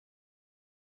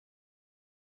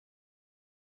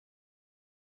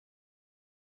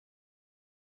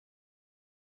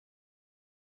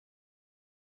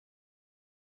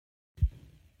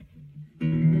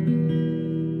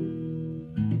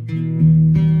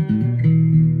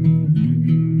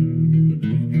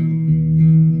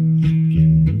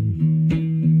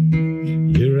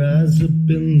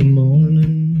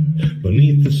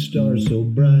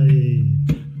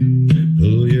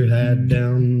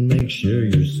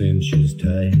cinches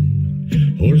tight.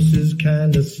 Horses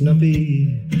kinda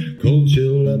snuffy, cold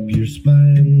chill up your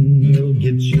spine. We'll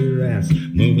get your ass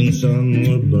moving, son,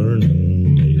 we're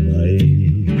burning daylight.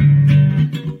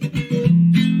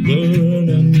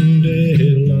 Burning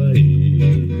daylight.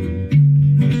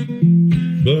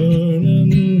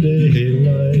 Burning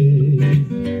daylight.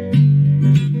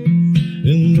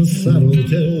 In the saddle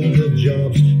till the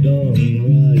job's done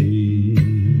right.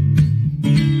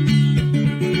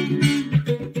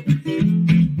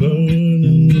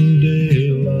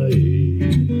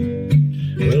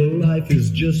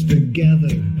 Just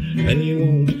together, and you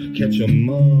won't catch 'em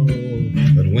all.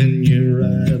 But when you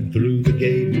ride through the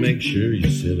gate, make sure you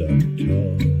sit up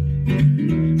tall.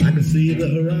 I can see the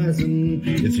horizon,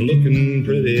 it's looking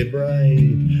pretty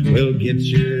bright. Well, get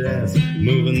your ass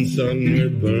moving, son, we're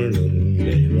burning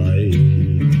daylight.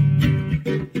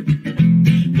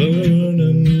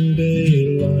 Burning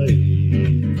daylight.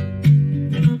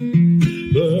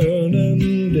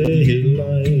 Burning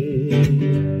daylight.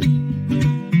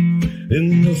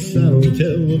 In the saddle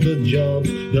till the job's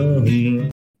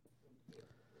done.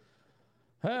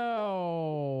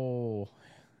 Oh,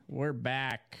 we're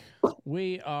back.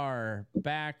 We are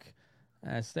back.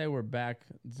 I say we're back.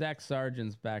 Zach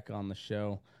Sargent's back on the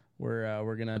show.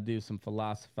 We're gonna do some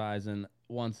philosophizing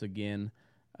once again,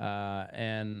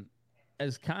 and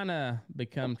it's kind of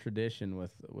become tradition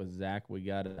with Zach.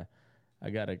 I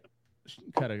gotta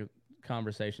cut a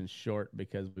conversation short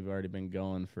because we've already been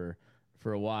going for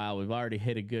a while. We've already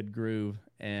hit a good groove,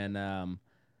 and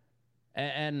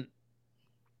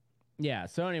yeah.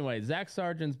 So anyway, Zach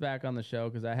Sargent's back on the show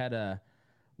because I had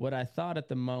what I thought at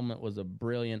the moment was a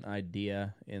brilliant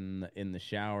idea in the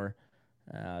shower.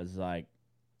 I was like,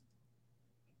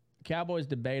 Cowboys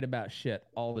debate about shit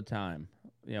all the time.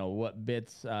 You know, what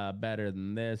bit's better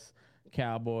than this?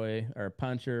 Cowboy or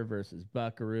puncher versus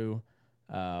buckaroo.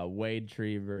 Wade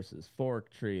tree versus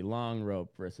fork tree, long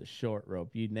rope versus short rope,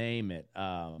 you name it.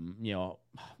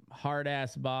 Hard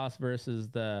ass boss versus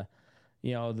the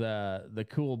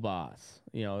cool boss.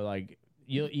 Like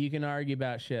you can argue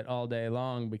about shit all day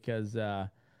long because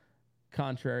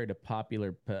contrary to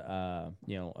popular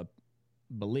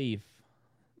belief,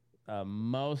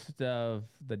 most of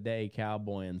the day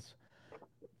cowboying's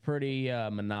pretty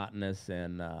monotonous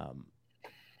and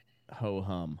ho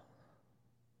hum.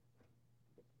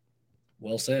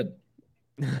 Well said.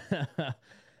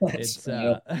 It's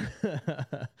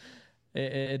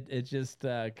it's just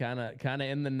kind of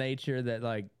in the nature that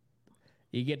like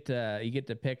you get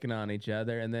to picking on each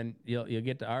other, and then you'll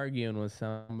get to arguing with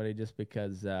somebody just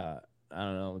because I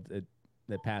don't know,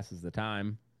 it passes the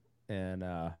time, and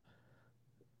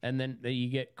then you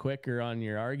get quicker on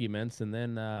your arguments, and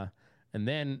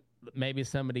then maybe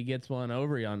somebody gets one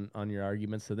over you on your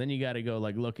arguments, so then you got to go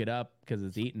like look it up because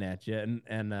it's eating at you,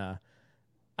 and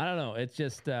I don't know. It's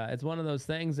just it's one of those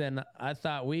things, and I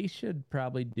thought we should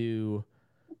probably do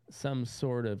some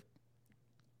sort of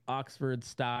Oxford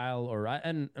style,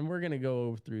 and we're gonna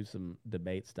go through some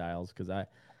debate styles because I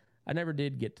never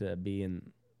did get to be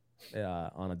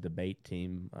on a debate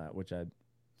team, which I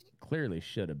clearly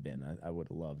should have been. I would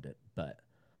have loved it, but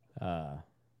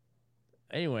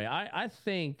anyway, I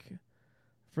think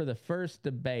for the first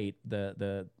debate,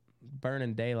 the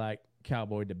Burning Daylight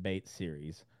Cowboy debate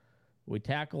series, we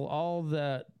tackle all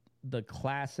the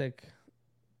classic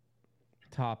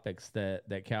topics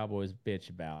that Cowboys bitch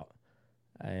about,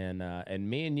 and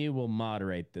me and you will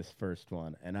moderate this first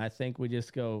one. And I think we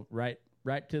just go right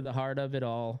to the heart of it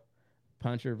all: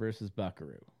 puncher versus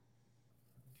buckaroo.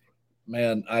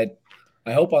 Man, I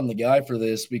hope I'm the guy for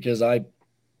this because I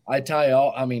tie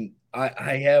all. I mean,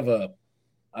 I have a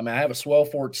swell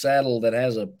fork saddle that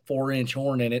has a 4-inch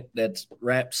horn in it that's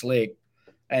wrapped slick,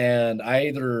 and I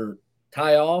either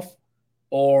tie off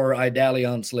or I dally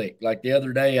on slick. Like the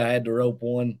other day, I had to rope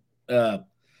one. We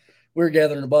were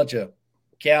gathering a bunch of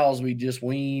cows we just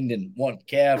weaned and want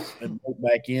calf and broke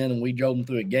back in, and we drove them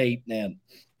through a gate. And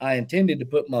I intended to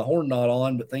put my horn knot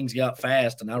on, but things got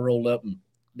fast, and I rolled up and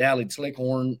dallied slick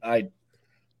horn. I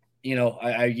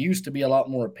used to be a lot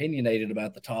more opinionated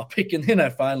about the topic, and then I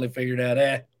finally figured out,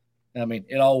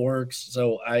 it all works.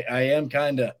 So I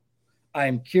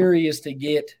am curious to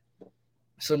get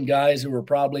some guys who are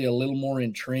probably a little more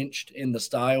entrenched in the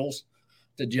styles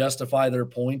to justify their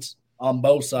points on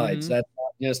both sides. Mm-hmm. That's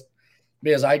not just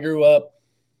because I grew up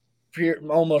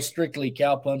almost strictly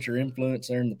cowpuncher influence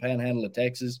there in the panhandle of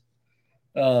Texas.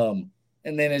 And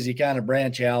then as you kind of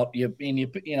branch out,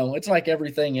 it's like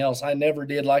everything else. I never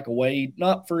did like a Wade,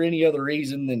 not for any other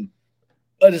reason than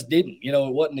I just didn't. It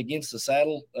wasn't against the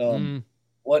saddle,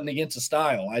 wasn't against the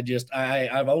style.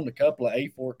 I've owned a couple of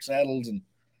A-fork saddles, and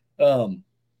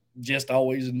just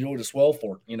always enjoyed a swell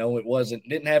fork. It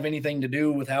didn't have anything to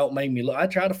do with how it made me look. I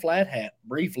tried a flat hat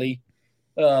briefly,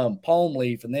 palm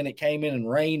leaf, and then it came in and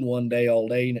rained one day all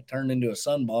day, and it turned into a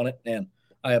sunbonnet, and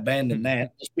I abandoned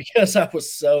that just because I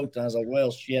was soaked. I was like, well,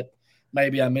 shit,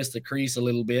 maybe I missed the crease a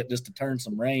little bit just to turn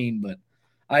some rain, but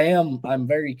I'm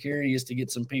very curious to get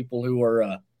some people who are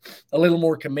a little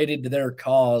more committed to their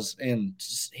cause and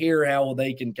hear how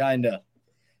they can kind of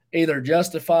either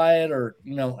justify it or,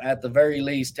 at the very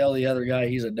least tell the other guy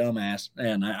he's a dumbass.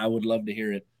 And I would love to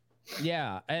hear it.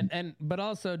 Yeah, and but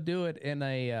also do it in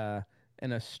a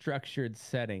structured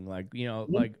setting, like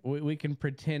like we can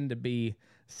pretend to be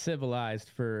civilized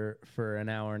for an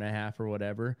hour and a half or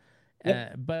whatever,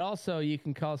 Yep. but also you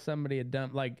can call somebody a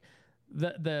dumb, like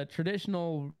the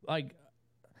traditional, like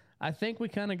I think we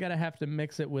kind of gotta have to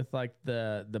mix it with like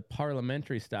the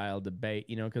parliamentary style debate,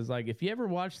 because like if you ever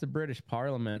watch the British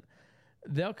Parliament,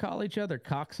 they'll call each other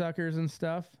cocksuckers and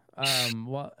stuff.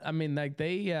 Well, I mean, like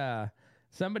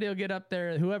somebody will get up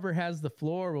there. Whoever has the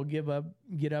floor will get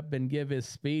up and give his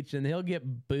speech, and he'll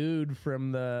get booed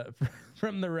from the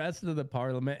from the rest of the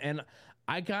parliament. And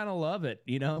I kind of love it,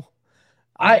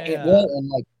 I And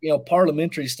like,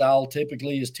 parliamentary style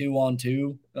typically is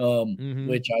 2-on-2, mm-hmm.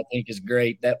 which I think is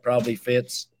great. That probably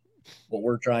fits what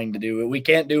we're trying to do. We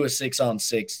can't do a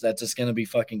 6-on-6. That's just going to be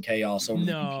fucking chaos over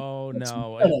the computer. No, That's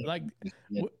no. Like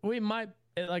we might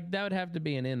like that would have to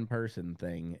be an in-person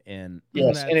thing, and yes,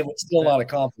 and that's it would still that. not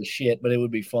accomplish shit, but it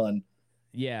would be fun.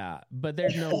 Yeah, but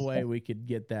there's no way we could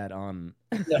get that on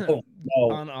No,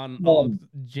 no, on all no.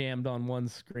 jammed on one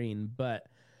screen. But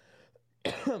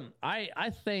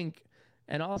I think,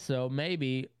 and also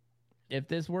maybe if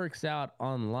this works out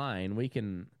online, we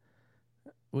can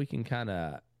kind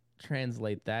of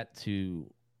translate that to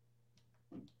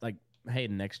like, hey,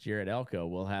 next year at Elko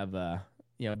we'll have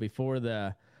before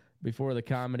the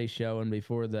comedy show and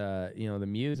before the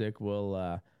music,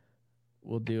 we'll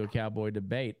do a cowboy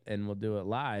debate and we'll do it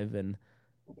live. And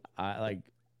I like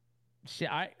shit.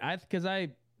 Because I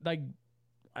like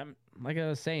I'm like I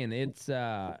was saying, it's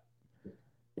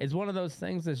one of those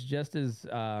things that's just as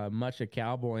much a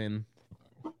cowboying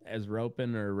as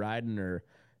roping or riding or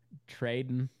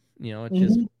trading. It's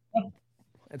just Mhm.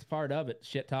 it's part of it.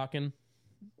 Shit talking.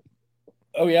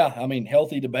 Oh yeah, I mean,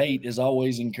 healthy debate is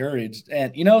always encouraged,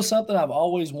 and something I've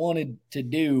always wanted to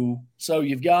do. So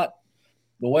you've got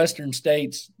the Western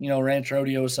States, Ranch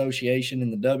Rodeo Association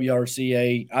and the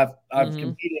WRCA. I've Mm-hmm.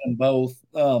 competed in both.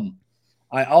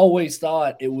 I always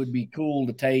thought it would be cool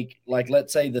to take, like,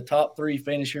 let's say the top three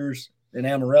finishers in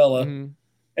Amarella Mm-hmm.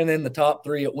 and then the top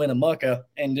three at Winnemucca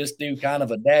and just do kind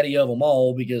of a daddy of them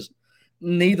all because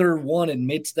neither one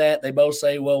admits that. They both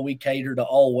say, well, we cater to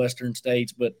all Western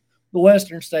states, but the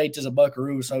Western states is a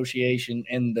Buckaroo Association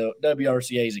and the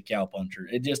WRCA is a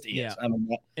cowpuncher. It just Yeah, is. I mean,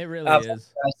 it really I've,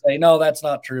 is. I say, no, that's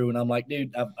not true. And I'm like,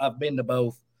 dude, I've been to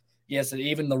both. Yes, and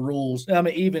even the rules. I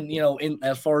mean, even, in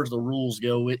as far as the rules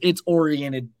go, it's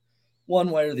oriented one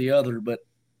way or the other. But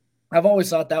I've always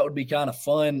thought that would be kind of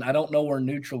fun. I don't know where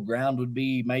neutral ground would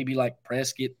be. Maybe like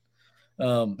Prescott,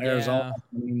 Arizona,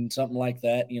 Yeah, I mean, something like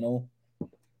that.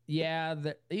 yeah.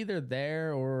 Either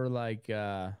there or like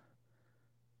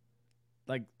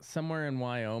somewhere in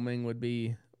Wyoming would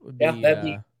Yeah,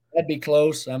 be that'd be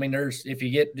close. I mean, if you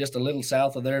get just a little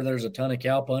south of there, there's a ton of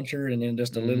cowpuncher, and then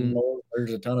just a little mm-hmm. north,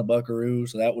 there's a ton of buckaroo.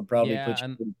 So that would probably Yeah, put you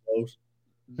and pretty close.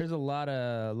 there's a lot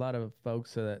of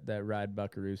folks that ride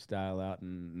Buckaroo style out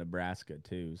in Nebraska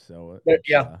too. So But it's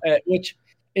yeah, which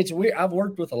it's weird. I've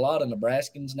worked with a lot of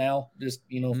Nebraskans now, just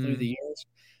through mm, the years,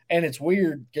 and it's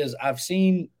weird because I've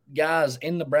seen guys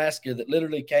in Nebraska that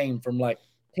literally came from like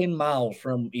 10 miles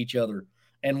from each other,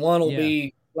 and one will yeah.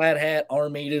 be flat hat,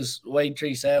 Armitas, Wade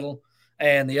Tree saddle,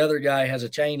 and the other guy has a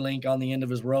chain link on the end of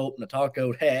his rope and a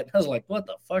tacoed hat. I was like, "What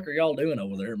the fuck are y'all doing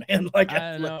over there, man?" Like,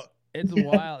 I don't know. It's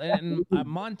wild, and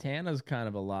Montana's kind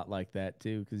of a lot like that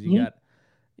too, because you got,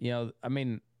 I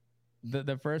mean,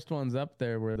 the first ones up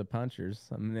there were the punchers.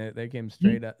 I mean, they came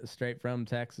straight from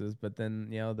Texas, but then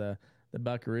the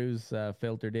Buckaroos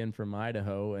filtered in from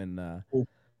Idaho, and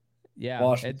yeah,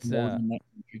 Washington, it's Oregon, that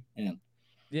country, yeah.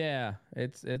 yeah,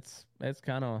 it's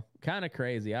kind of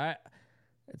crazy.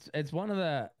 It's one of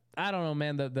the, I don't know,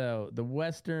 man. The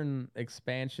Western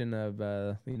expansion of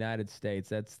the United States.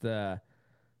 That's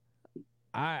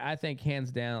I think hands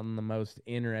down the most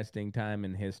interesting time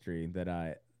in history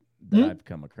that Hmm? I've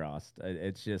come across.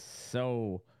 It's just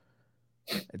so,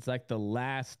 it's like the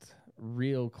last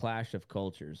real clash of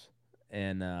cultures,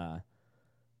 and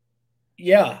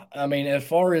Yeah, I mean, as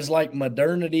far as like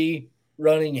modernity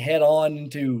running head on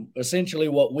into essentially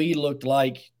what we looked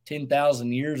like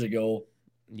 10,000 years ago,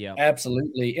 Yep.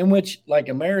 Absolutely. In which, like,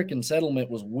 American settlement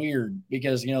was weird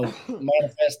because,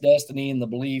 manifest destiny and the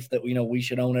belief that, we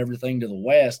should own everything to the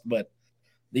West. But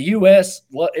the U.S.,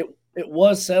 it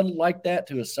was settled like that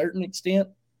to a certain extent.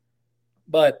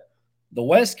 But the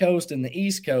West Coast and the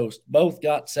East Coast both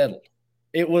got settled.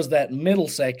 It was that middle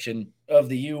section of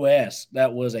the U.S.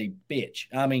 that was a bitch.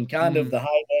 I mean, kind of Mm, the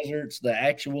high deserts, the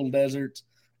actual deserts,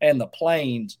 and the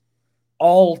plains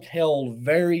all held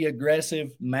very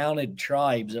aggressive mounted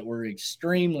tribes that were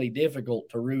extremely difficult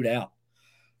to root out.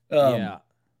 Um, yeah.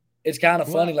 it's kind of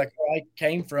funny, Well, like where I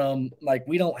came from, like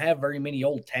we don't have very many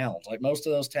old towns. Like most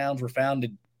of those towns were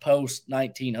founded post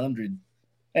 1900,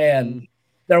 and mm,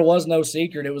 there was no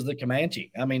secret. It was the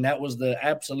Comanche. I mean, that was the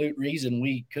absolute reason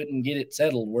we couldn't get it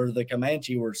settled. Where the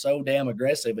Comanche were so damn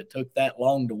aggressive, it took that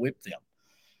long to whip them.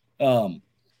 Now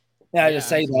I yeah, just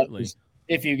say that absolutely. 'cause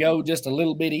if you go just a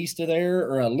little bit east of there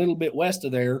or a little bit west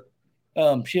of there,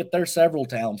 shit, there's several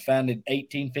towns founded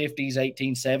 1850s,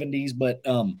 1870s, but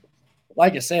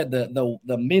like I said, it's not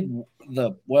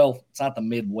the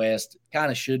Midwest. It kind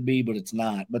of should be, but it's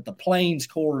not. But the Plains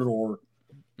corridor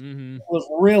Mm-hmm. was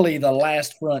really the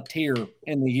last frontier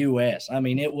in the U.S. I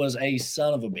mean, it was a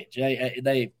son of a bitch.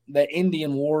 The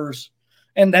Indian Wars,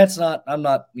 and that's not. I'm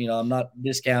not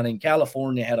discounting.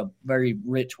 California had a very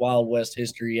rich Wild West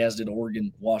history, as did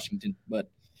Oregon, Washington.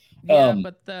 But Yeah, um,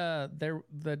 but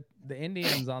the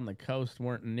Indians on the coast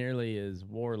weren't nearly as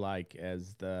warlike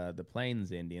as the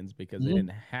Plains Indians because they mhm,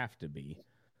 didn't have to be.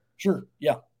 sure,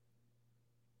 yeah,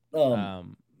 um,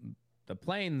 Um, the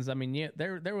Plains, I mean, yeah,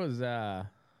 there was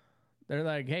they're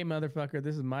like, hey motherfucker,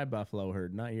 this is my buffalo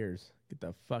herd, not yours. Get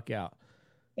the fuck out.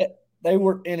 eh, they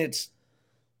were, and it's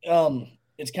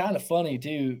kind of funny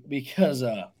too because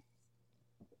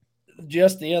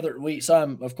just the other week. So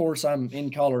I'm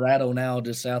in Colorado now,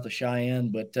 just south of Cheyenne.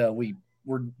 But we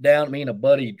were down. Me and a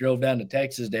buddy drove down to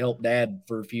Texas to help Dad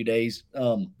for a few days.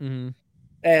 Mm-hmm.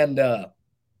 And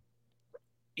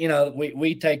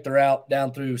we take the route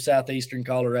down through southeastern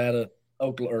Colorado,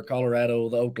 Colorado,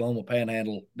 the Oklahoma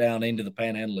Panhandle, down into the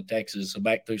Panhandle of Texas, so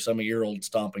back through some of your old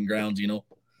stomping grounds.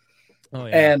 Oh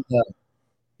yeah. And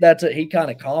that's it. He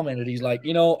kind of commented. He's like,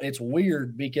 it's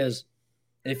weird because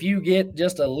if you get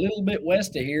just a little bit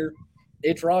west of here,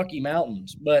 it's Rocky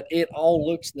Mountains, but it all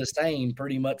looks the same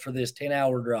pretty much for this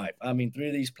 10-hour drive. I mean,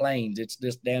 through these plains, it's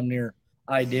just damn near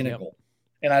Yep. identical.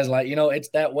 And I was like, it's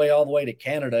that way all the way to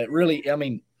Canada. It really, I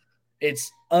mean,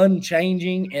 it's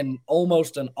unchanging in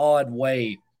almost an odd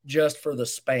way just for the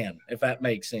span, if that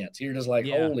makes sense. You're just like,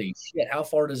 Yeah. holy shit, how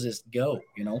far does this go?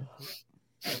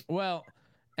 Well,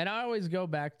 and I always go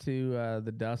back to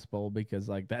the Dust Bowl because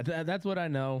like that's what I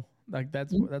know. Like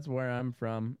that's where I'm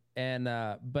from. And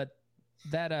but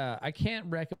that I can't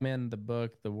recommend the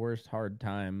book The Worst Hard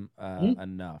Time Mm-hmm.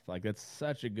 enough. Like it's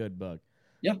such a good book.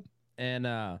 Yeah. And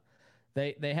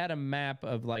they had a map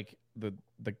of like the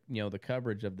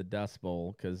coverage of the Dust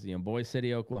Bowl because Boise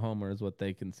City, Oklahoma is what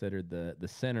they considered the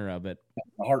center of it. The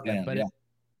And heartland. but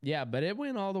Yeah. but it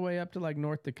went all the way up to like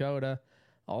North Dakota,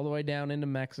 all the way down into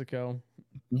Mexico.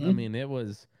 I Mm-hmm. mean,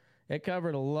 it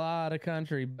covered a lot of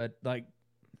country, but like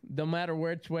no matter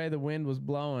which way the wind was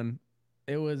blowing,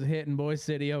 it was hitting Boise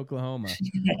City, Oklahoma.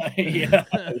 Yeah.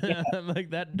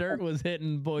 Like that dirt was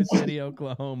hitting Boise City,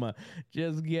 Oklahoma,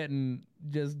 just getting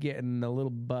a little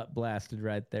butt blasted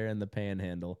right there in the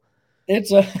panhandle.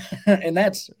 It's a, and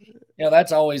that's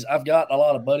always, I've got a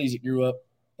lot of buddies that grew up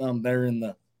there in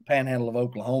the panhandle of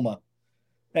Oklahoma.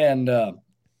 And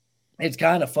it's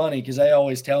kind of funny because they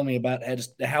always tell me about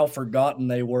how forgotten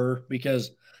they were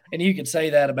and you could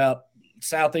say that about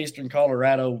southeastern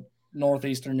Colorado,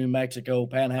 northeastern New Mexico, Oh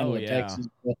panhandle of yeah. Texas.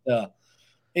 But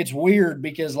it's weird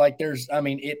because, like, I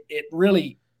mean, it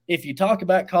really, if you talk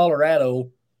about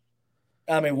Colorado,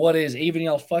 I mean, what is even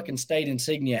y'all fucking state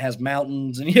insignia has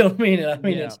mountains, and you know what I mean? And I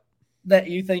mean, Yeah. it's that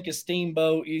you think of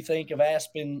Steamboat, you think of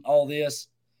Aspen, all this.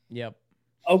 Yep.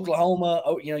 Oklahoma,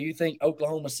 you think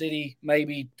Oklahoma City,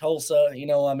 maybe Tulsa,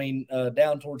 I mean,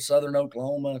 down towards southern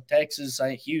Oklahoma, Texas,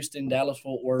 Houston, Dallas,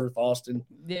 Fort Worth, Austin.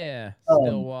 Yeah. Um,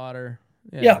 Stillwater.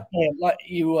 yeah, Yeah. and like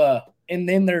and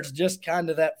then there's just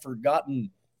kind of that forgotten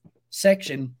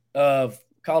section of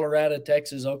Colorado,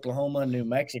 Texas, Oklahoma, and New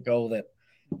Mexico that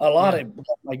a lot Yeah. of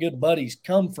my good buddies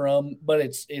come from, but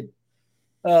it's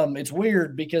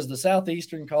weird because the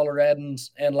southeastern Coloradans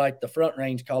and like the Front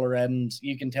Range Coloradans,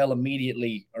 you can tell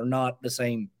immediately are not the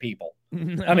same people. I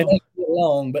mean, No. they get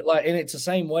along, but like, and it's the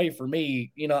same way for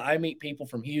me. I meet people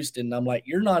from Houston, and I'm like,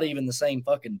 you're not even the same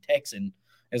fucking Texan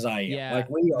as I am. Yeah. Like,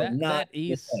 we are That not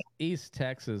the East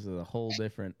Texas is a whole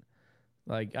different.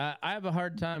 Like I have a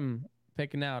hard time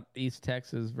picking out East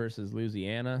Texas versus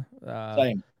Louisiana.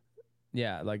 same.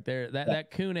 Yeah, like that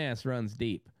coon ass runs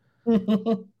deep.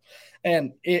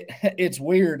 And it's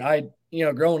weird.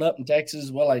 Growing up in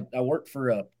Texas, well, I worked for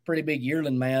a pretty big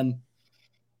yearling man.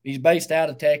 He's based out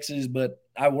of Texas, but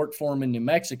I worked for him in New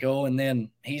Mexico, and then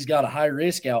he's got a high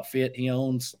risk outfit he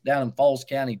owns down in Falls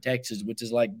County, Texas, which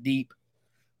is like deep,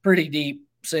 pretty deep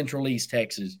Central East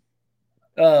Texas.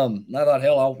 I thought,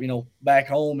 hell, I'll back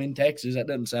home in Texas, that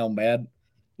doesn't sound bad,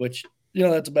 which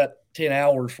that's about 10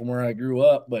 hours from where I grew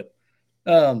up, but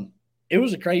um, it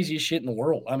was the craziest shit in the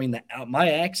world. I mean,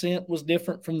 my accent was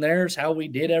different from theirs. How we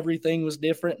did everything was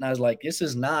different, and I was like, this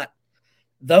is not.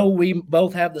 Though we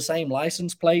both have the same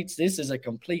license plates, this is a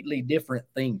completely different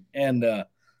thing. And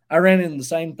I ran into the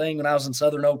same thing when I was in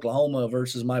Southern Oklahoma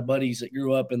versus my buddies that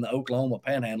grew up in the Oklahoma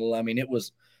Panhandle. I mean,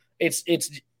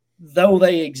 it's though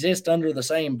they exist under the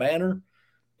same banner,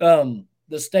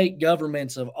 the state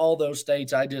governments of all those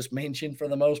states I just mentioned, for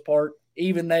the most part,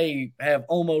 even they have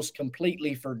almost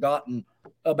completely forgotten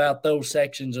about those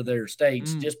sections of their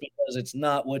states just because it's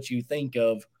not what you think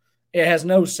of. It has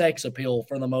no sex appeal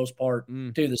for the most part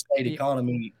to the state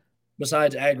economy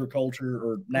besides agriculture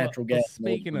or natural gas.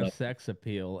 Speaking of sex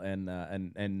appeal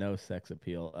and no sex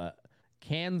appeal,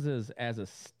 Kansas as a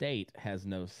state has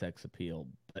no sex appeal,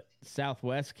 but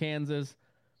Southwest Kansas,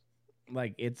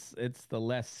 like it's the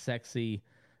less sexy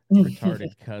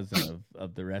retarded cousin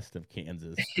of the rest of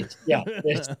Kansas. Yeah,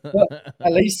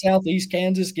 at least Southeast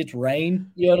Kansas gets rain.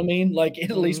 You know what I mean? Like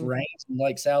it at least rains in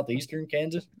like southeastern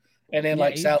Kansas, and then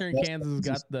like Eastern Southwest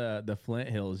Kansas got the Flint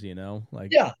Hills.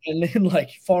 Like and then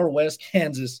like far west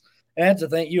Kansas. And that's the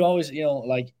thing. You always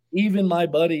like even my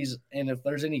buddies, and if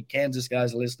there's any Kansas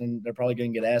guys listening, they're probably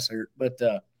going to get ass hurt. But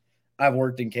I've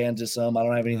worked in Kansas some. I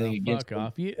don't have anything against fuck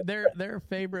off. Their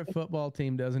favorite football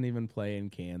team doesn't even play in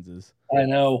Kansas. I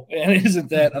know, and isn't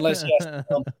that unless you ask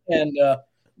them. And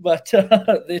but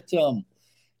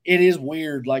it is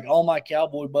weird. Like all my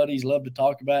cowboy buddies love to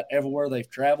talk about everywhere they've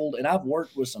traveled, and I've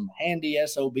worked with some handy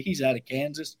SOBs out of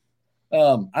Kansas.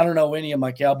 I don't know any of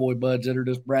my cowboy buds that are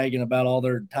just bragging about all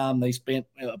their time they spent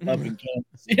up in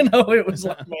Kansas. It was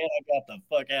like, man, I got the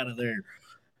fuck out of there.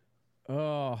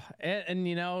 Oh, and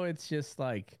it's just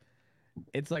like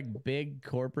it's like big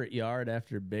corporate yard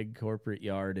after big corporate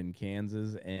yard in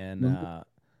Kansas, and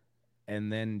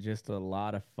then just a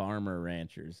lot of farmer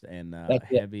ranchers and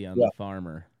heavy on the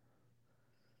farmer.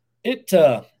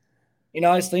 I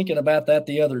was thinking about that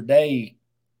the other day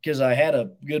because I had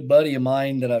a good buddy of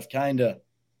mine that I've kind of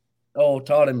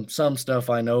taught him some stuff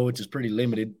I know, which is pretty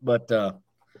limited, but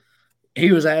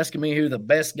he was asking me who the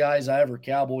best guys I ever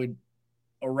cowboyed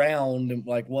around and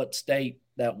like what state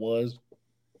that was.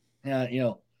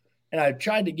 And I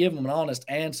tried to give him an honest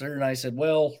answer, and I said,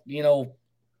 well,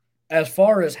 as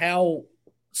far as how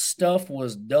stuff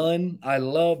was done, I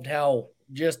loved how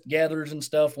just gathers and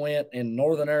stuff went in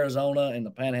northern Arizona and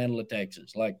the panhandle of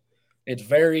Texas. Like it's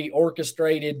very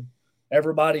orchestrated.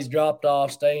 Everybody's dropped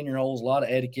off, stay in your holes, a lot of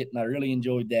etiquette, and I really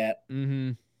enjoyed that.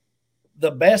 Mm-hmm.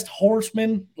 The best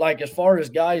horsemen, like as far as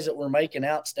guys that were making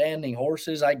outstanding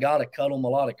horses, I got to cut them a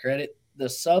lot of credit. The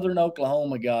Southern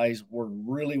Oklahoma guys were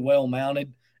really well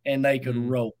mounted and they could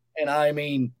rope. And I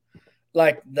mean,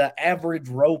 like the average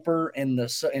roper in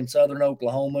Southern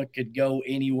Oklahoma could go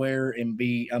anywhere and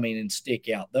and stick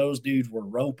out. Those dudes were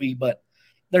ropey, but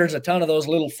there's a ton of those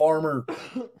little farmer,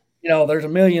 there's a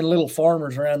million little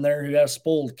farmers around there who have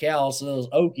spoiled cows. So those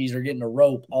Okies are getting to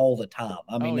rope all the time.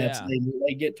 I mean,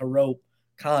 they get to rope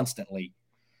constantly.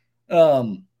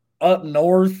 Up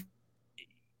north,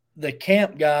 the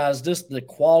camp guys, just the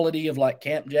quality of like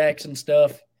Camp Jackson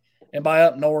stuff. And by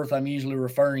up north, I'm usually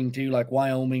referring to like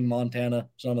Wyoming, Montana,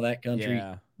 some of that country.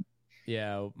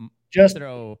 Yeah.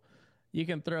 You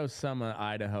can throw some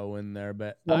Idaho in there,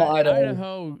 but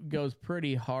Idaho goes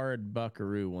pretty hard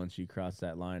buckaroo once you cross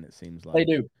that line, it seems like. They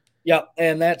do. Yeah,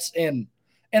 and I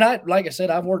like I said,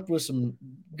 I've worked with some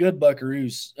good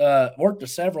buckaroos. Worked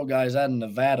with several guys out in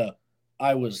Nevada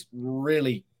I was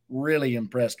really, really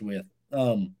impressed with.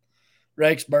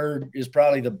 Rexburg is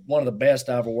probably one of the best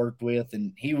I've ever worked with,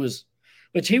 and he was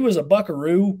a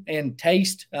buckaroo and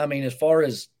taste. I mean, as far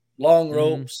as long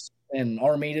ropes and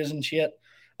armitas and shit,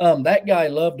 that guy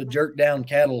loved to jerk down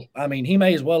cattle. I mean, he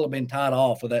may as well have been tied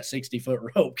off with that 60-foot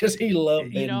rope because he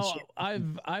loved it. Shit.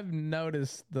 I've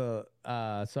noticed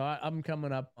I'm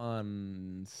coming up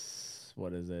on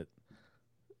what is it,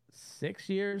 6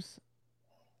 years?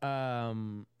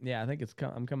 Yeah, I think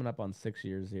I'm coming up on 6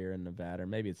 years here in Nevada, or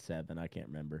maybe it's 7. I can't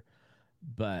remember,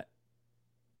 but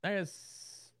I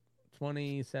guess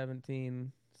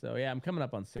 2017. So yeah, I'm coming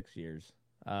up on 6 years.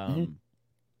 And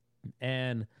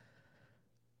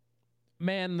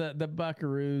man, the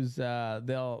buckaroos,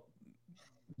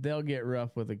 they'll get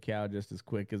rough with a cow just as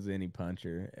quick as any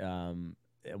puncher.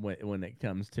 When it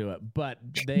comes to it, but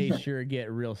they sure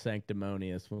get real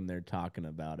sanctimonious when they're talking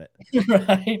about it.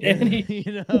 Right. And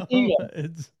You know, he uh,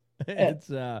 it's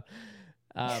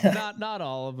not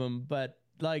all of them, but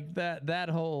like that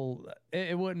whole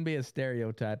it wouldn't be a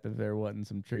stereotype if there wasn't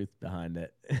some truth behind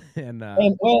it. And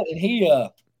and he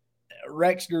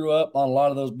Rex grew up on a lot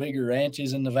of those bigger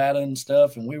ranches in Nevada and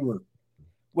stuff, and we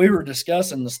were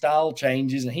discussing the style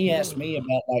changes, and he asked me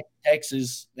about like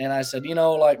Texas, and I said,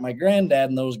 like my granddad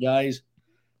and those guys,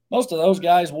 most of those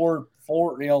guys wore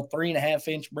 3.5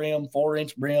 inch brim, 4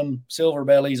 inch brim, silver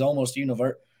bellies, almost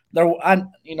universal.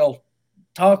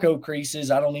 Taco creases.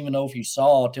 I don't even know if you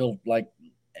saw till like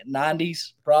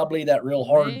 90s, probably that real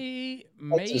hard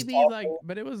Texas maybe like, taco.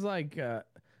 but it was like it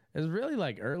was really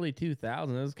like early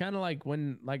 2000s. It was kind of like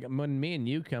when me and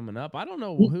you coming up. I don't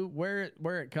know where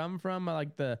it come from.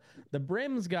 Like the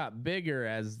brims got bigger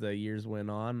as the years went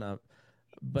on, The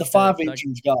but five like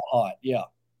inches got hot. Yeah.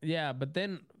 yeah, but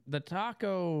then the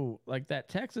taco, like that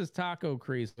Texas taco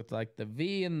crease with like the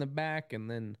V in the back, and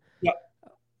then Yeah.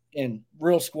 And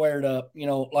real squared up,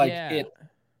 like yeah, it.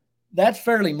 That's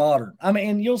fairly modern. I mean,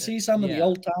 and you'll see some of the yeah.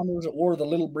 old timers that wore the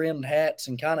little brimmed hats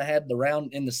and kind of had the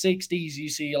round in the 60s. You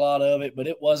see a lot of it, but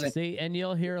it wasn't See, and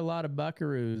you'll hear a lot of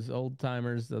buckaroos, old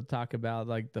timers. They'll talk about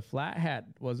like the flat hat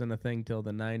wasn't a thing till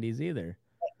the '90s either.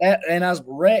 that. And as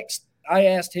Rex, I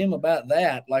asked him about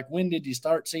that. Like, when did you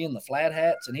start seeing the flat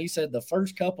hats? And he said the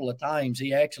first couple of times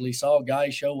he actually saw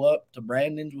guys show up to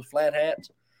Brandon's with flat hats.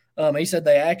 He said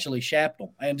they actually shapped them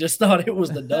and just thought it was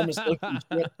the dumbest looking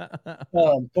shit.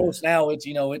 Of course, now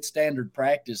it's standard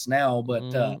practice now, but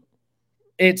Mhm.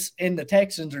 it's and the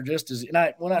Texans are just as.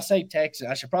 And when I say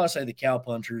Texans, I should probably say the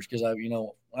cowpunchers because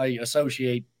I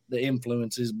associate the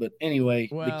influences. But anyway,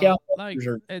 the Well, like cowpunchers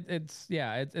are.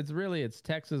 it's really it's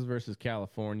Texas versus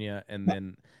California, and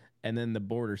then the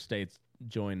border states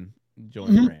join the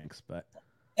Mhm. ranks. But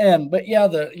But yeah,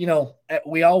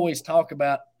 we always talk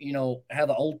about how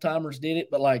the old timers did it,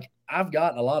 but like I've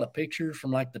gotten a lot of pictures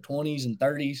from like the 20s and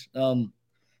 30s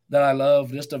that I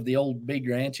love just of the old big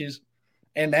ranches,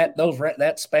 and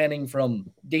that's spanning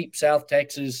from deep South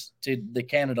Texas to the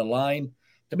Canada line.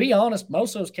 To be honest,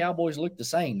 most of those cowboys look the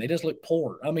same. They just look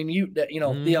poor. I mean, the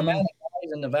amount hmm of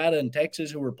guys in Nevada and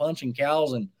Texas who were punching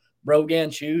cows and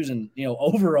Brogan shoes and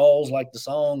overalls like the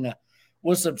song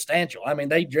was substantial. I mean,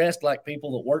 they dressed like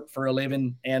people that worked for a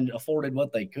living and afforded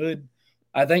what they could.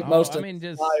 I think oh, most I of the mean,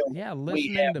 just style yeah, we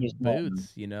listening to have is modern.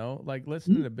 Boots, like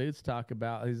listening to Boots talk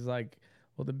about, he's like,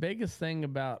 well, the biggest thing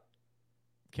about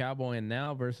cowboying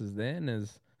now versus then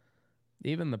is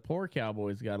even the poor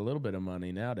cowboys got a little bit of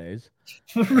money nowadays.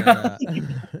 And Right.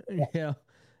 yeah,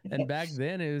 and back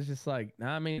then it was just like,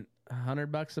 I mean,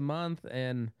 $100 a month,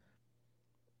 and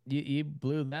you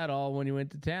blew that all when you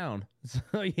went to town.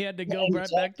 So you had to go right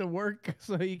back to work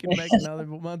so you could make another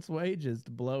month's wages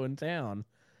to blow in town.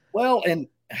 Well, and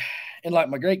like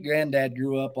my great granddad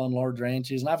grew up on large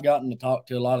ranches, and I've gotten to talk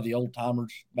to a lot of the old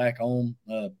timers back home.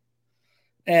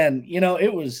 And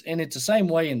it's the same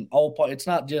way in all. It's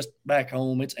not just back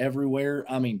home; it's everywhere.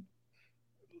 I mean,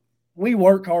 we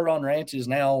work hard on ranches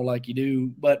now, like you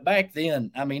do, but back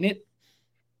then, I mean, it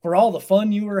for all the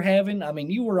fun you were having. I mean,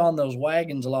 you were on those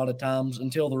wagons a lot of times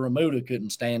until the remuda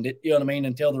couldn't stand it. You know what I mean?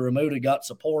 Until the remuda got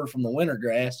support from the winter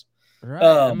grass. Right. I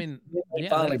Um, mean, they yeah,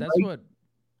 finally break.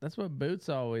 that's what Boots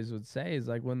always would say is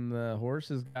like when the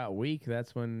horses got weak,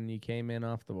 that's when you came in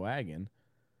off the wagon.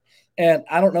 And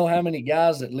I don't know how many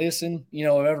guys that listen,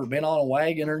 have ever been on a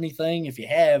wagon or anything. If you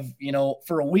have,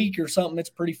 for a week or something, it's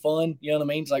pretty fun. You know what I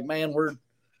mean? It's like, man, we're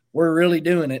really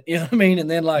doing it. You know what I mean? And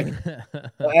then like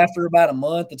after about a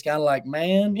month, it's kind of like,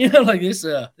 man, like this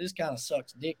kind of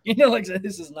sucks dick. Like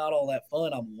this is not all that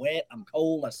fun. I'm wet, I'm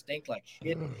cold, I stink like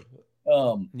shit.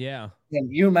 Um, Yeah.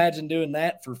 and you imagine doing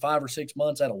that for 5 or 6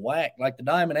 months at a whack, like the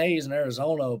Diamond A's in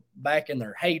Arizona back in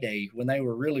their heyday when they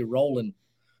were really rolling.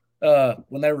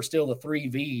 When they were still the three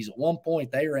V's, at one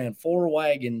point they ran 4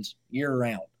 wagons year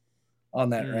round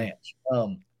on that Mm. ranch.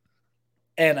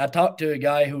 And I talked to a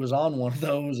guy who was on one of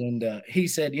those, and he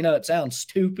said, it sounds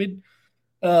stupid.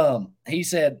 He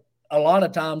said a lot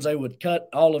of times they would cut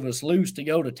all of us loose to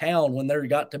go to town when there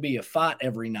got to be a fight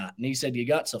every night. And he said you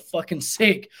got so fucking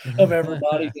sick of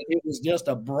everybody that it was just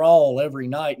a brawl every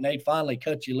night, and they'd finally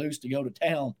cut you loose to go to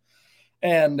town.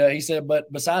 And he said,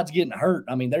 but besides getting hurt,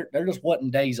 I mean, there just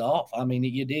wasn't days off. I mean,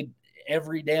 you did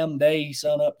every damn day,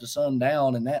 sun up to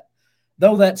sundown, and that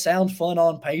though that sounds fun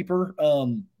on paper,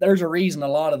 there's a reason a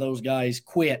lot of those guys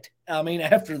quit. I mean,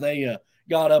 after they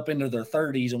got up into their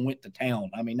 30s and went to town.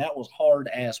 I mean, that was hard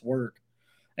ass work,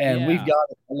 and we've Yeah. got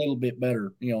it a little bit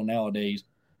better, nowadays.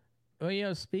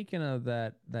 Well, speaking of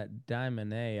that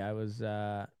Diamond A, I was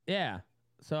yeah.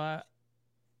 So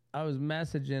I was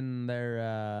messaging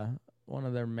their one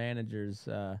of their managers,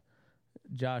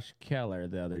 Josh Keller,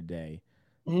 the other day.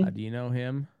 Mhm. Do you know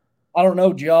him? I don't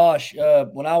know, Josh.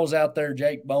 When I was out there,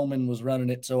 Jake Bowman was running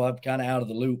it, so I'm kind of out of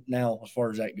the loop now as far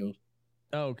as that goes.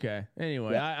 Okay.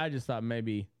 Anyway, Yeah. I just thought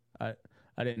maybe I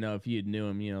I didn't know if you knew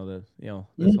him. This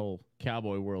Mhm. whole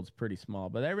cowboy world's pretty small,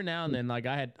 but every now and then, like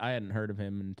I hadn't heard of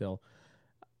him until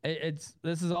it's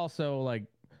this is also like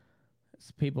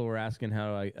people were asking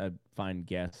how I find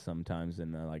guests sometimes,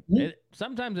 and like Mhm. it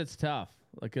sometimes it's tough,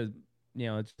 like cause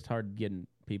it's just hard getting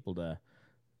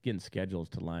schedules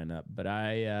to line up. But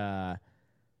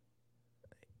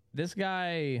this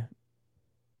guy,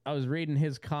 I was reading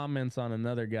his comments on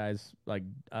another guy's like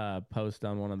post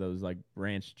on one of those like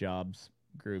ranch jobs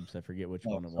groups. I forget which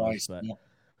Oh, one it was, Christ. but Yeah.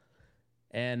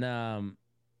 and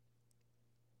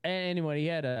anyway, he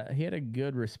had a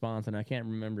good response, and I can't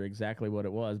remember exactly what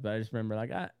it was, but I just remember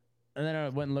like and then I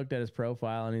went and looked at his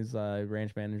profile, and he's a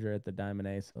ranch manager at the Diamond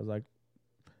Ace. So I was like,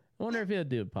 I wonder if he'll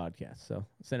do a podcast. So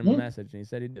I sent him a Mhm. message, and he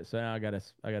said he'd do. So now I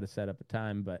gotta set up a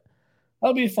time. But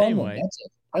That'll be a fun one. anyway,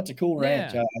 That's a cool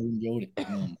ranch. yeah, I enjoyed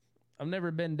it. I've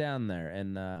never been down there,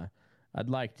 and I'd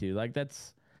like to. Like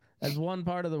that's one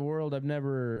part of the world I've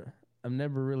never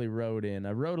really rode in.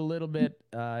 I rode a little bit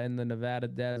in the Nevada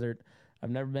desert. I've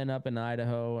never been up in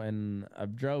Idaho, and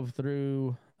I've drove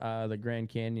through the Grand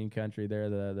Canyon country there,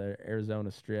 the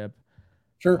Arizona Strip.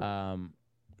 Sure. Um,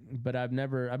 but I've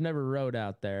never rode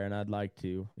out there, and I'd like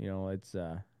to. It's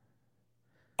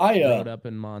I rode up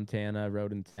in Montana,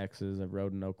 rode in Texas, I've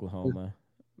rode in Oklahoma,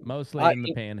 mostly I in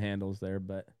the panhandles there,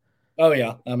 but. oh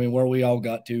yeah. I mean, where we all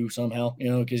got to somehow,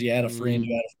 because you had a friend Mm,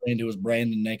 who had a friend who was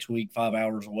Brandon next week, 5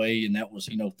 hours away, and that was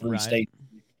three right. states.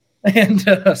 And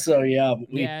so yeah,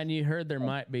 we Yeah, and you heard there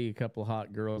might be a couple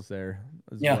hot girls there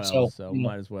as yeah. well, So so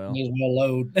might as well. may as well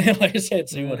load. Like I said,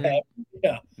 see what Mm-hmm. happens.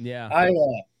 Yeah. Yeah. I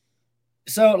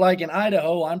So like in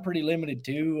Idaho, I'm pretty limited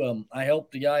too. I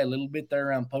helped the guy a little bit there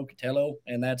around Pocatello,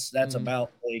 and that's Mm-hmm.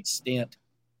 about the extent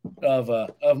of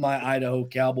my Idaho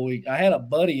cowboy. I had a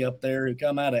buddy up there who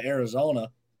come out of Arizona,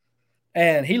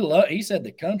 and he said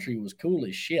the country was cool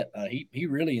as shit. He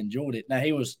really enjoyed it. Now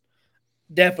he was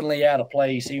definitely out of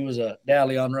place. He was a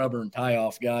dally on rubber and tie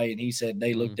off guy, and he said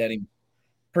they Mm-hmm. looked at him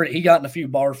pretty. He got in a few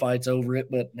bar fights over it,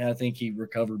 but I think he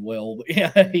recovered well. But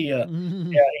yeah,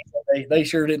 Mm-hmm. they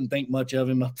sure didn't think much of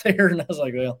him up there. And I was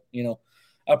like, well,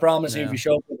 I promise you, if Yeah. you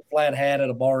show up with a flat hat at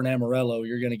a bar in Amarillo,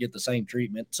 you're going to get the same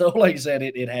treatment. So, like I said,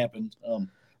 it happened.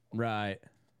 Right.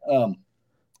 Um,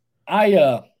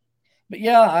 I, but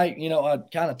yeah, I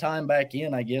kind of time back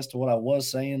in, I guess, to what I was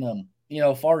saying.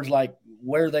 As far as like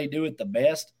where they do it the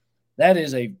best, that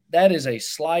is a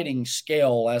sliding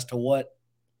scale as to what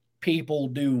people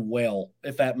do well,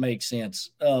 if that makes sense.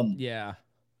 Yeah.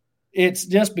 It's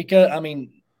just because I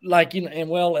mean, like and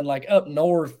like up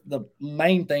north, the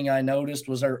main thing I noticed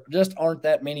was there just aren't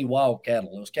that many wild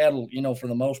cattle. Those cattle, for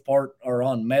the most part, are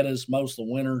on meadows most of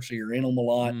the winter, so you're in them a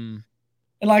lot. Mm.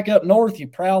 And like up north, you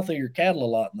prowl through your cattle a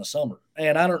lot in the summer.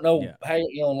 And I don't know Yeah. how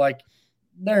like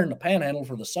they're in the Panhandle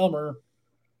for the summer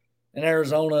in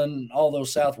Arizona and all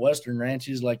those southwestern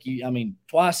ranches, like I mean,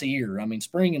 twice a year. I mean,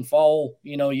 spring and fall,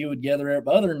 you would gather there.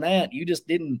 But other than that, you just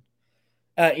didn't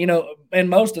and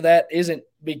most of that isn't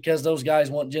because those guys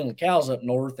want gentle cows up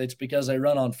north. It's because they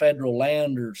run on federal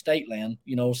land or state land,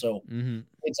 so Mm-hmm.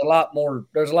 it's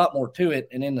there's a lot more to it.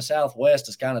 And in the Southwest,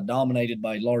 it's kind of dominated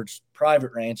by large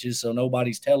private ranches. So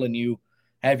nobody's telling you,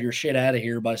 have your shit out of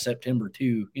here by September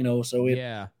 2, so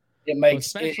Yeah. it Well, makes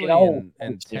it especially all in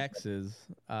works different. Texas.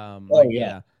 Oh, Like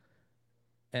yeah.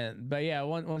 yeah. But yeah,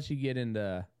 once you get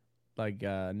into like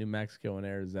New Mexico and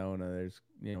Arizona, there's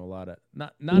a lot of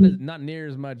Mhm. not near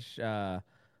as much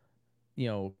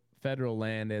federal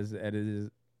land as it is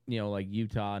like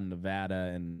Utah and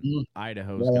Nevada and Mhm.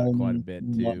 Idaho's got quite a Wyoming, bit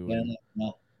too. And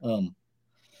Montana.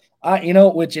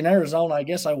 No. Which in Arizona, I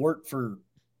guess I worked for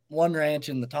one ranch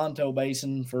in the Tonto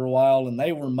Basin for a while, and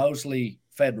they were mostly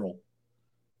federal.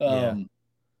 yeah. Um,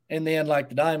 and then like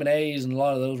the Diamond A's and a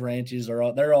lot of those ranches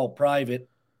they're all private.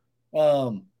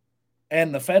 Um,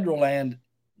 and the federal land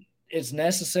it's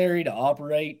necessary to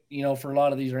operate, for a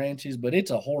lot of these ranches, but it's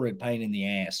a horrid pain in the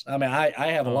ass. I mean, I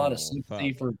have a lot of Oh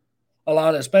sympathy fuck. for a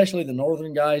lot of, especially the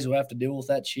northern guys who have to deal with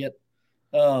that shit.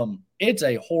 It's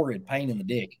a horrid pain in the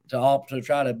dick to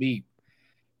try to be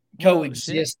Well, shit.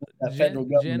 coexist with that federal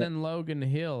Jen government. and Logan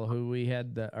Hill, who we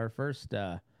had our first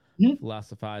Mhm.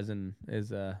 philosophizing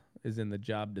is in the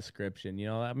job description. I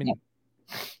Yeah. mean,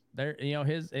 there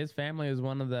his family is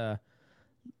one of the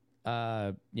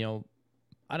uh you know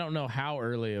I don't know how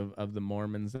early of the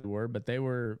Mormons they were, but they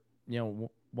were,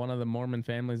 one of the Mormon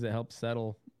families that helped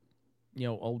settle,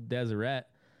 old Deseret.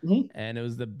 Mhm. And it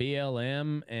was the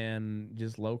BLM and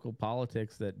just local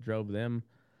politics that drove them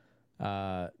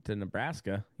to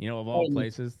Nebraska, of all And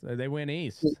places. They went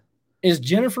east. is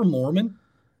Jennifer Mormon?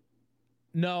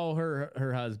 No,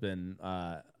 her husband,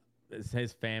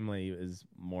 his family is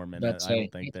Mormon. That's I a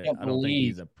don't think that. can't I don't think believe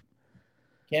he's a.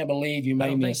 can't believe you I made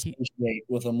don't me think he. associate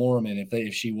with a Mormon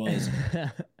if she was.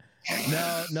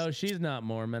 No, she's not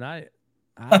Mormon. I'm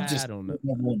I just don't know.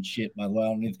 one shit by the way. I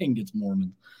don't even think it's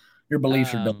Mormon. Your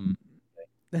beliefs are dumb.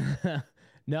 Um,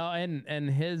 no, and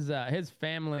his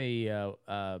family,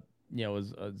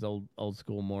 is old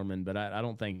school Mormon, but I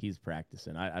don't think he's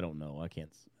practicing. I don't know. I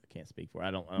can't speak for.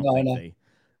 I don't No, think no. they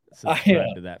I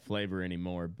subscribe to that flavor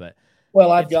anymore. But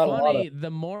well, I've it's got a lot of funny.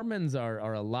 The Mormons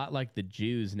are a lot like the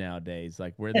Jews nowadays.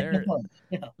 Like where they're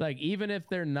yeah. like even if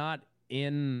they're not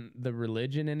in the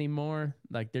religion anymore,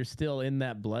 like they're still in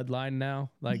that bloodline now.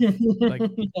 Like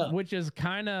Yeah. which is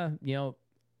kind of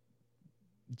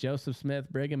Joseph Smith,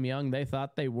 Brigham Young, they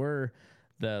thought they were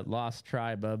the lost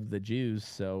tribe of the Jews.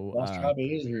 So, Lost tribe of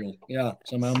Israel. Yeah,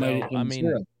 somehow made it so to I mean,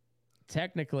 Missouri.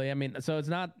 technically, I mean, so it's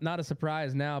not a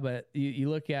surprise now, but you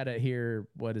look at it here.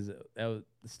 What is it? It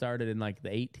started in like the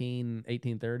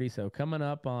 1830. So coming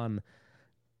up on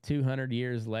 200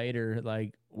 years later,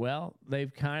 like, well,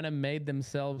 they've kind of made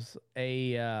themselves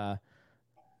a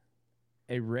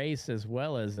race as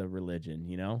well as a religion.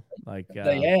 Like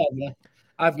They have. Yeah.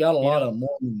 I've got a you lot know, of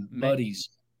Mormon may, buddies.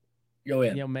 Go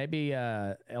ahead. maybe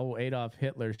Adolf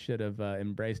Hitler should have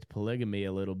embraced polygamy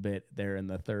a little bit there in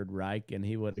the Third Reich, and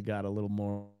he would have got a little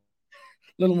more.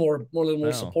 Little more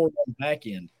Oh, support on the back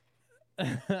end.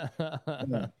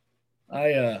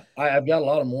 Yeah. I've got a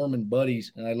lot of Mormon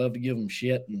buddies, and I love to give them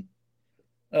shit. And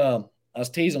I was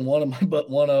teasing one of my, but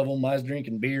one of them, I was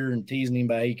drinking beer and teasing him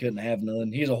about he couldn't have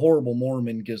none. He's a horrible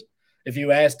Mormon because if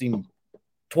you asked him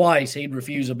twice, he'd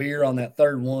refuse a beer. On that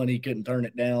third one, he couldn't turn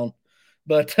it down.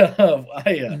 But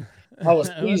I was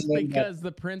that's teasing him about because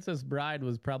The Princess Bride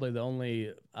was probably the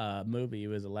only movie he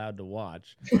was allowed to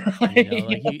watch. Like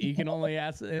you can only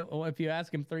ask if you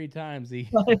ask him 3 times. He.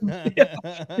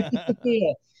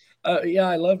 yeah. Yeah,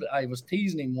 I loved it. I was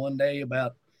teasing him one day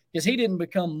about because he didn't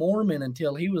become Mormon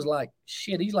until he was like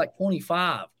shit. He's like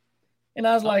 25, and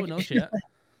I was Oh like, no shit.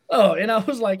 oh, and I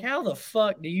was like, how the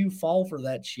fuck do you fall for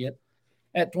that shit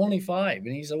at 25?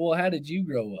 And he said, well, how did you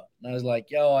grow up? And I was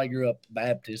like, yo, I grew up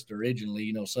Baptist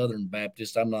originally, Southern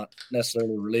Baptist. I'm not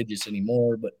necessarily religious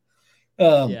anymore, but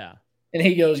um, Yeah. and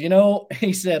he goes,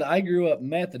 he said, I grew up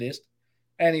Methodist.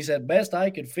 And he said, best I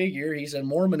could figure, he said,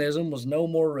 Mormonism was no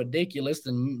more ridiculous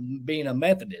than being a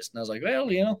Methodist. And I was like,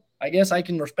 well, I guess I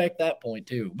can respect that point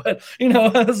too. But,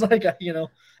 I was like, I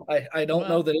don't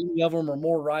know Well, that any of them are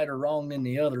more right or wrong than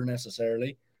the other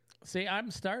necessarily. see, I'm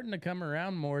starting to come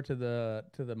around more to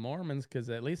the Mormons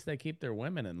because at least they keep their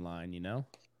women in line.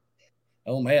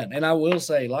 Oh, man. And I will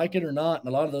say, like it or not, in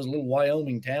a lot of those little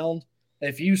Wyoming towns,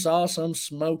 if you saw some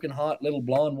smoking hot little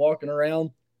blonde walking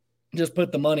around, just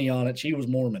put the money on it. She was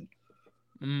Mormon.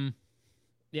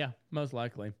 Yeah, most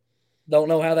likely. Don't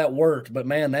know how that worked, but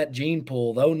man, that gene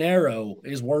pool, though narrow,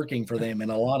 is working for them in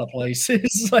a lot of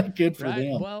places. Like good for Right.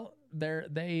 them. Well,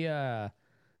 they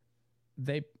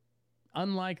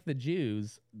unlike the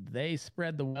Jews, they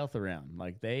spread the wealth around.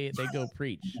 Like they go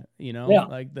preach. Yeah.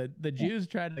 Like the Jews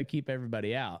try to keep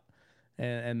everybody out,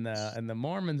 and the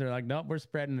Mormons are like, nope, we're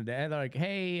spreading it. They're like,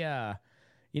 hey,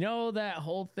 that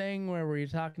whole thing where we're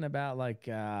talking about like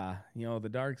the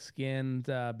dark skinned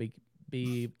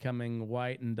becoming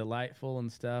white and delightful and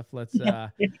stuff. Let's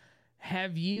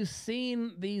have you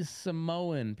seen these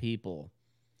Samoan people?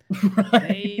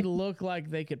 Right. They look like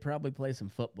they could probably play some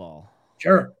football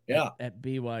Sure. at, Yeah. at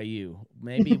BYU.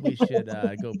 Maybe we should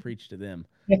go preach to them.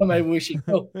 Yeah. Maybe we should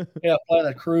go. Yeah. Plan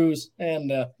a cruise.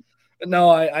 And no,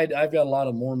 I've got a lot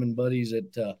of Mormon buddies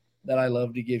that I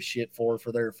love to give shit for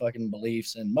their fucking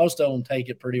beliefs, and most of them take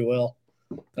it pretty well.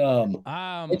 They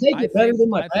take I it better think than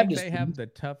my I think Baptist they buddies. have the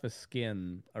toughest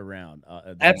skin around. The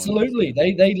Mormons Absolutely.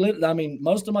 do. I mean,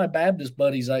 most of my Baptist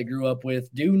buddies I grew up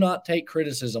with do not take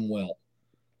criticism well.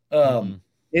 Um, Mm-mm.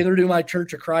 Neither do my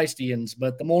Church of Christians,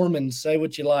 but the Mormons, say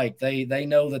what you like. They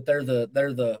know that they're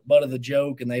the butt of the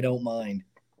joke and they don't mind.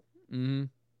 Mm-hmm.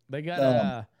 They got Um,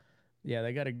 a Yeah,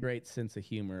 they got a great sense of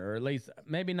humor, or at least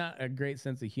maybe not a great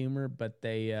sense of humor, but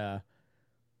they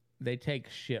take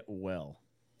shit well.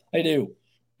 they do.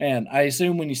 And I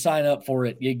assume when you sign up for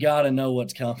it, you got to know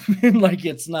what's coming. Like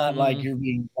it's not like you're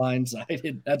being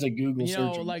blindsided. That's a Google You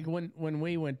know, search. like when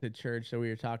we went to church, so we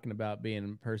were talking about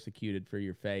being persecuted for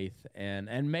your faith, and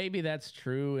maybe that's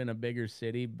true in a bigger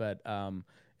city, but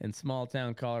in small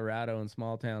town Colorado and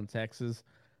small town Texas,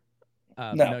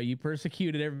 No. no, you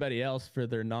persecuted everybody else for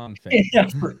their non-faith. Yeah,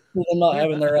 for them not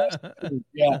having their ass.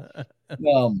 Yeah.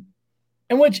 Um,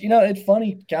 and which, it's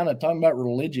funny kind of talking about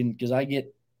religion because I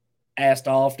get asked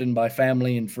often by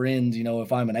family and friends,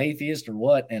 if I'm an atheist or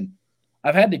what. And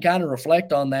I've had to kind of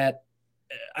reflect on that.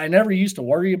 I never used to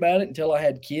worry about it until I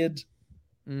had kids,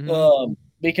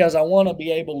 because I want to be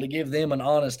able to give them an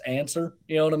honest answer.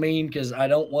 You know what I mean? Because I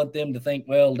don't want them to think,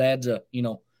 well, dad's a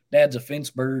fence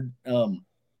bird.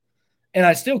 And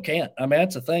I still can't. I mean,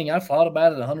 that's the thing. I've thought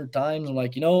about it 100 times. I'm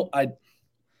like,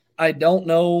 I don't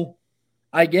know.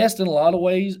 I guess in a lot of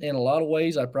ways,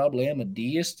 I probably am a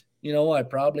deist. I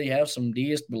probably have some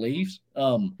deist beliefs.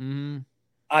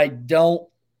 I don't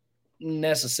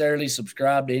necessarily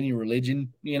subscribe to any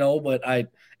religion, but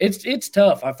it's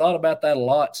tough. I've thought about that a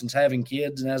lot since having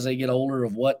kids and as they get older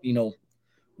of what do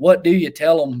you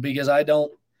tell them? Because I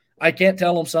can't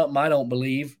tell them something I don't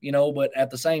believe, but at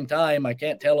the same time, I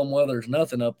can't tell them, well, there's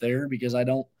nothing up there because I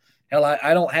don't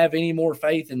have any more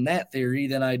faith in that theory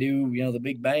than I do, the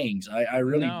Big Bangs. I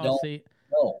really No, don't see,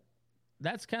 know.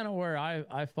 that's kind of where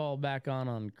I fall back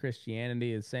on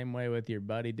Christianity, the same way with your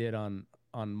buddy did on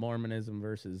Mormonism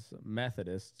versus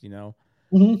Methodists.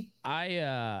 Mm-hmm.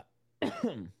 I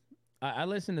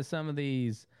listen to some of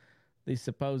these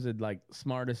supposed like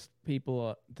smartest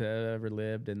people to ever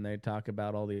lived, and they talk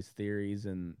about all these theories,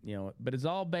 and but it's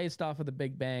all based off of the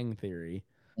Big Bang theory,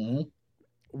 Mm-hmm.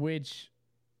 which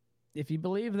if you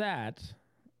believe that,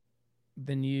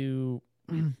 then you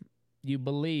you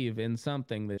believe in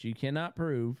something that you cannot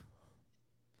prove,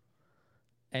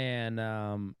 and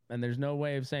there's no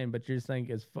way of saying, but you're just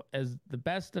thinking, as the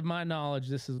best of my knowledge,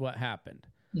 this is what happened.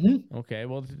 Mm-hmm. Okay,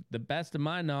 well, the best of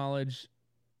my knowledge,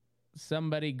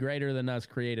 somebody greater than us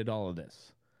created all of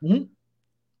this. Mm-hmm.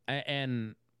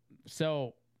 And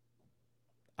so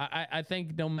I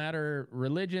think no matter,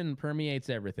 religion permeates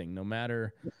everything, no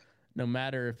matter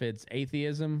if it's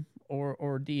atheism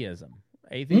or deism.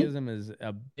 Atheism is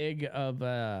a big of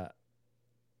a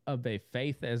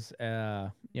faith as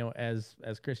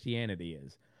as Christianity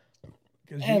is,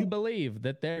 because you And believe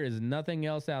that there is nothing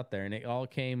else out there, and it all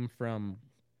came from.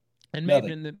 And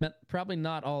nothing. maybe probably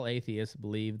not all atheists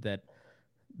believe that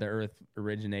the Earth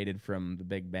originated from the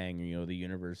Big Bang, the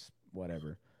universe,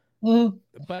 whatever. Mm-hmm.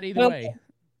 But either Well, way,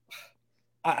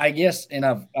 I guess, and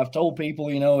I've told people,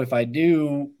 if I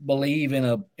do believe in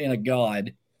a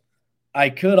God, I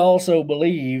could also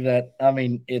believe that. I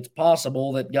mean, it's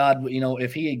possible that God,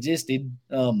 if He existed,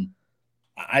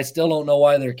 I still don't know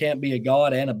why there can't be a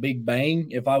God and a Big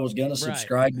Bang. If I was going to right?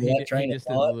 subscribe to that He train of just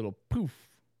did a thought, little poof.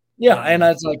 yeah, and And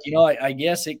that's like, I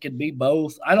guess it could be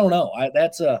both. I don't know.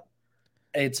 see,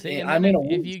 and then I'm in a if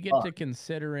weird you get spot. to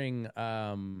considering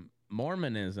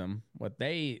Mormonism, what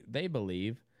they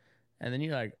believe, and then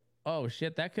you're like, oh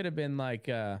shit, that could have been like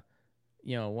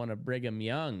one of Brigham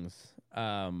Young's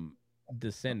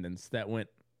descendants that went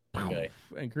Okay,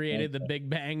 and created the okay, Big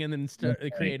Bang, and then okay,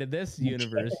 created this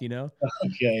universe,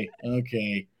 okay,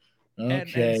 okay, and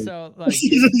okay. so like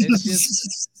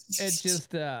it's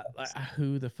just like,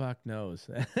 who the fuck knows?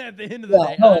 At the end of the Yeah,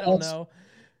 day, I no, don't that's know.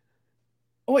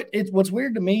 what's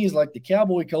weird to me is like the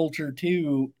cowboy culture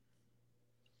too.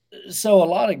 So a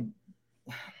lot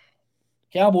of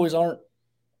cowboys aren't,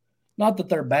 not that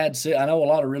they're bad. I know a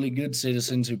lot of really good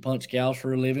citizens who punch cows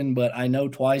for a living, but I know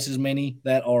twice as many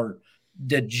that are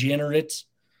degenerates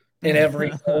in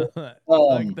every Like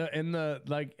um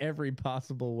like every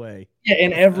possible way. yeah,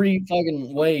 in every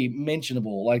fucking way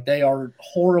mentionable. Like they are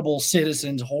horrible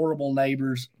citizens, horrible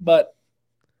neighbors. But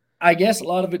I guess a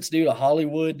lot of it's due to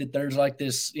Hollywood, that there's like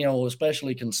this,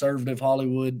 especially conservative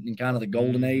Hollywood and kind of the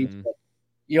golden age. Mm-hmm. But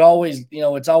you always,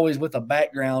 it's always with a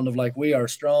background of like, we are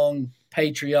strong,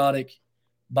 patriotic,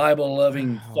 Bible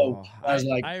loving folk. Oh, I was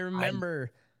like, I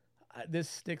remember, this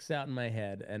sticks out in my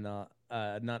head, and not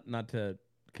to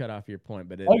cut off your point,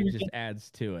 but oh, it you're just adds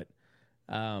to it.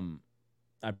 Um,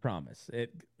 I promise.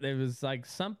 There was like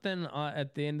something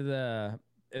at the end of the.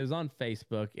 It was on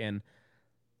Facebook, and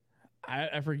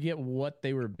I forget what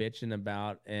they were bitching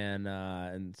about,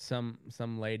 and some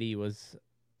lady was,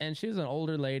 and she was an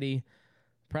older lady,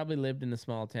 probably lived in a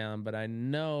small town, but I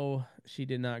know she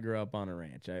did not grow up on a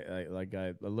ranch. I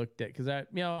looked at, because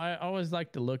I always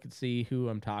like to look and see who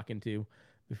I'm talking to oh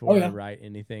before I yeah, write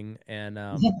anything, and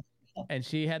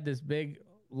she had this big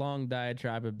long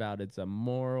diatribe about it's a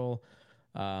moral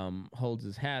holds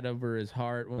his hat over his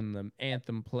heart when the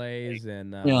anthem plays,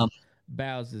 and Yeah.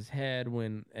 bows his head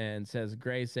when and says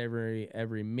grace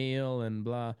every meal and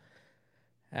blah.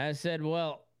 I said,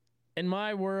 well, in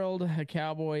my world, a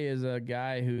cowboy is a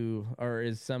guy who, or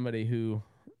is somebody who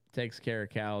takes care of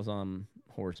cows on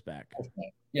horseback.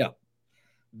 Yeah.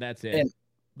 That's it. And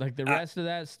Like the I, rest of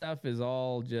that stuff is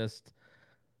all just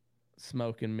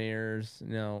smoke and mirrors.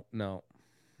 No, no.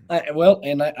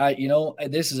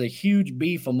 this is a huge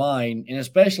beef of mine, and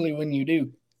especially when you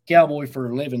do cowboy for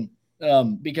a living,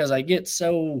 because I get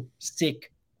so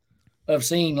sick of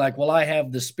seeing like, well, I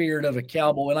have the spirit of a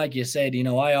cowboy, and like you said,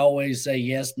 I always say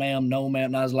yes, ma'am, no, ma'am,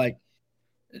 and I was like,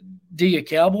 do you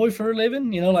cowboy for a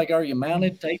living? Like, are you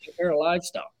mounted taking care of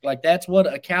livestock? Like, that's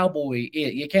what a cowboy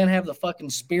is. You can't have the fucking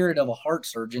spirit of a heart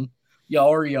surgeon. You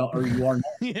are not.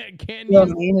 Yeah, can You know what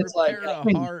you I mean? It's like, repair a I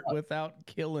mean, heart without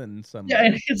killing yeah, and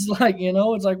somebody? it's like,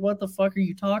 it's like, what the fuck are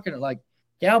you talking about? Like,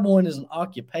 cowboying is an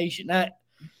occupation.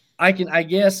 I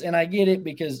guess, and I get it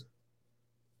because,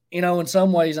 in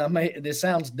some ways, this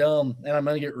sounds dumb, and I'm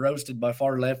going to get roasted by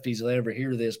far lefties if they ever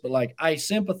hear this, but like, I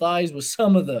sympathize with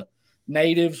some of the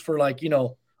natives for like,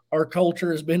 our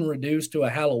culture has been reduced to a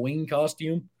Halloween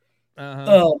costume, Uh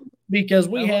huh. because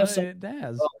we Well, have some, it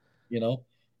does. you know,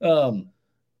 um,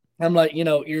 I'm like,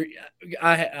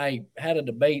 I had a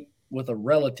debate with a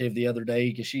relative the other day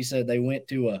because she said they went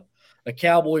to a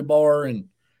cowboy bar, and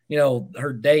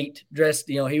her date dressed,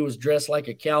 he was dressed like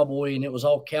a cowboy, and it was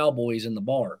all cowboys in the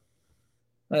bar.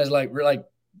 I was like, we're like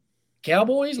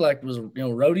cowboys, like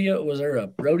rodeo? Was there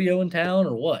a rodeo in town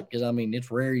or what? Because I mean,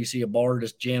 it's rare you see a bar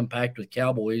just jam packed with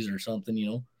cowboys or something.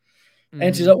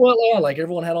 And she's Mm-hmm. like, well, yeah, like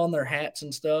everyone had on their hats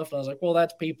and stuff. And I was like, well,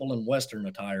 that's people in Western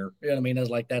attire. You know what I mean? I was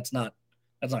like, that's not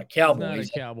It's not a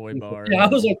cowboys. cowboy People. bar. Yeah, I Yeah.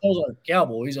 was like, those aren't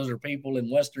cowboys. Those are people in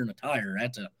Western attire.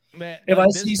 Man, If I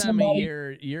this see time of somebody,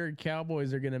 year, your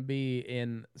Cowboys are going to be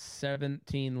in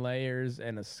 17 layers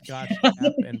and a Scotch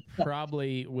cap, and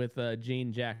probably with a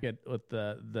jean jacket with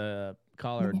the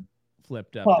collar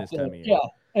flipped up this popped time up, of year. yeah.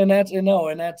 And that's, I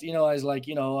was like,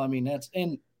 I mean,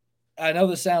 and I know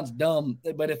this sounds dumb,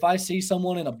 but if I see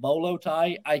someone in a bolo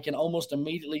tie, I can almost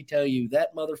immediately tell you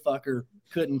that motherfucker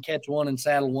couldn't catch one and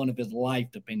saddle one if his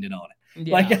life depended on it.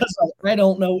 Like, Yeah, I was like, I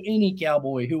don't know any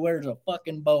cowboy who wears a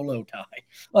fucking bolo tie.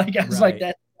 Like, I was like, right.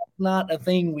 that's not a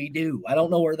thing we do. I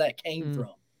don't know where that came Mm, from.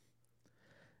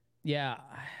 yeah,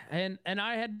 and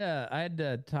I had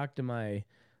to talk to my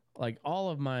like all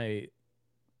of my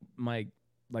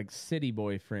like city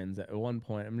boy friends at one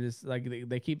point. I'm just like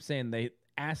they keep saying they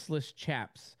assless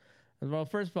chaps. Well,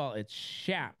 first of all, it's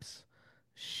shaps.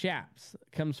 Shaps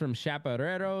comes from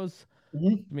chaparreros,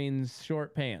 Mhm. means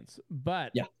short pants.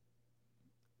 But Yeah.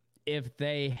 if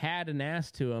they had an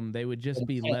ass to them, they would just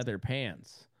be leather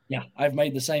pants. Yeah, I've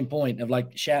made the same point of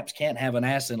like Shaps can't have an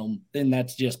ass in them, then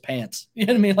that's just pants. You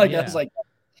know what I mean? Like, that's Yeah. like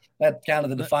that's kind of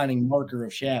the The defining marker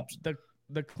of Shaps. the,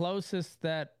 the closest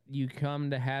that you come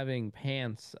to having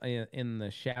pants in the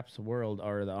Shaps world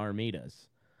are the Armidas.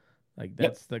 Like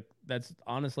Yep. that's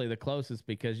honestly the closest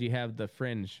because you have the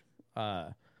fringe, uh,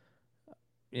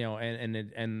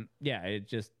 and yeah, it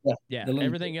just Yeah. yeah, The little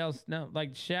everything else no,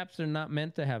 like Shaps are not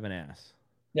meant to have an ass.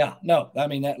 Yeah, no, I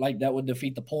mean that would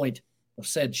defeat the point of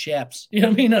said Shaps. You know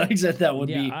what I mean? Like I said, that would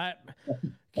Yeah, be I that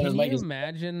was can you making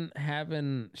imagine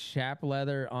having Shap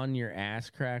leather on your ass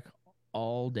crack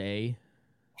all day?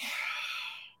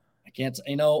 I can't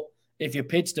if you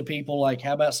pitch to people like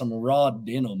how about some raw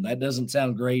denim? That doesn't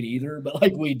sound great either, but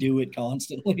like we do it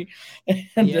constantly.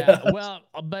 And Yeah, well,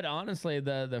 but honestly,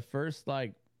 the first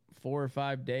like 4 or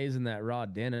 5 days in that raw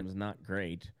denim is not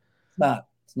great.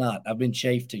 it's not. I've been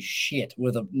chafed to shit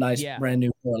with a nice Yeah, brand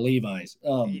new pair of Levi's.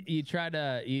 you try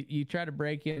to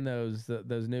break in those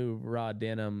new raw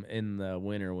denim in the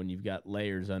winter when you've got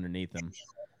layers underneath them.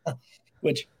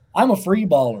 Which I'm a free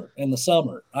baller in the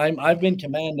summer. I've been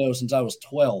commando since I was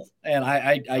 12, and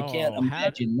I can't Oh, how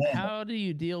imagine now. how do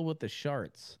you deal with the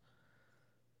sharts?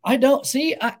 I don't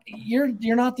see.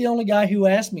 You're not the only guy who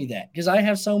asked me that because I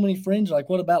have so many friends. Like,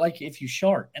 what about like if you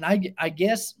shart? And I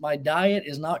guess my diet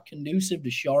is not conducive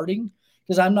to sharting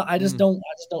because I'm not. Mm. I just don't.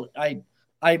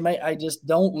 I just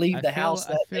don't leave I the feel house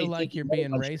I that feel day like thinking, you're what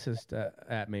if being I racist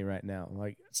at me right now.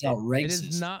 Like It's not it is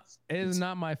racist. not it is It's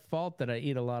not my fault that I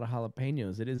eat a lot of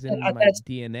jalapenos. It is in my that's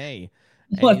DNA.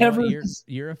 And you know what? whatever.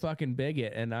 You're a fucking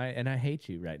bigot, and I hate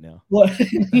you right now. What?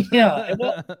 Yeah.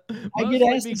 Well, I get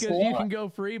Mostly asked this a because you lot. can go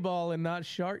free ball and not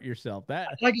shart yourself.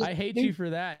 That Like, I hate you dude, for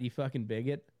that, you fucking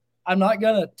bigot. I'm not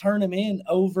gonna turn him in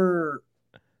over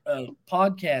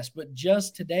podcast, but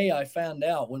just today I found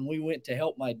out when we went to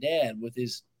help my dad with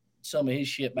his some of his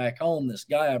shit back home. This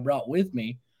guy I brought with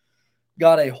me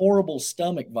got a horrible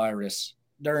stomach virus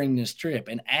during this trip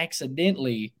and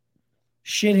accidentally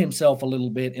shit himself a little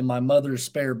bit in my mother's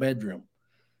spare bedroom.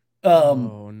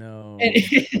 Oh And no.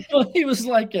 he was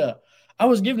like, I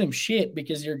was giving him shit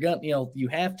because you're gonna, you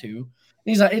have to. And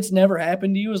he's like, it's never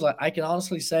happened to you. Is like, I can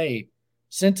honestly say,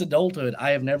 since adulthood,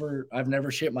 I've never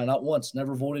shit not once,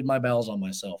 never voided my bowels on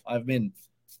myself. I've been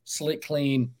slick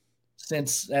clean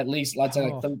since at least, let's say,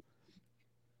 like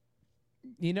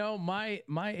Oh,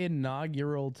 my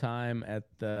inaugural time at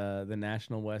the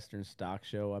National Western Stock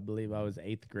Show, I believe I was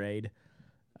 8th grade.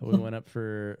 We went up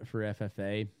for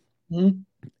FFA, Mhm.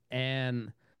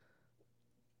 and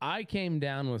I came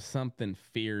down with something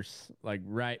fierce like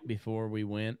right before we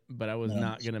went, but I was No,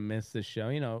 not gonna miss the show.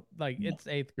 Like no. it's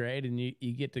 8th grade, and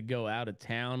you get to go out of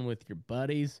town with your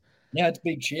buddies, Yeah, it's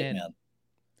big shit, and man.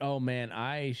 oh man,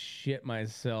 I shit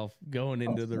myself going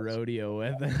Oh, into the rodeo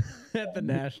at the at the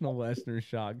National Western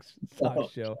Stock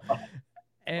Show,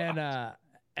 and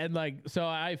like so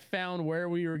I found where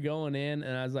we were going in,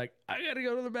 and I was like, I gotta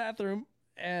go to the bathroom,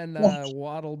 and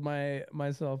waddled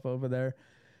myself over there,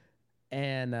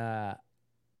 and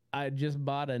I just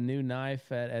bought a new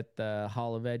knife at the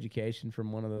Hall of Education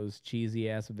from one of those cheesy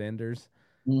ass vendors,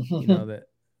 that,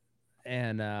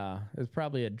 and it was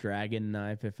probably a dragon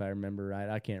knife if I remember right.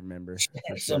 I can't remember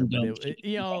for sure, some but dumb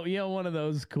shit. one of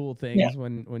those cool Yeah. things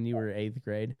when you were 8th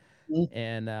grade, Mhm.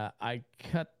 and I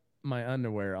cut my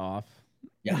underwear off,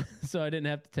 Yeah. so I didn't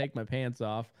have to take my pants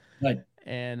off, Right.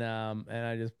 and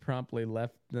I just promptly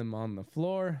left them on the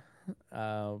floor,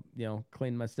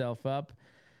 cleaned myself up,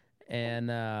 and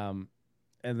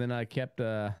then I kept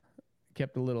a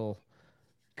little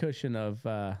cushion of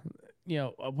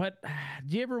what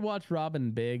do you ever watch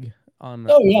Robin Big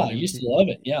Oh yeah, I on used to MT? love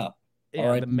it. Yeah. All Yeah,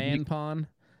 right. the man pawn.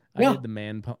 Yeah. I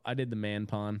did the man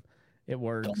pawn. It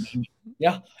works.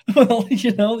 Yeah. Well,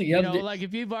 you You have to know, do, like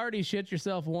if you've already shit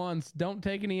yourself once, don't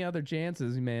take any other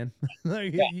chances, man.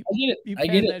 Like yeah, I get it. you I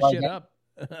get pad it. that Like shit I up.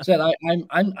 said,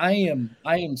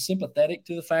 I am sympathetic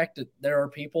to the fact that there are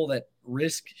people that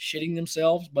risk shitting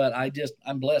themselves, but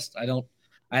I'm blessed.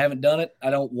 I haven't done it. I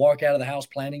don't walk out of the house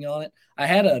planning on it. I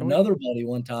had We, another buddy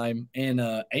one time in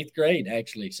 8th grade,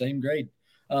 actually, same grade,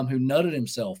 who nutted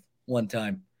himself one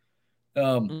time,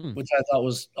 mm. which I thought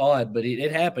was odd, but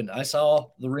it happened. I saw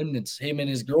the remnants. Him and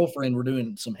his girlfriend were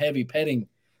doing some heavy petting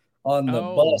on the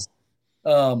Oh, bus.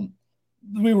 Um,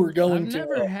 we were I've going to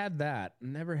never had that.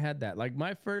 Never had that. Like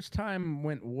my first time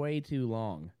went way too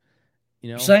long.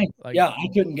 same. Like Yeah, I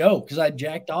couldn't go because I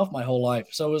jacked off my whole life.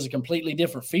 So it was a completely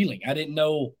different feeling. I didn't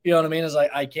know, you know what I mean? It's like,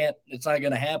 I can't, it's not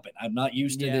going to happen. I'm not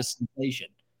used to yeah, this sensation.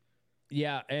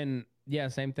 yeah, and yeah,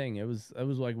 same thing. It was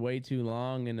like way too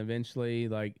long, and eventually,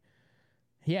 like,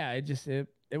 yeah, it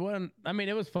wasn't. I mean,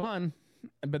 it was fun,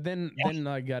 but then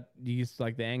I got used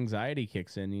like the anxiety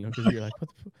kicks in, because you're like,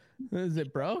 what is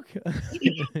it broke?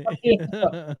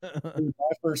 Yeah.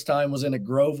 My first time was in a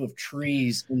grove of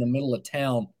trees in the middle of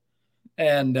town.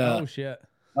 And, Oh shit.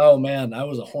 oh man, I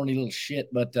was a horny little shit,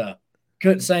 but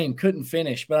couldn't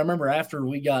finish. But I remember after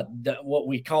we got what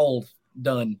we called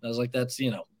done, I was like, that's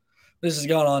this has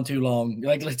gone on too long.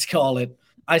 Like, let's call it.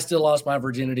 I still lost my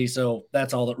virginity, so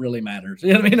that's all that really matters.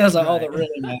 You know what I mean? That's like, all Right. that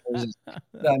really matters is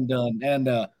that I'm done. And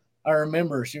I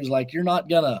remember she was like, "You're not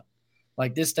gonna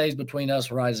like this stays between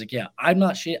us." Where I was like, "Yeah, I'm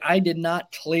not shit. I did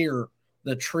not clear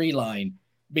the tree line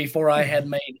before I had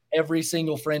made every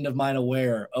single friend of mine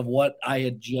aware of what I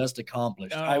had just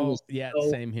accomplished." I Oh was yeah,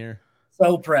 so same here.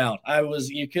 so proud. I was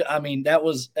you could I mean that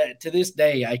was to this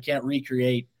day I can't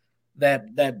recreate that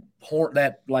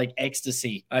like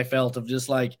ecstasy I felt of just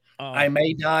like I Oh,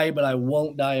 may die but I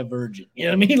won't die a virgin. You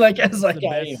know what I mean? Like I was it's like the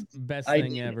I best am. best I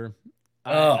thing did it. ever.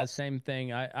 Oh, Same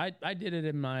thing. I did it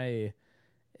in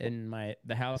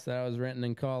the house that I was renting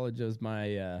in college. It was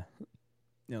my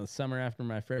summer after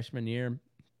my freshman year.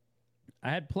 I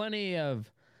had plenty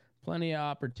of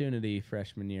opportunity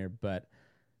freshman year, but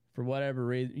for whatever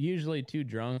reason, usually too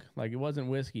drunk. Like it wasn't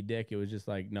whiskey dick. It was just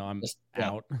like, no, I'm just yeah.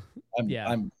 out. I'm Yeah,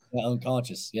 I'm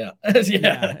unconscious. Yeah. yeah,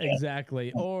 Yeah.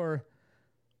 exactly. Or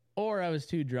I was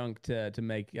too drunk to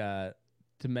make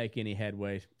any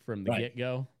headway from the Right. get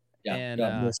go. Yeah. And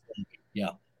Got more yeah.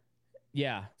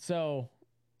 yeah, so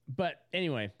but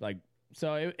anyway, like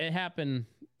so it happened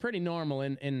pretty normal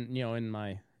in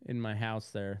my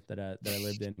house there that I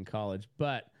lived in college.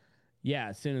 But yeah,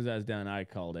 as soon as I was done, I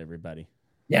called everybody.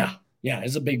 Yeah. Yeah.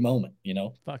 It's a big moment.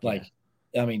 Fuck yeah. Like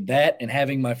I mean that and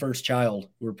having my first child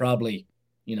were probably,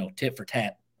 tit for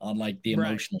tat on like the Right.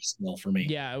 emotional scale for me.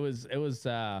 Yeah, it was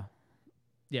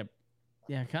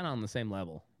yeah, kind of on the same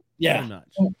level. Pretty Yeah. much.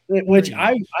 Which Pretty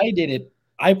I much. I did it.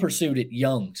 I pursued it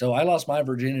young. So I lost my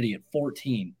virginity at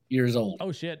 14 years old,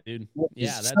 Oh shit, dude. which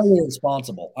Yeah, is so that's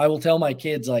irresponsible. I will tell my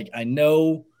kids, like, I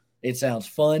know it sounds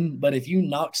fun, but if you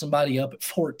knock somebody up at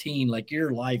 14, like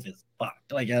your life is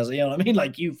fucked. Like, as you know what I mean?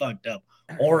 Like you fucked up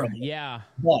horribly. yeah.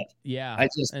 But Yeah. I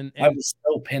just I And was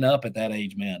so pinned up at that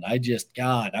age, man. I just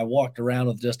God, I walked around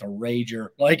with just a rager.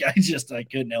 Like I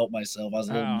couldn't help myself. I was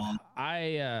a little mom.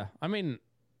 I mean,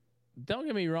 don't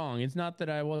get me wrong, it's not that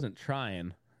I wasn't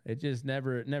trying. It just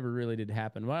never really did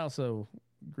happen. Well, I also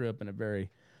grew up in a very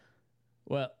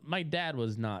well, my dad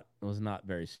was not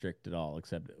very strict at all,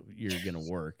 except you're gonna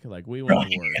work. Like we went to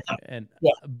Right. work, and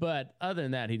Yeah. but other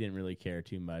than that, he didn't really care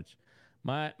too much.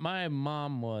 My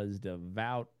mom was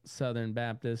devout Southern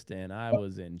Baptist, and I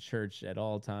was in church at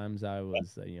all times. I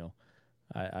was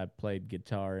I played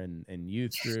guitar in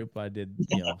youth group. I did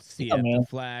Yeah, CF the man.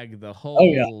 flag, the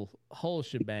Oh yeah. whole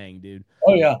shebang, dude.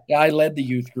 Oh yeah. Yeah. I led the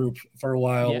youth group for a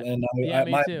while, Yeah, and yeah,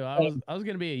 me my too. I was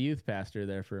gonna be a youth pastor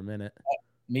there for a minute.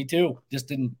 me too. Just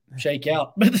didn't shake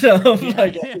out, but Yeah,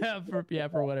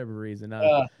 like for whatever reason.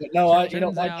 but no,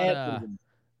 Turns my out dad was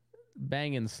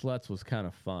banging sluts was kind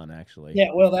of fun, actually. yeah.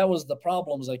 Well, that was the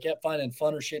problem. Is I kept finding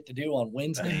funner shit to do on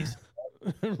Wednesdays.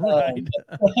 Right.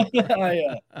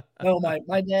 I no,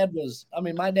 my dad was. I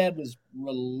mean, my dad was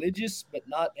religious, but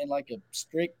not in like a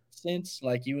strict sense.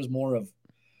 Like he was more of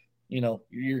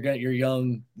you're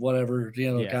young, whatever,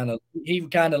 Yeah. kind of. He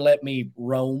kind of let me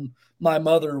roam. My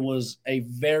mother was a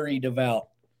very devout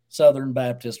Southern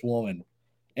Baptist woman,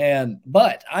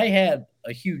 but I had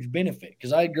a huge benefit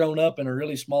because I had grown up in a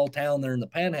really small town there in the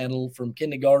Panhandle from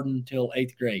kindergarten till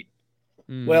 8th grade.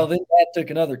 Mm. Well, then Dad took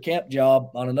another camp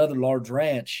job on another large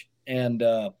ranch, and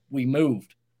we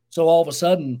moved. So all of a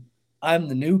sudden, I'm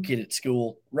the new kid at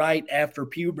school right after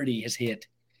puberty has hit.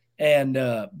 And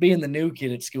being the new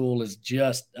kid at school is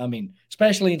just, I mean,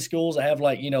 especially in schools that have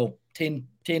like, 10,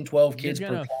 12 You're kids per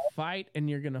gonna class. fight and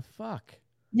you're gonna fuck.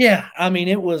 Yeah, I mean,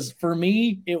 it was for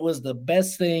me, it was the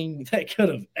best thing that could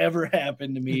have ever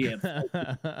happened to me.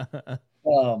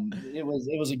 It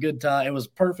was a good time. It was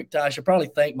perfect time. I should probably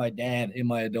thank my dad in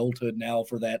my adulthood now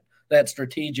for that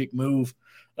strategic move.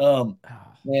 Um,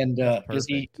 Ah, and that's because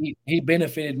perfect. he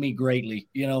benefited me greatly,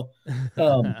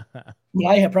 Um,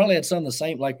 I have probably had some of the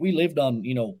same. Like we lived on,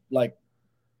 like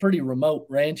pretty remote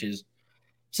ranches.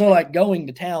 So like going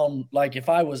to town, like if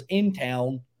I was in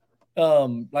town,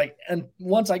 like and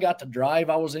once I got to drive,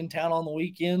 I was in town on the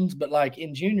weekends. But like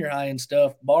in junior high and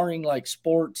stuff, barring like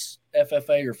sports,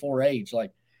 FFA or 4-H,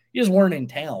 like you just weren't in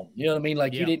town. You know what I mean?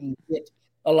 Like you Yep. didn't get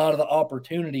a lot of the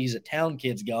opportunities that town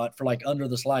kids got for like under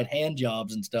the slide hand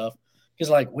jobs and stuff. Because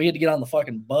like we had to get on the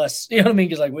fucking bus. You know what I mean?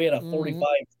 Because like we had a Hmm. 45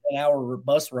 an hour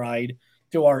bus ride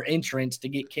to our entrance to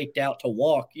get kicked out to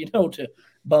walk. To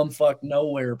bumfuck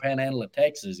nowhere, Panhandle of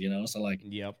Texas. So like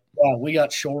Yep. we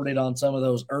got shorted on some of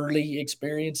those early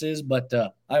experiences, but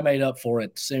I made up for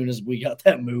it as soon as we got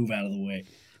that move out of the way.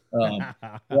 Um,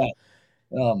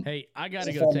 yeah, Hey, I it's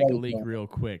gotta a go fun take a way leak to real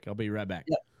quick. I'll be right back.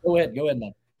 yeah. Go ahead,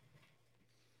 man.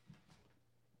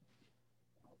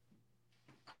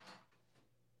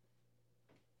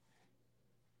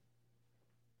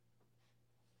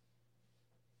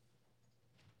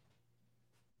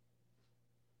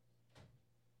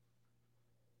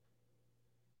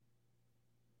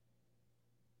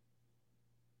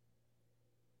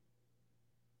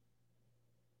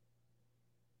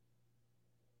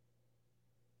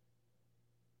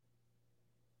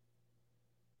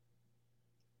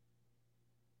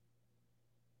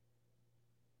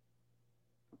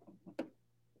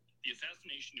 The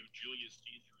assassination of Julius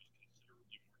Caesar is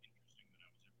considerably more interesting than I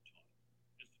was ever taught.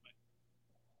 This is my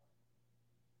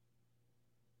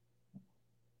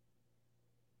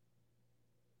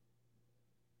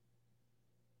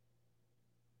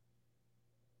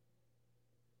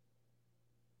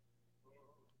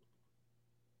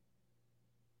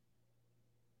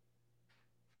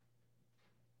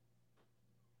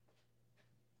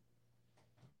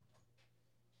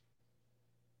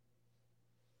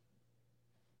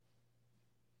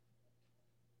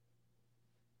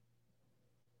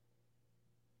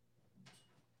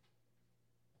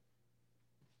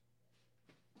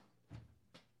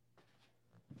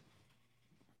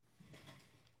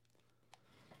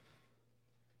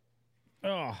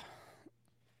Oh,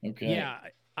 Okay. yeah.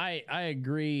 I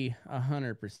agree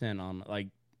 100% on like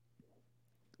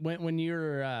when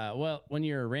you're when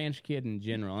you're a ranch kid in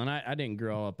general, and I didn't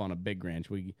grow up on a big ranch.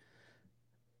 We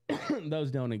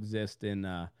those don't exist in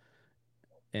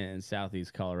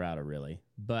southeast Colorado really,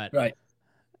 but Right.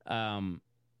 um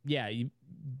yeah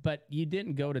but you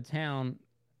didn't go to town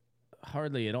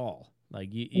hardly at all. Like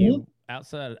you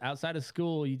Mhm. outside of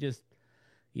school, you just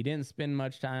he didn't spend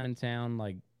much time in town.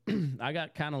 Like I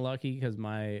got kind of lucky because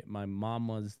my mom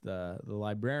was the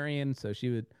librarian, so she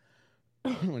would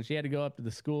when she had to go up to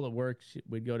the school at work,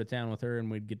 we'd go to town with her,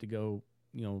 and we'd get to go,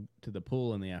 to the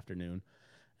pool in the afternoon,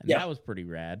 and Yeah. that was pretty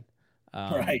rad.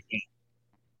 Right.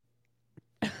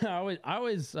 I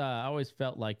always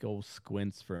felt like old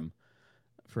Squints from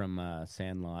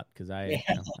Sandlot because Yeah.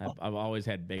 I've always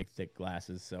had big thick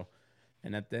glasses, so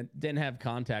and that didn't have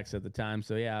contacts at the time,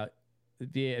 so yeah,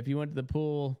 if you went to the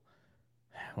pool,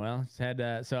 well, it's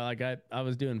had so like I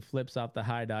was doing flips off the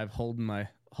high dive, holding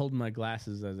my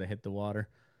glasses as I hit the water.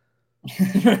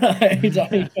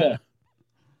 Right.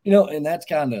 And that's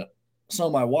kind of so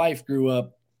my wife grew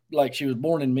up like she was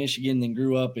born in Michigan, then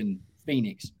grew up in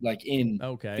Phoenix, like in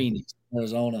Okay. Phoenix,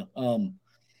 Arizona.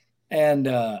 And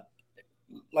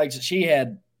like she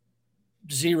had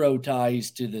zero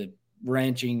ties to the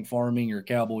ranching, farming, or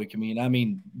cowboy community. I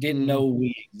mean, didn't know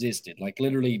we existed. Like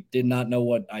literally did not know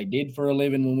what I did for a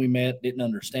living when we met, didn't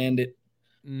understand it.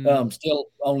 Still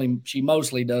only she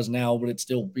mostly does now, but it's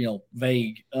still,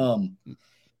 vague.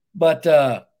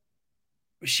 But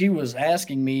she was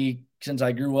asking me since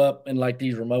I grew up in like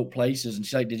these remote places, and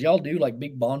she's like, "Did y'all do like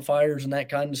big bonfires and that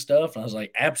kind of stuff?" And I was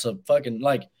like, "Absolutely,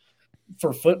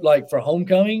 like for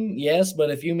homecoming, yes, but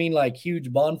if you mean like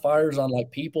huge bonfires on like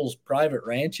people's private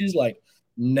ranches, like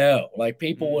no, like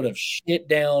people would have shit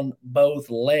down both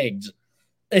legs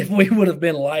if we would have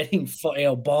been lighting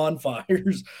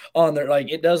bonfires on there. Like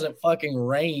it doesn't fucking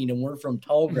rain, and we're from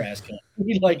tall grass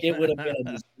country. Like it would have been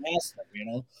a disaster.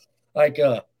 Like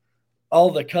all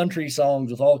the country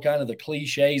songs with all kind of the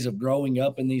cliches of growing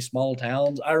up in these small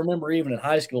towns. I remember even in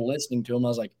high school listening to them. I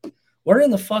was like, where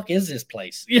in the fuck is this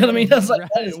place? You know what I mean? I was like,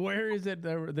 right. Where is it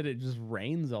that it just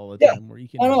rains all the yeah, time where you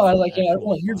can I have know. I was like, actual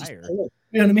everyone here just fire? poor.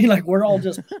 You know what I mean? Like we're all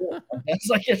just poor. It's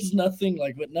like there's nothing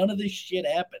like, but none of this shit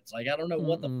happens. Like I don't know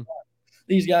what the fuck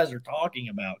these guys are talking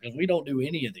about because we don't do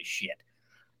any of this shit.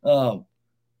 Um,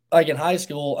 like in high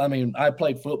school, I mean, I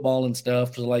played football and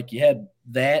stuff, so like you had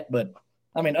that, but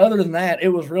I mean, other than that, it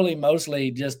was really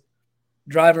mostly just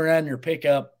driving around your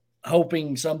pickup,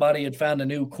 hoping somebody had found a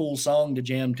new cool song to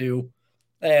jam to,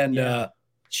 and Yeah.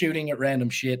 shooting at random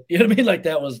shit. You know what I mean? Like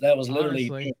that was literally.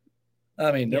 Honestly.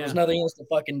 I mean, there was Yeah. nothing else to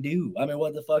fucking do. I mean,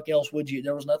 what the fuck else would you?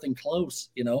 There was nothing close.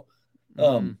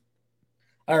 Mm-hmm.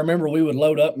 I remember we would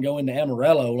load up and go into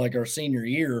Amarillo like our senior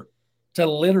year to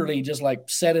literally just like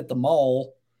sit at the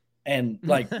mall and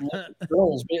like look at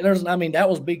girls. I mean, that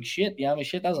was big shit. Yeah, I mean,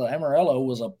 shit. Amarillo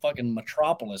was a fucking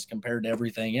metropolis compared to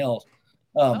everything else.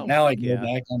 Oh, Now I fuck go yeah.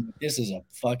 back, I'm like, this is a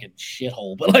fucking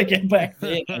shithole. But like back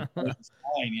then, I thought it was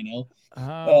fine.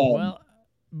 Oh, well,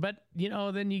 but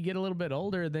then you get a little bit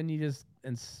older, then you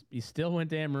still went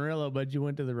to Amarillo, but you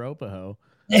went to the Ropaho.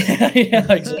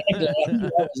 Yeah, exactly.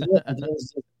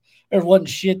 There wasn't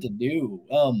shit to do.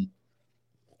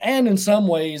 And in some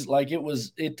ways, like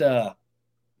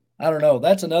I don't know.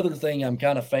 That's another thing I'm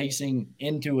kind of facing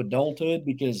into adulthood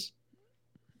because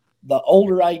the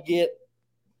older I get,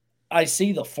 I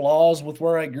see the flaws with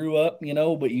where I grew up,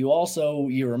 but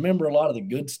you remember a lot of the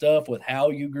good stuff with how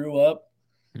you grew up.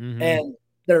 Mm-hmm. And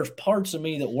there's parts of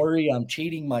me that worry I'm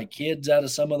cheating my kids out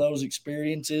of some of those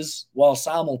experiences while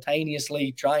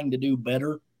simultaneously trying to do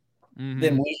better than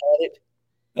Mm-hmm. we had it.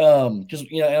 Because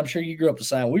I'm sure you grew up the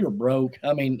same. We were broke.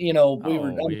 I mean, we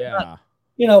were. Oh, yeah.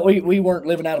 We weren't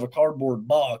living out of a cardboard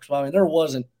box. I mean, there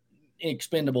wasn't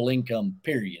expendable income.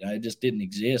 Period. It just didn't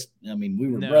exist. I mean, we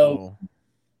were broke, No.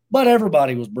 but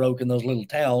everybody was broke in those little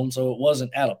towns, so it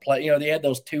wasn't out of place. They had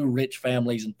those two rich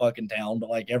families in fucking town, but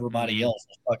like everybody Mm-hmm. else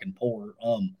was fucking poor.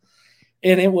 And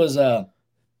it was. I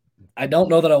don't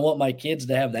know that I want my kids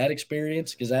to have that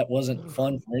experience because that wasn't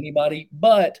fun for anybody,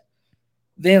 but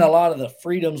then a lot of the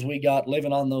freedoms we got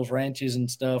living on those ranches and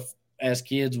stuff as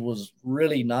kids was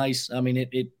really nice. I mean,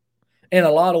 it in a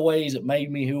lot of ways it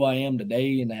made me who I am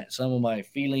today and that some of my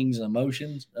feelings and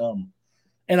emotions.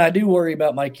 And I do worry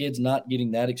about my kids not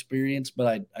getting that experience,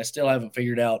 but I still haven't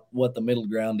figured out what the middle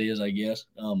ground is, I guess.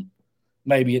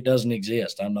 Maybe it doesn't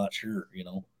exist. I'm not sure.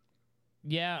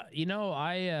 Yeah,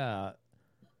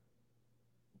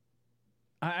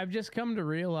 I've just come to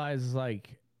realize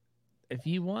like if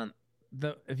you want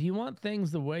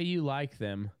things the way you like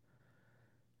them,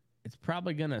 it's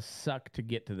probably gonna suck to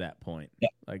get to that point. Yeah.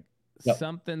 Like Yep.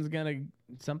 something's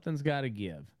got to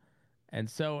give. And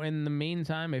so in the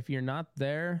meantime, if you're not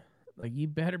there, like you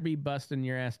better be busting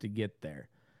your ass to get there.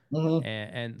 Mm-hmm.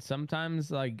 And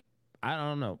sometimes like I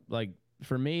don't know, like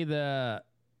for me I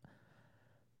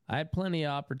had plenty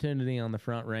of opportunity on the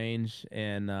Front Range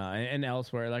and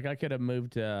elsewhere. Like I could have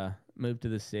moved to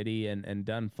the city and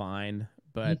done fine,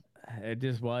 but it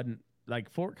just like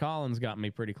Fort Collins got me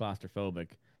pretty claustrophobic.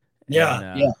 Yeah,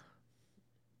 And, yeah.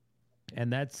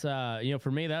 and that's,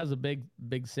 for me, that was a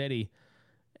big city.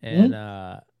 And,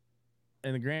 Mhm.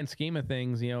 in the grand scheme of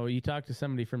things, you talk to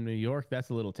somebody from New York, that's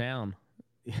a little town,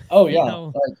 Oh you yeah. know?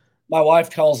 Like my wife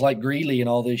calls like Greeley and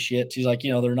all this shit. She's like,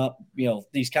 they're not,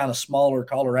 these kind of smaller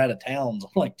Colorado towns.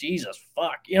 I'm like, Jesus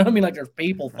fuck. You know what I mean? Like there's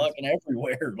people That's fucking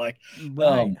everywhere. Like,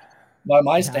 right. by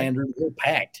my Yeah. standards, they're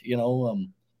packed,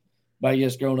 But I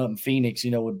guess growing up in Phoenix,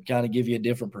 would kind of give you a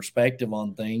different perspective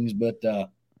on things. But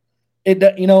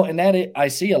I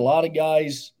see a lot of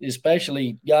guys,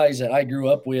 especially guys that I grew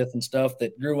up with and stuff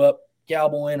that grew up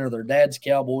cowboying or their dad's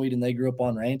cowboyed and they grew up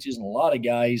on ranches. And a lot of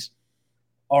guys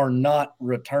are not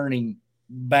returning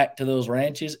back to those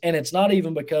ranches. And it's not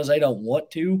even because they don't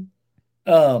want to.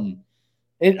 Um,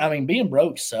 being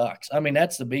broke sucks. I mean,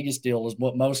 that's the biggest deal is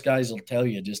what most guys will tell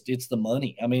you. Just it's the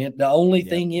money. I mean, the only Yep.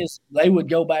 thing is they would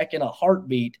go back in a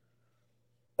heartbeat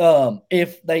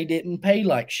if they didn't pay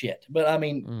like shit. But I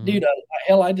mean, Mm-hmm. dude,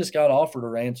 hell, I just got offered a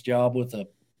ranch job with a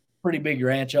pretty big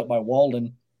ranch up by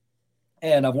Walden,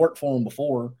 and I've worked for them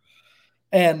before.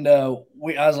 And I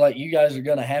was like, you guys are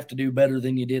going to have to do better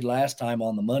than you did last time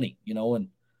on the money, And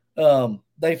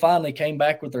they finally came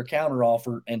back with their counter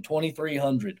offer, and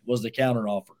 2,300 was the counter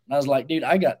offer. And I was like, dude,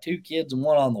 I got 2 kids and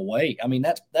one on the way. I mean,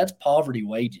 that's poverty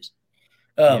wages.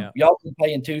 Yeah. Y'all been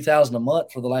paying 2,000 a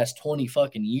month for the last 20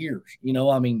 fucking years.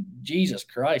 I mean, Jesus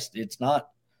Christ, it's not.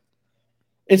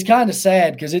 It's kind of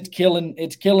sad because it's killing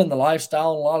the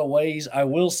lifestyle in a lot of ways. I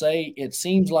will say it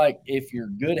seems like if you're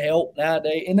good help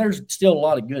nowadays, and there's still a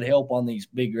lot of good help on these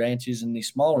big ranches and these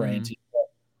small Mm-hmm. ranches.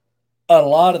 A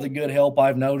lot of the good help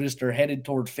I've noticed are headed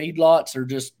towards feedlots or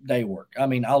just day work. I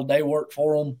mean, I'll day work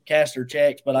for them, cash their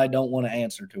checks, but I don't want to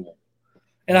answer to them.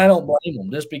 And I Yeah. don't blame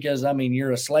them just because, I mean,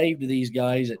 you're a slave to these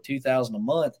guys at 2,000 a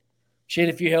month. Shit,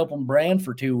 if you help them brand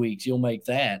for 2 weeks, you'll make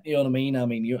that. You know what I mean?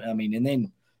 And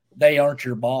then they aren't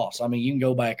your boss. I mean, you can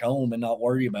go back home and not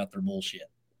worry about their bullshit.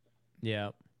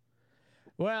 Yeah.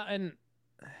 Well, and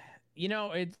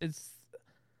it's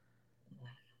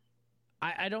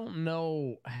I don't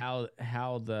know how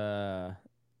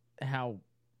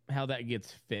that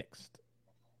gets fixed.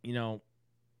 Because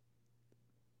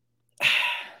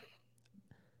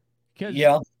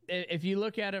Yeah. if you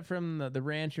look at it from the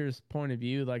rancher's point of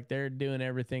view, like they're doing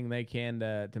everything they can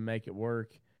to make it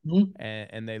work, Mhm.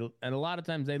 and a lot of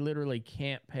times they literally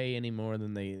can't pay any more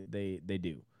than they do.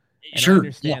 And I Sure. Yeah.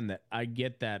 understand that. I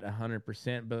get that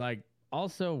 100%. But like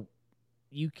also,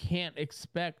 you can't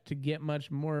expect to get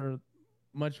much worth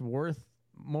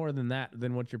more than that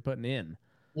than what you're putting in.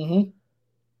 Mm-hmm.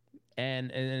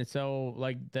 And so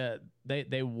like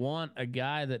they want a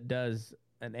guy that does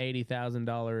an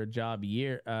 $80,000 job a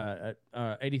year,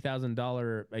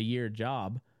 $80,000 a year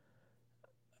job,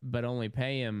 but only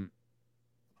pay him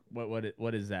what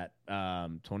is that?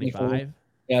 25,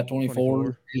 Yeah, 24,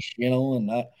 24.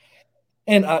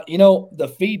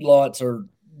 the feedlots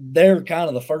they're kind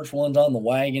of the first ones on the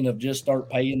wagon of just start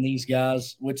paying these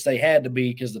guys, which they had to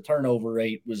be because the turnover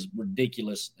rate was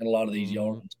ridiculous in a lot of these Mm-hmm.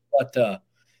 yards. But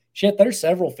shit, there's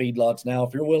several feedlots now.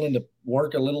 If you're willing to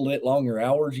work a little bit longer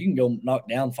hours, you can go knock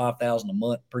down 5,000 a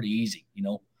month pretty easy,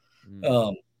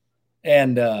 Mm-hmm.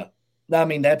 And I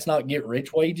mean, that's not get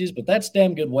rich wages, but that's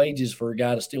damn good wages for a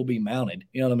guy to still be mounted.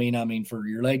 You know what I mean? I mean, for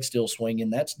your legs still swinging,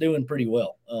 that's doing pretty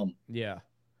well. Yeah.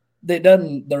 The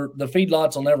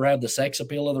feedlots will never have the sex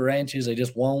appeal of the ranches. They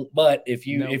just won't. But if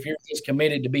you're just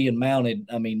committed to being mounted,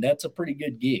 I mean, that's a pretty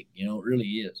good gig. It really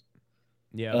is.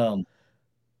 Yeah. See,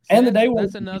 And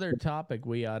that's another topic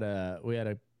we ought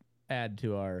to add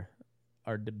to our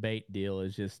debate deal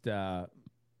is just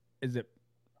is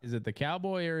it the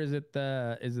cowboy or is it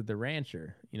the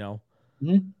rancher?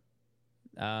 Mm-hmm.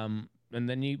 And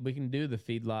then we can do the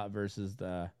feedlot versus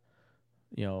the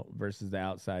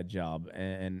outside job,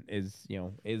 and is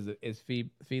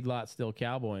feedlot still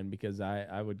cowboying? Because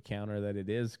I would counter that it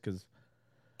is, because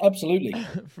Absolutely.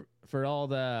 for all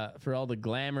the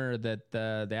glamour that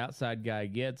the outside guy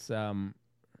gets, that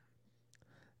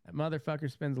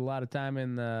motherfucker spends a lot of time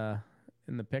in the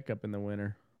pickup in the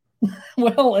winter.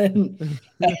 Well, and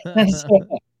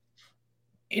so,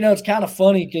 it's kind of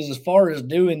funny because as far as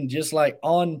doing just like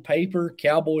on paper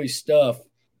cowboy stuff,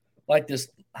 like this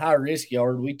high risk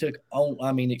yard, we took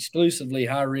on, exclusively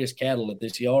high risk cattle at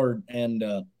this yard. And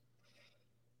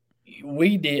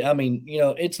we did,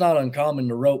 it's not uncommon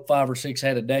to rope 5 or 6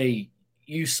 head a day.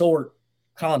 You sort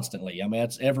constantly. I mean,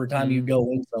 that's every time you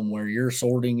go in somewhere, you're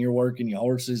sorting, you're working your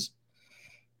horses.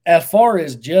 As far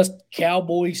as just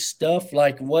cowboy stuff,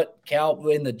 like what cow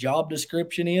in the job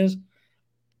description is,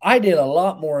 I did a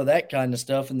lot more of that kind of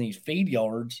stuff in these feed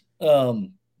yards.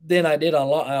 than I did on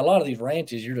a lot of these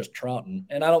ranches. You're just trotting,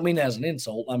 and I don't mean that as an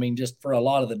insult. I mean just for a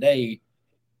lot of the day,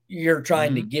 you're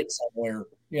trying to get somewhere.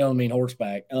 You know what I mean?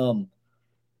 Horseback.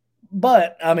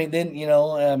 But I mean, then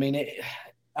I mean,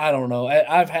 I don't know.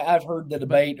 I've heard the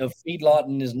debate of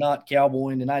feedlotting is not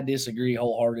cowboying, and I disagree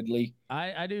wholeheartedly.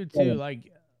 I do too.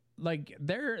 Like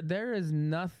there is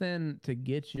nothing to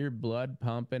get your blood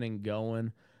pumping and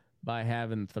going by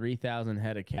having 3,000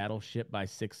 head of cattle shipped by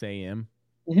 6 a.m.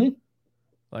 Mm-hmm.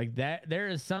 Like that, there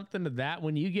is something to that.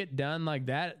 When you get done like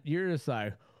that, you're just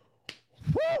like,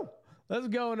 whoo, let's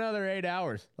go another 8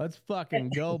 hours. Let's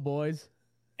fucking go, boys.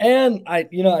 And I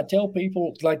tell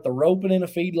people like the roping in a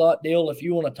feedlot deal. If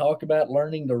you want to talk about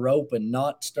learning to rope and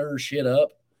not stir shit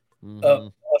up, a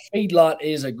feedlot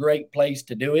is a great place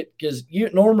to do it because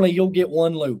normally you'll get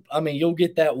one loop. I mean, you'll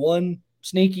get that one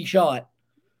sneaky shot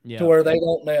to where they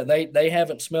don't know they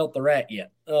haven't smelt the rat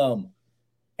yet.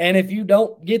 And if you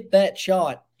don't get that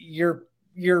shot,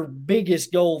 your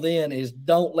biggest goal then is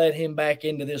don't let him back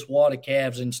into this wad of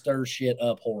calves and stir shit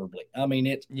up horribly. I mean,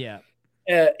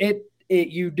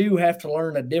 you do have to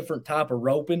learn a different type of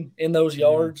roping in those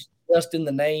yards, just in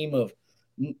the name of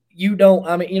you don't.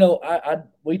 I mean,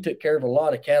 we took care of a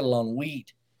lot of cattle on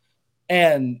wheat,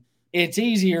 and it's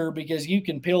easier because you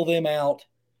can peel them out,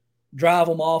 drive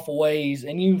them off a ways,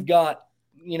 and you've got,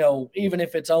 even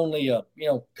if it's only a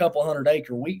couple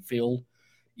 100-acre wheat field,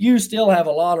 you still have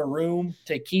a lot of room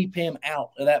to keep him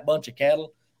out of that bunch of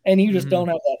cattle. And you just don't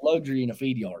have that luxury in a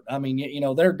feed yard. I mean,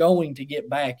 they're going to get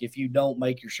back if you don't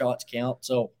make your shots count.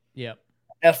 So,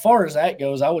 as far as that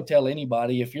goes, I would tell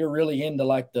anybody if you're really into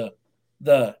like the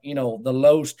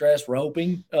low stress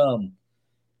roping,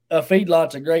 a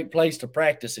feedlot's a great place to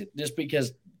practice it. Just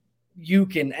because you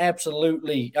can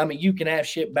absolutely, I mean, you can have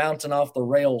shit bouncing off the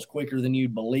rails quicker than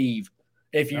you'd believe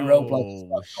if you rope like a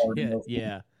stuff card.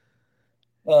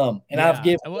 I've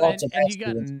given lots of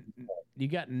you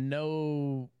got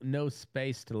no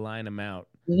space to line them out.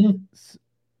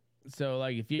 So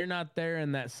like if you're not there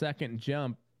in that second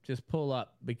jump, just pull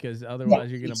up because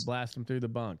otherwise you're gonna blast them through the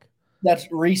bunk. That's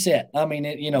reset. I mean,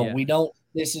 we don't.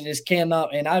 This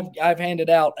cannot. And I've handed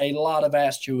out a lot of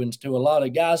ass chewings to a lot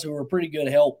of guys who are pretty good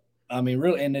help. I mean,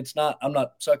 really, and it's not. I'm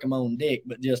not sucking my own dick,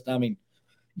 but just I mean,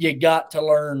 you got to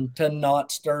learn to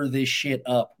not stir this shit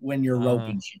up when you're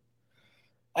roping shit.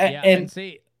 And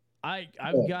see, I've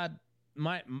got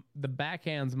the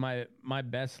backhand's my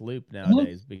best loop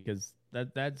nowadays because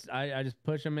that's I just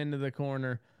push them into the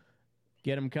corner,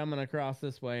 get them coming across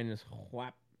this way, and just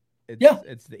whap.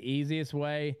 It's the easiest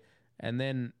way, and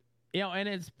then and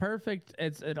it's perfect.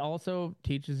 It also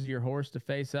teaches your horse to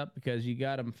face up because you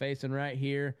got them facing right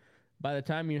here. By the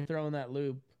time you're throwing that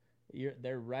loop,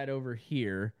 they're right over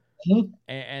here.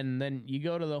 And then you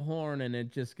go to the horn, and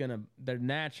it's just they're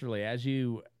naturally as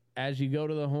you go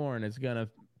to the horn, it's gonna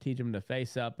teach them to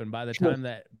face up. And by the time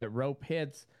that the rope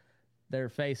hits, they're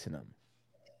facing them.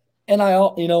 And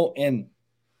and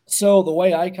so the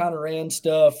way I kind of ran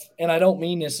stuff, and I don't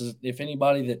mean this as if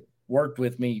anybody that worked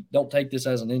with me, don't take this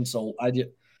as an insult.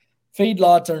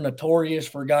 Feedlots are notorious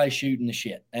for guys shooting the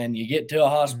shit, and you get to a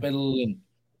hospital, and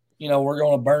we're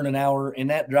going to burn an hour, and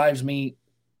that drives me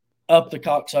up the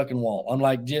cocksucking wall. I'm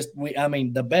like,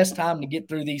 the best time to get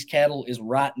through these cattle is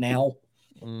right now,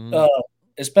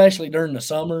 especially during the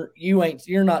summer.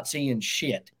 You're not seeing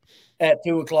shit at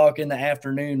 2:00 in the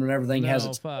afternoon when everything has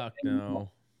its.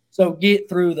 So get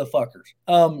through the fuckers.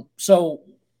 So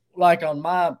like on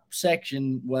my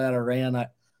section that I ran,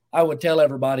 I would tell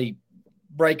everybody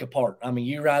break apart. I mean,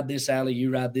 you ride this alley,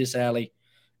 you ride this alley.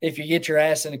 If you get your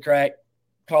ass in a crack,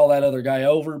 call that other guy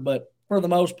over. But for the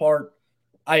most part,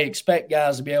 I expect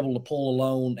guys to be able to pull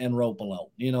alone and rope alone,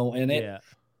 and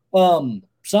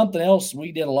something else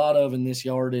we did a lot of in this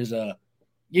yard is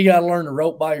you got to learn to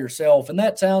rope by yourself. And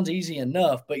that sounds easy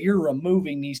enough, but you're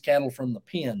removing these cattle from the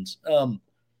pens.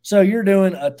 So you're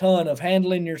doing a ton of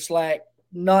handling your slack,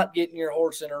 not getting your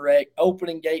horse in a wreck,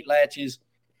 opening gate latches,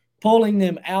 pulling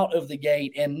them out of the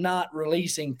gate, and not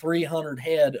releasing 300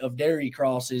 head of dairy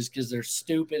crosses because they're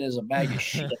stupid as a bag of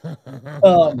shit.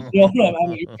 I mean?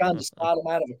 You're trying to spot them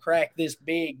out of a crack this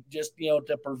big just,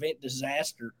 to prevent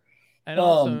disaster. And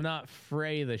also not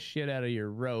fray the shit out of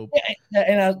your rope.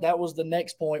 And that was the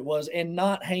next point and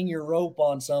not hang your rope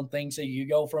on something so you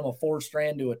go from a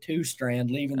 4-strand to a 2-strand,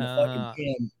 leaving the fucking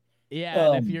pin.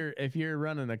 Yeah, and if you're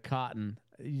running a cotton,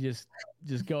 you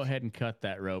just go ahead and cut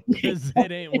that rope because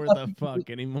it ain't worth a fuck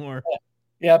anymore.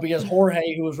 Yeah, because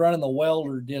Jorge, who was running the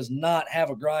welder, does not have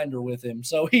a grinder with him,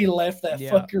 so he left that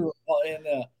fucker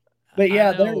in. But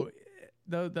yeah,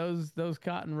 those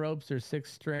cotton ropes are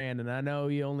 6 strand, and I know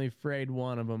you only frayed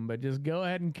one of them, but just go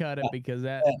ahead and cut it because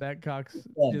that cock's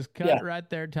just cut it right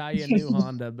there. Tie you a new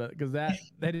Honda, but because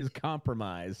that is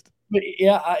compromised. But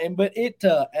yeah, but it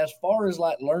as far as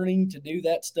like learning to do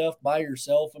that stuff by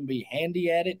yourself and be handy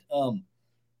at it,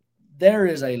 there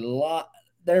is a lot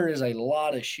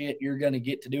of shit you're going to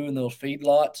get to do in those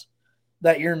feedlots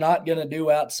that you're not going to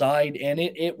do outside, and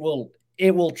it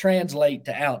will translate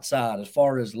to outside as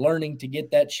far as learning to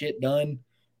get that shit done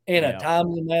in a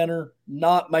timely manner,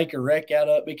 not make a wreck out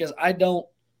of it. Because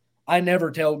I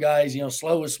never tell guys,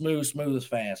 slow is smooth, smooth is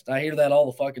fast. I hear that all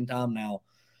the fucking time now,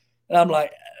 and I'm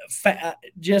like,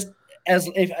 just as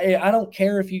if I don't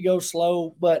care if you go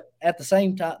slow, but at the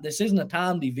same time, this isn't a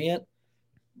timed event.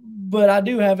 But I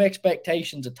do have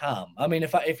expectations of time. I mean,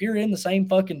 if you're in the same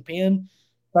fucking pen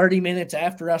 30 minutes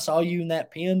after I saw you in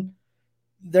that pen,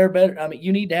 they're better. I mean,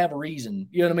 you need to have a reason.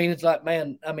 You know what I mean? It's like,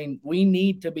 man, I mean, we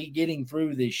need to be getting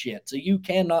through this shit. So you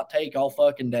cannot take all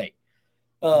fucking day.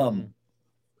 And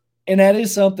that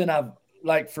is something I've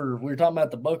like we were talking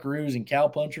about the buckaroos and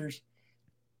cowpunchers.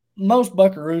 Most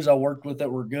buckaroos I worked with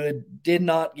that were good did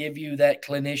not give you that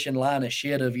clinician line of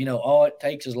shit of, it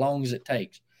takes as long as it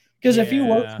takes. Because if you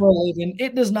work for a living,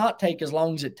 it does not take as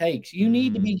long as it takes. You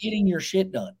need to be getting your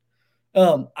shit done.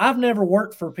 I've never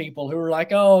worked for people who are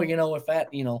like, oh, if that,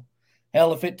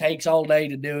 hell, if it takes all day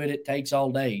to do it, it takes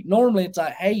all day. Normally it's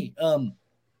like, hey,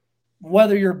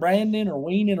 whether you're branding or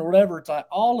weaning or whatever, it's like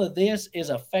all of this is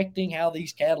affecting how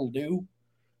these cattle do.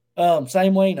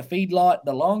 Same way in a feedlot,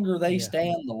 the longer they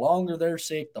stand, the longer they're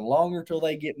sick, the longer till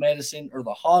they get medicine, or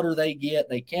the hotter they get,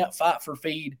 they can't fight for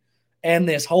feed. And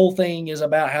this whole thing is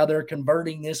about how they're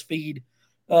converting this feed.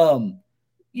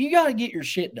 You got to get your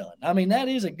shit done. I mean, that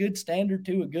is a good standard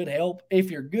to a good help.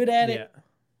 If you're good at it,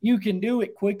 you can do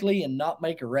it quickly and not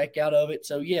make a wreck out of it.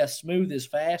 So yes, smooth is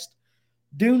fast.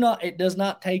 It does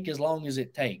not take as long as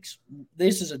it takes.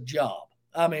 This is a job.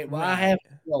 I mean, I have,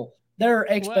 there are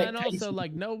expectations. Well, and also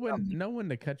like know when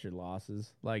to cut your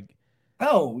losses. Like,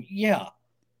 oh yeah.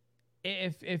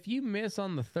 If you miss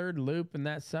on the third loop and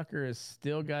that sucker has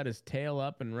still got his tail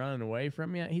up and running away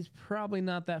from you, he's probably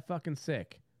not that fucking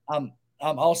sick. I'm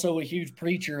also a huge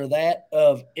preacher of that.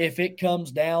 Of if it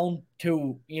comes down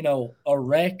to a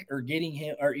wreck or getting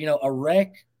him, or a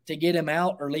wreck to get him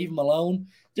out or leave him alone,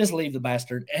 just leave the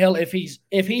bastard. Hell, if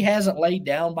he hasn't laid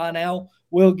down by now,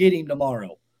 we'll get him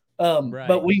tomorrow. Right.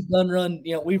 But we've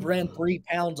we've ran 3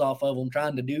 pounds off of him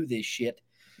trying to do this shit.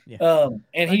 Yeah.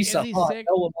 And like, he's sick.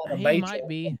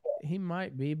 He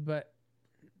might be, but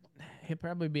he'll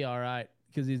probably be all right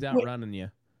because he's outrunning you.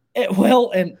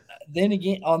 Well, and then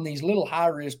again, on these little high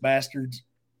risk bastards,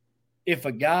 if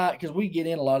a guy, because we get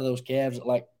in a lot of those calves at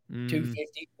like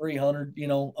 250, 300,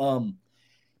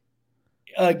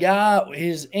 a guy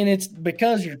is, and it's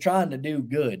because you're trying to do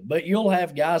good, but you'll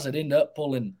have guys that end up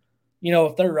pulling,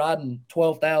 if they're riding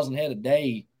 12,000 head a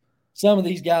day, some of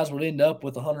these guys would end up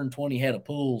with 120 head of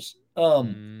pulls.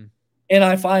 And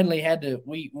I finally had to,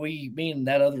 me and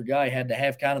that other guy had to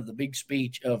have kind of the big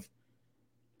speech of,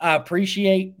 I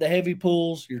appreciate the heavy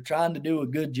pulls. You're trying to do a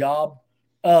good job.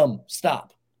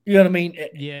 Stop. You know what I mean?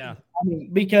 Yeah. I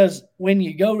mean, because when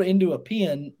you go into a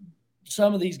pen,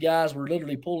 some of these guys were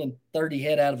literally pulling 30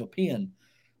 head out of a pen.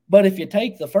 But if you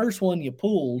take the first one you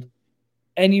pulled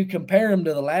and you compare them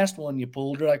to the last one you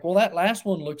pulled, you're like, well, that last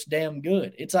one looks damn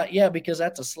good. It's like, yeah, because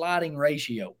that's a sliding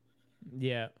ratio.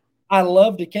 Yeah. I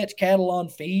love to catch cattle on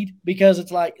feed because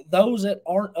it's like those that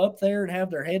aren't up there and have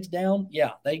their heads down,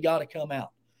 yeah, they got to come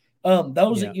out.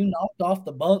 Those that you knocked off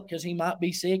the bunk because he might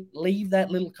be sick, leave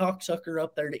that little cocksucker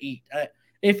up there to eat.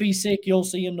 If he's sick, you'll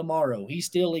see him tomorrow. He's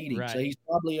still eating, so he's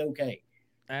probably okay.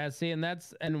 See, and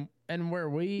that's and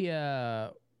where we,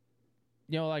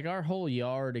 like our whole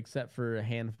yard, except for a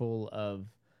handful of,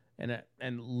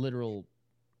 and literal,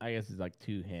 I guess it's like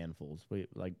 2 handfuls. We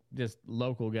like just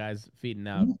local guys feeding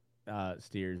out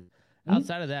steers. Mm-hmm.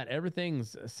 Outside of that,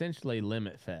 everything's essentially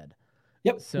limit fed.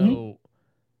 Yep. So.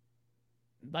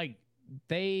 Like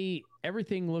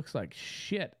everything looks like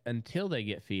shit until they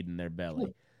get feed in their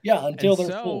belly. Yeah, until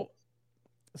they're full.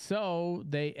 So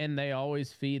they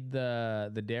always feed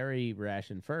the dairy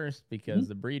ration first because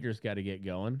the breeders got to get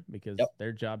going because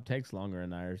their job takes longer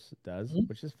than ours does,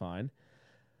 which is fine.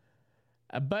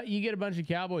 But you get a bunch of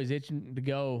cowboys itching to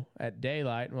go at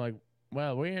daylight, and we're like,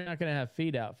 well, we're not gonna have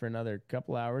feed out for another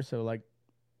couple hours, so like,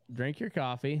 drink your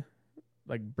coffee,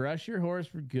 like brush your horse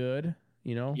for good.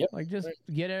 Like just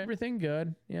get everything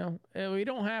good. We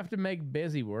don't have to make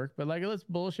busy work, but like let's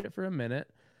bullshit for a minute.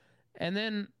 And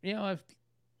then, if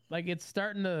like it's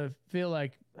starting to feel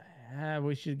like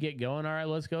we should get going. All right,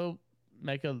 let's go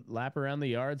make a lap around the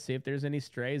yard, see if there's any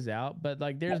strays out. But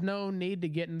like, there's no need to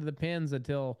get into the pens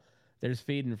until there's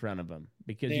feed in front of them,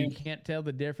 because you Dude. can't tell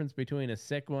the difference between a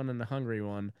sick one and a hungry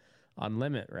one on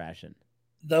limit ration.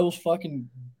 Those fucking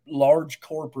large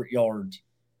corporate yards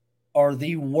are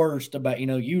the worst about,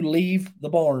 you leave the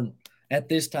barn at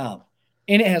this time.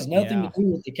 And it has nothing Yeah. to do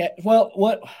with the cat. Well,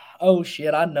 what? Oh,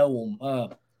 shit. I know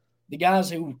them. The guys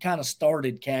who kind of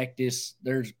started Cactus,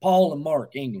 there's Paul and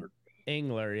Mark Engler.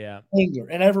 Engler, yeah. Engler.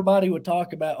 And everybody would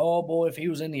talk about, oh, boy, if he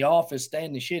was in the office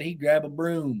standing shit, he'd grab a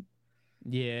broom.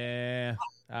 Yeah.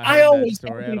 I I heard that always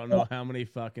story. tell I don't know people- how many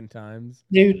fucking times.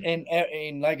 Dude,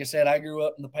 and like I said, I grew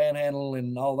up in the Panhandle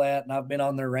and all that, and I've been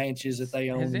on their ranches that they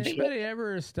own. Has and shit. anybody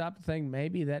ever stopped to think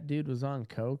maybe that dude was on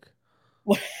coke?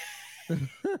 I've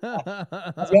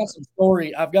got some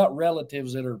story. I've got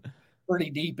relatives that are pretty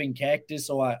deep in Cactus,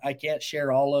 so I can't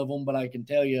share all of them, but I can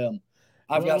tell you,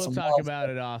 We'll talk about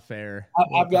it off air.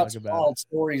 I've got some wild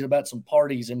stories about some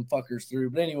parties and fuckers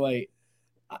through. But anyway,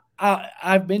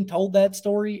 I've been told that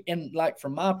story, and like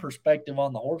from my perspective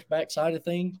on the horseback side of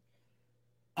things,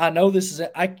 I know this is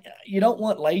you don't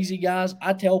want lazy guys.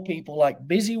 I tell people like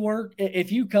busy work.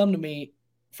 If you come to me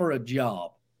for a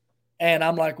job, and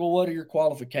I'm like, well, what are your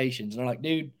qualifications? And they're like,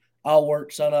 dude, I'll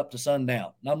work sun up to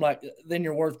sundown. And I'm like, then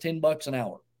you're worth $10 an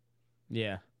hour.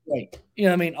 Yeah. Great. You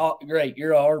know what I mean? Oh, great.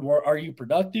 You're a hard worker. Are you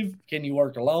productive? Can you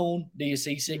work alone? Do you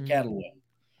see sick cattle well?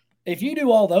 If you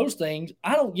do all those things,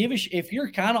 I don't give a shit. If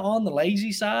you're kind of on the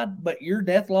lazy side, but your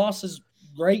death loss is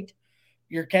great,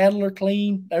 your cattle are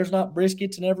clean, there's not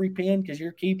briskets in every pen because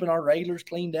you're keeping our railers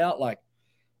cleaned out. Like,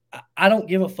 I don't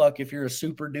give a fuck if you're a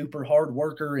super duper hard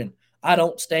worker and I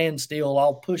don't stand still.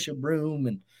 I'll push a broom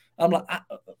and I'm like,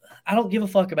 I don't give a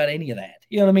fuck about any of that.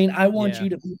 You know what I mean? I want you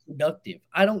to be productive.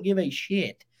 I don't give a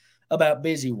shit about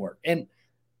busy work. And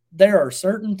there are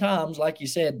certain times, like you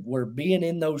said, where being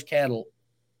in those cattle,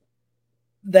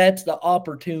 that's the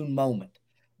opportune moment.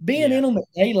 Being in them at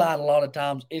daylight a lot of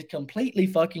times is completely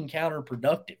fucking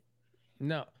counterproductive.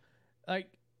 No, like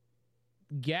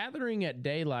gathering at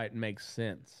daylight makes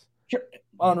sense. Sure.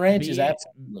 On ranches,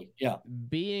 absolutely. Yeah.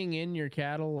 Being in your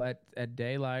cattle at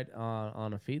daylight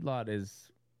on a feedlot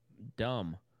is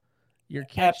dumb. You're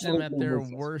catching them at their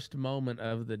worst moment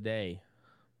of the day.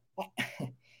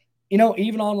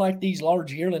 Even on like these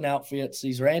large yearling outfits,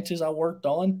 these ranches I worked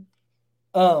on,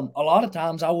 a lot of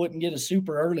times I wouldn't get a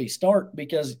super early start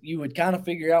because you would kind of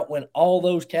figure out when all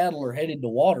those cattle are headed to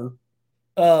water.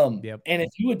 And if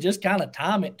you would just kind of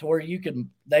time it to where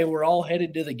they were all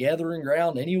headed to the gathering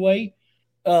ground anyway,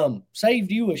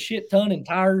 saved you a shit ton in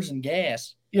tires and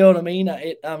gas. You know what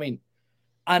I mean?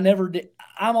 I never did.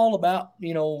 I'm all about,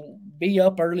 be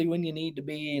up early when you need to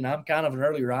be. And I'm kind of an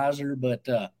early riser, but,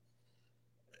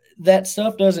 that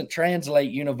stuff doesn't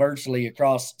translate universally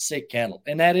across sick cattle.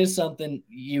 And that is something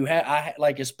you have,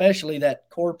 like, especially that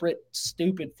corporate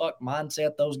stupid fuck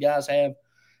mindset those guys have.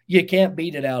 You can't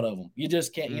beat it out of them. You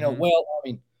just can't,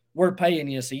 we're paying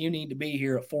you, so you need to be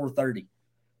here at 4:30.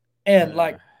 And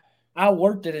like, I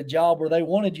worked at a job where they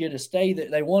wanted you to stay,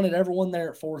 that they wanted everyone there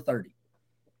at 4:30.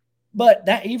 But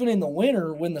that even in the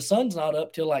winter, when the sun's not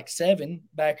up till like 7,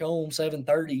 back home,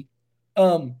 7:30,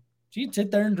 you'd sit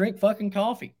there and drink fucking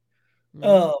coffee.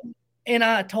 And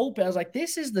I told people, I was like,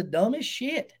 this is the dumbest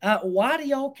shit. Why do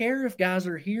y'all care if guys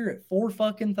are here at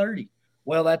 4:30?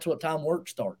 Well, that's what time work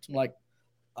starts. I'm like,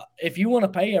 if you want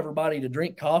to pay everybody to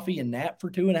drink coffee and nap for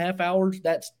 2.5 hours,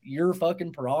 that's your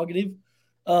fucking prerogative.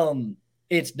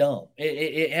 It's dumb.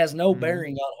 It has no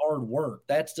bearing on hard work.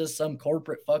 That's just some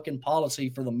corporate fucking policy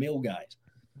for the mill guys.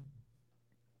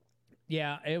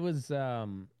 Yeah, it was. I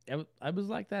was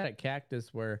like that at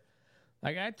Cactus, where,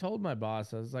 like, I told my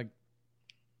boss, I was like,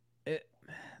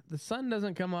 the sun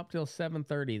doesn't come up till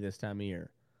 7:30 this time of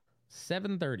year.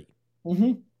 7:30.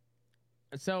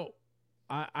 So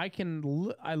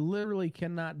I literally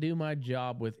cannot do my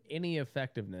job with any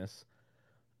effectiveness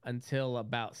until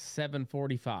about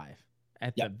 7:45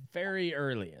 at the very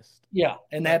earliest. Yeah,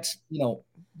 and that's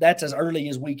that's as early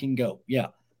as we can go. Yeah.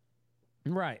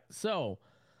 Right. So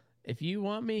if you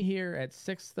want me here at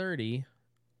 6:30,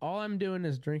 all I'm doing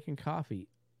is drinking coffee.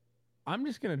 I'm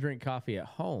just gonna drink coffee at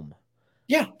home.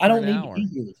 Yeah, I don't need to be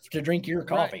here to drink your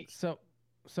coffee. Right.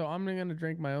 So I'm gonna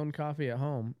drink my own coffee at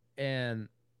home, and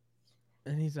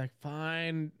he's like,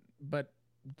 fine, but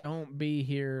don't be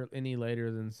here any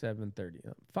later than 7:30.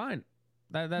 Fine,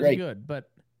 that's Great. good,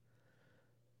 but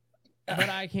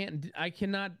I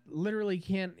cannot literally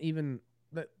can't even.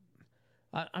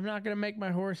 I'm not gonna make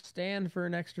my horse stand for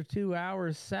an extra 2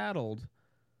 hours saddled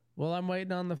while I'm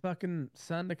waiting on the fucking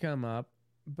sun to come up.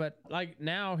 But like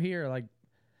now here, like,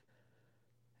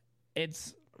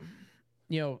 it's,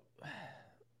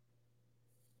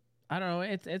 I don't know.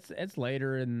 It's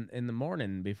later in the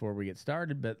morning before we get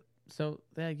started, but so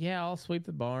yeah, I'll sweep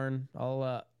the barn.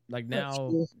 I'll like That's now,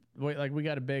 cool. like we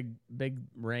got a big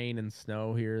rain and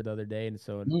snow here the other day, and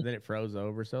so Mhm. then it froze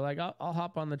over. So like I'll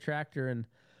hop on the tractor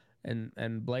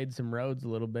and blade some roads a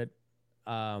little bit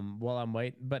while I'm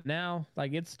waiting. But now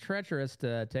like it's treacherous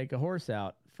to take a horse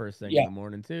out first thing in Yeah. the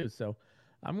morning too. So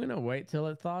I'm gonna wait till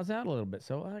it thaws out a little bit.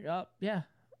 So like yeah,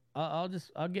 I'll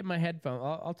get my headphones.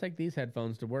 I'll take these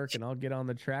headphones to work, and I'll get on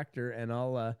the tractor, and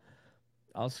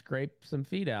I'll scrape some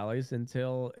feed alleys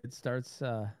until it starts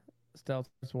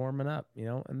warming up, you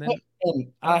know, and then And I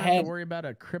don't I have to had worry about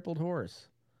a crippled horse.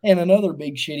 and another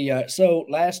big shitty. So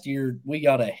last year we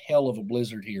got a hell of a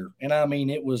blizzard here, and I mean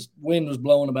it was wind was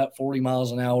blowing about 40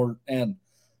 miles an hour, and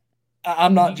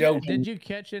I'm not joking. Did you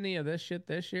catch any of this shit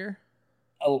this year?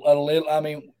 A little. I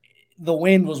mean, the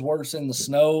wind was worse than the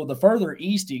snow. The further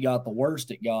east you got, the worse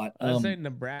it got. I say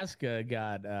Nebraska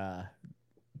got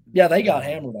Yeah, they got uh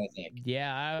hammered. I think.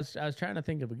 yeah, I was trying to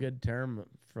think of a good term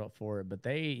for it, but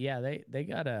they got they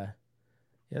got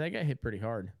hit pretty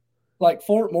hard. Like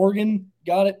Fort Morgan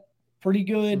got it pretty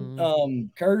good. Mm.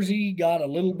 Kersey got a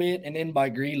little bit, and then by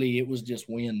Greeley it was just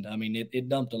wind. I mean, it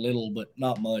dumped a little, but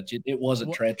not much. It wasn't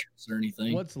What treacherous or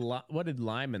anything. what did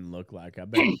Lyman look like? I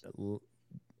bet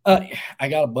Uh, I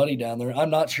got a buddy down there. I'm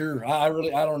not sure. I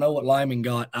don't know what Lyman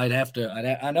got. I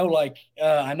know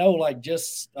like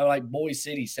just like Boise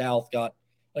City South got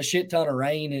a shit ton of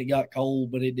rain and it got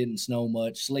cold, but it didn't snow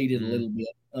much. Sleeted a Mm. little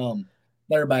bit.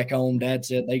 They're back home. Dad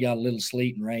said they got a little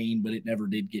sleet and rain, but it never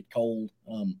did get cold.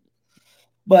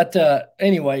 But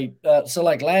anyway, so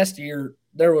like last year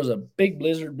there was a big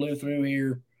blizzard blew through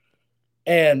here.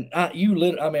 And I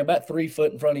mean, about 3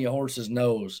 foot in front of your horse's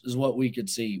nose is what we could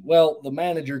see. Well, the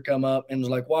manager come up and was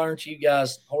like, "Why aren't you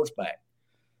guys horseback?"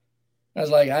 I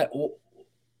was like,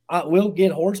 I will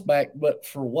get horseback, but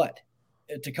for what?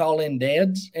 To call in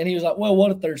deads?" And he was like, "Well,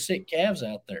 what if there's sick calves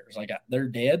out there?" It's like they're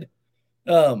dead.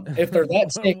 If they're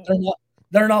that sick,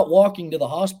 they're not walking to the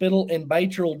hospital, and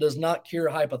Baytril does not cure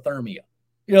hypothermia.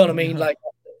 You know what I mean? No. Like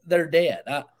they're dead.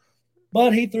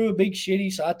 But he threw a big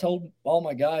shitty. So I told all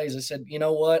my guys, I said, you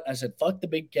know what? I said, fuck the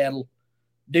big cattle.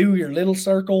 Do your little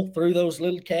circle through those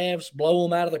little calves, blow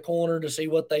them out of the corner to see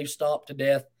what they've stomped to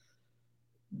death.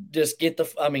 Just get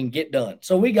done.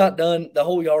 So we got done. The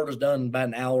whole yard was done in about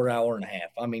an hour, hour and a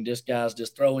half. I mean, just guys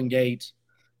just throwing gates.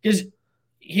 Because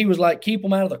he was like, keep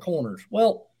them out of the corners.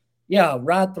 Well, yeah,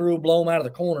 ride through, blow them out of the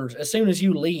corners. As soon as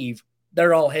you leave,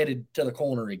 they're all headed to the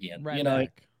corner again. Right You know,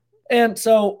 back. and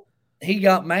so he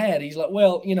got mad. He's like,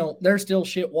 well, they're still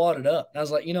shit wadded up. And I was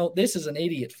like, this is an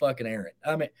idiot fucking errand.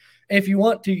 I mean, if you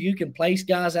want to, you can place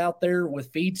guys out there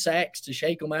with feed sacks to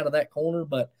shake them out of that corner,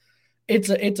 but it's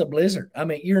a blizzard. I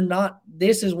mean,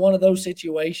 this is one of those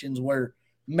situations where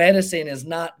medicine is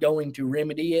not going to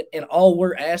remedy it. And all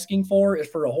we're asking for is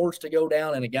for a horse to go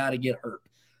down and a guy to get hurt.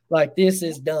 Like, this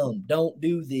is dumb. Don't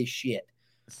do this shit.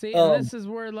 See, and this is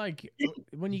where, like,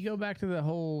 when you go back to the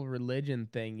whole religion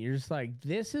thing, you're just like,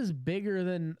 this is bigger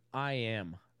than I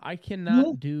am. I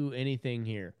cannot do anything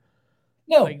here.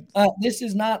 No, Like, this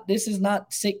is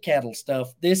not sick cattle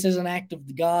stuff. This is an act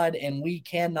of God, and we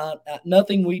cannot.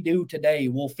 Nothing we do today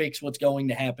will fix what's going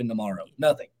to happen tomorrow.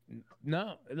 Nothing.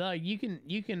 no, like you can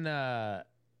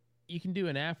do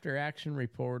an after action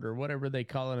report or whatever they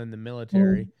call it in the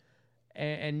military,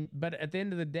 and but at the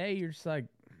end of the day, you're just like,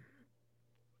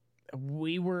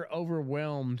 we were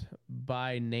overwhelmed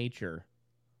by nature.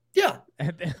 Yeah.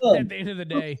 At the end of the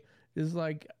day, it's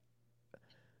like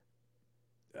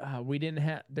we didn't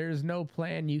have. There's no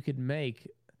plan you could make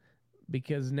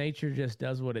because nature just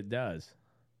does what it does.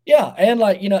 Yeah, and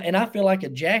like and I feel like a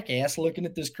jackass looking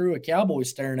at this crew of cowboys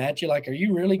staring at you. Like, are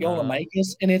you really going to make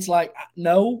us? And it's like,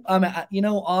 no. I mean,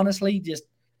 honestly, just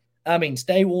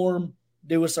stay warm,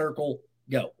 do a circle,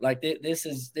 go. Like this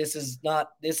is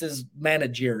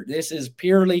manager. This is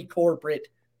purely corporate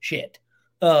shit.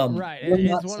 Right.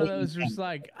 It's one of those just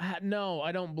like, no,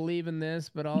 I don't believe in this,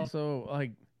 but also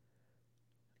like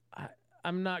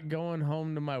I'm not going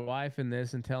home to my wife in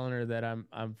this and telling her that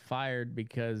I'm fired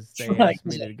because they asked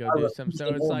me to go do something. So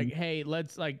it's like, hey,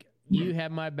 let's like you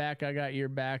have my back, I got your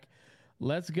back.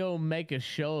 Let's go make a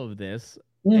show of this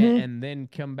and then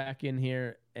come back in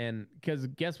here and because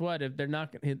guess what? If they're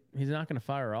not, he's not going to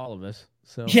fire all of us.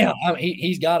 So yeah, I mean,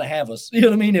 he's got to have us. You know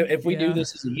what I mean? If we do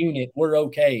this as a unit, we're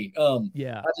okay.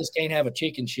 Yeah, I just can't have a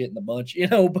chicken shit in the bunch,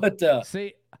 But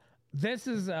see, this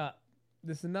is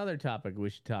another topic we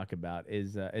should talk about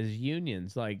is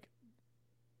unions. Like,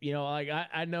 like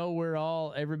I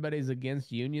know everybody's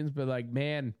against unions, but like,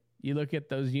 man, you look at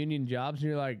those union jobs and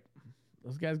you're like,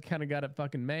 those guys kind of got it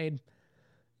fucking made.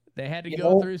 They had to You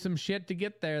go know, through some shit to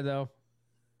get there, though.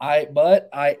 I've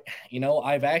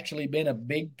actually been a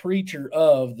big preacher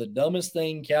of the dumbest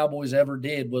thing Cowboys ever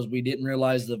did was we didn't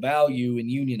realize the value in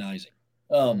unionizing.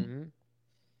 Mm-hmm.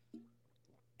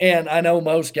 And I know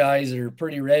most guys are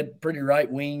pretty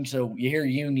right wing, so you hear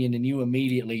union and you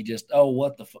immediately just, oh,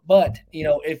 what the fuck. But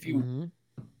if you Mm-hmm.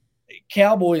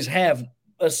 Cowboys have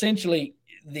essentially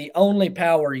the only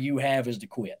power you have is to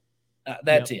quit.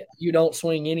 That's Yep. it. You don't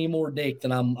swing any more dick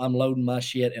than I'm loading my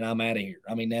shit and I'm out of here.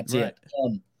 I mean, that's Right.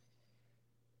 it.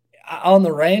 On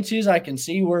the ranches, I can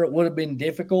see where it would have been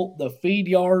difficult. The feed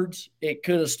yards, it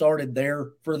could have started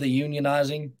there for the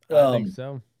unionizing. I think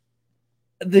so.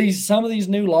 Some of these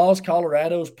new laws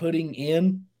Colorado's putting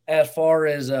in as far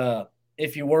as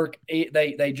if you work,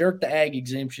 they jerk the ag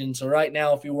exemption. So right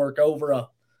now, if you work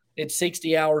it's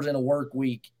 60 hours in a work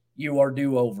week, you are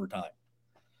due overtime.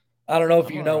 I don't know if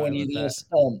I'm you know all right any of with this.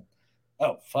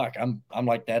 Oh fuck, I'm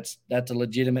like that's a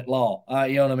legitimate law.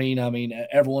 You know what I mean? I mean,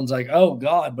 everyone's like, oh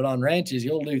God, but on ranches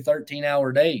you'll do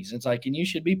 13-hour days. It's like, and you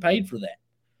should be paid for that.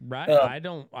 Right. I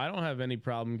don't have any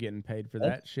problem getting paid for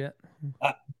that shit.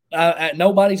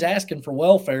 Nobody's asking for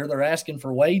welfare; they're asking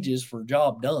for wages for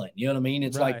job done. You know what I mean?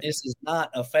 It's like Right. this is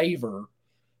not a favor.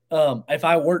 If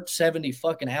I worked 70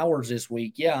 fucking hours this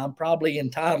week, yeah, I'm probably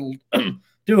entitled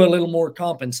to a little more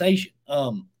compensation.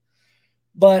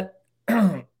 But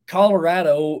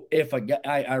Colorado,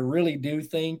 I really do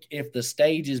think if the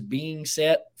stage is being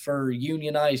set for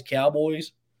unionized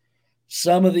Cowboys,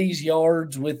 some of these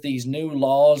yards with these new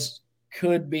laws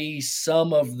could be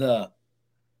some of the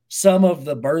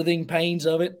birthing pains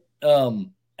of it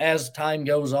as time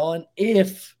goes on.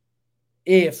 If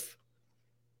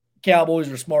Cowboys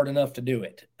are smart enough to do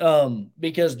it,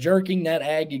 because jerking that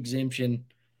ag exemption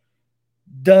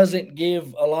doesn't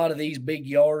give a lot of these big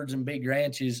yards and big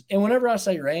ranches. And whenever I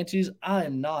say ranches, I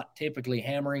am not typically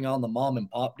hammering on the mom and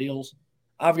pop deals.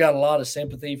 I've got a lot of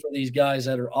sympathy for these guys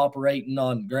that are operating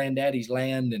on granddaddy's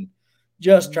land and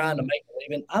just trying to make a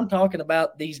living. I'm talking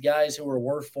about these guys who are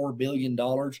worth $4 billion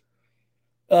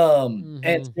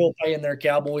and still paying their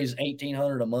Cowboys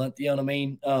 $1,800 a month. You know what I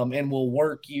mean? And will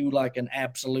work you like an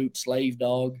absolute slave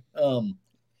dog.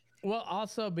 Well,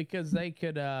 also because they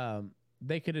could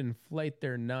inflate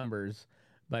their numbers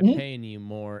by Mhm. paying you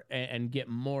more and get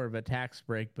more of a tax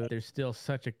break, but they're still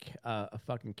such a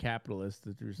fucking capitalist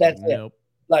that there's That's like, it. nope.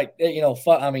 Like,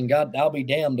 I mean, God, I'll be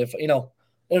damned if,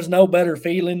 there's no better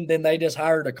feeling than they just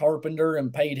hired a carpenter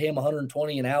and paid him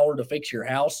 120 an hour to fix your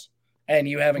house and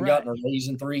you haven't Right. gotten a raise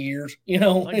in 3 years.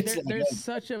 Like It's like, there's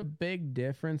such a big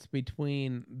difference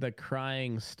between the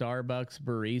crying Starbucks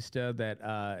barista that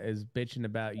is bitching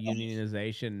about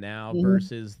unionization now Mhm.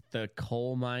 versus the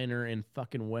coal miner in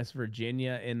fucking West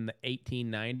Virginia in the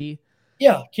 1890.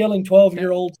 yeah, killing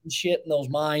 12-year-olds and shit in those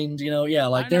mines, yeah,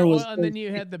 like I there know. was, Well, and then you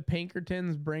had the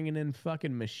Pinkertons bringing in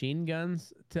fucking machine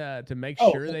guns to make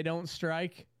oh, sure they don't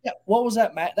strike. yeah, what was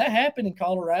that, Matt? That happened in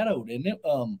Colorado, didn't it?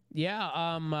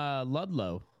 Yeah,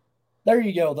 Ludlow. There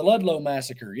you go, the Ludlow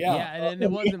massacre. Yeah. Yeah, and then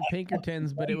it Yeah. wasn't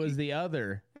Pinkertons, but it was the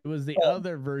other. It was the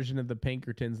other version of the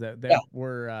Pinkertons that Yeah.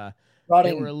 were Brought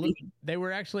they in, were they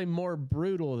were actually more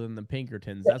brutal than the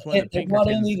Pinkertons. That's why the they brought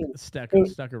in Pinkertons either,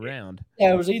 stuck around.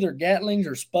 yeah, it was either Gatlings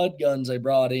or Spud guns they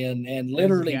brought in and It was a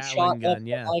literally shot Gatling up gun, the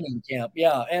yeah. mining camp.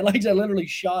 Yeah, and like I literally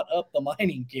shot up the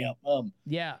mining camp.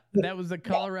 Yeah, that was the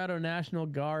Colorado National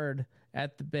Guard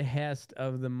at the behest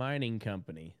of the mining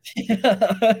company.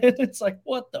 It's like,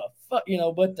 what the fuck,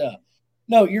 but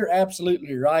no, you're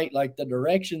absolutely right. Like the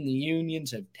direction the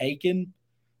unions have taken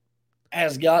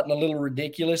has gotten a little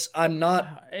ridiculous.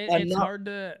 It's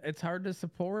hard to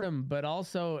support them, but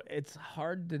also it's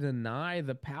hard to deny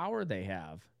the power they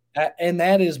have. And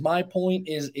that is my point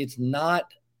is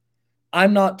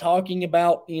I'm not talking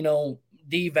about,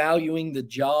 devaluing the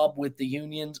job with the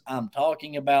unions. I'm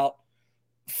talking about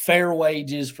fair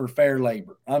wages for fair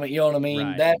labor. I mean, you know what I mean?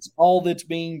 Right. That's all that's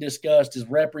being discussed is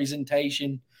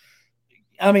representation.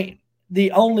 I mean,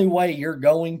 the only way you're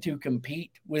going to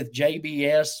compete with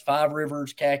JBS, Five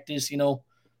Rivers, Cactus,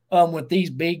 with these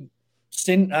big,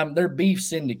 they're beef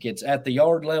syndicates at the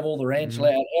yard level, the ranch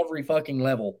level, at every fucking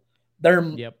level. They're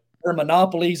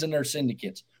monopolies and they're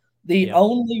syndicates. The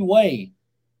only way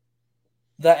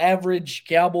the average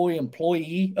cowboy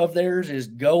employee of theirs is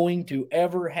going to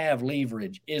ever have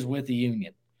leverage is with the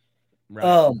union.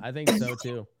 Right. I think so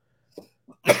too.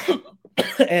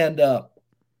 And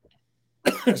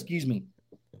excuse me,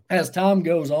 as time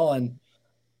goes on,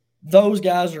 those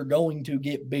guys are going to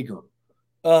get bigger.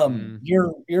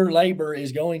 Your labor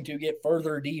is going to get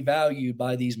further devalued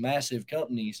by these massive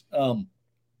companies.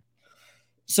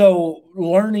 So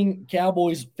learning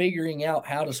cowboys figuring out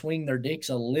how to swing their dicks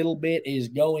a little bit is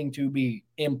going to be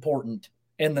important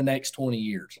in the next 20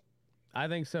 years. I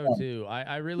think so too. Yeah.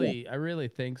 I really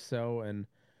think so. And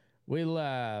we'll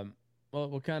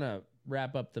we'll kind of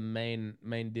wrap up the main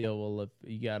deal. Well, if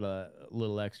you got a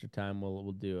little extra time,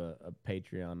 we'll do a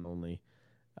Patreon only.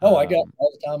 Oh, I got Um, all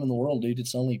the time in the world, dude.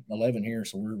 It's only 11 here,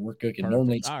 so we're cooking.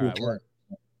 Normally Perfect. it's All school right,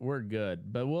 time. we're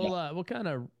good, but Yeah. we'll kind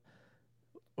of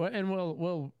and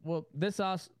we'll this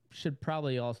also should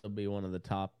probably also be one of the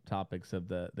top topics of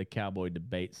the cowboy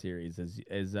debate series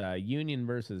is union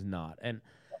versus not, and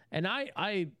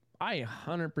I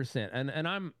 100% and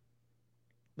I'm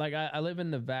like I live in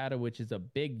Nevada, which is a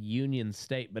big union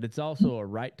state, but it's also a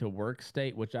right to work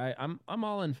state, which I'm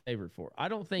all in favor for. I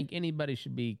don't think anybody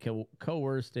should be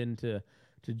coerced into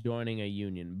to joining a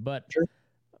union, but Sure.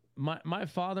 my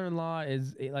father-in-law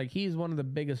is like he's one of the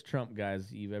biggest Trump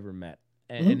guys you've ever met,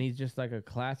 and Mhm. he's just like a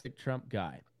classic Trump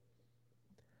guy.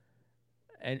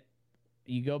 And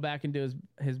you go back into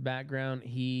his background,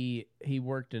 he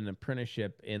worked an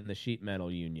apprenticeship in the sheet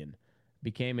metal union,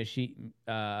 became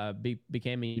a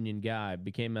became a union guy,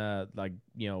 became a like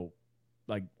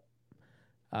like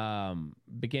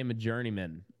became a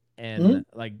journeyman, and Mhm.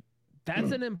 like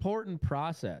that's an important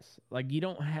process. Like you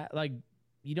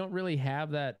don't really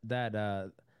have that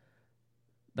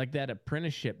like that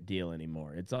apprenticeship deal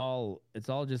anymore. It's all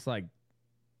just like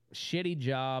shitty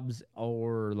jobs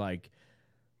or like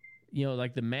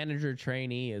like the manager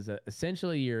trainee is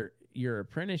essentially your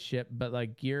apprenticeship, but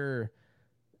like you're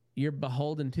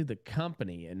beholden to the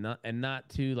company and not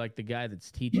to like the guy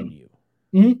that's teaching you.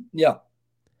 Mhm. Yeah.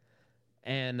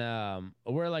 And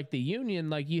where like the union,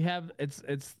 like you have it's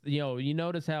you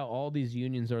notice how all these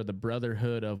unions are the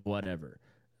brotherhood of whatever,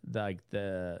 like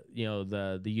the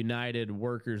United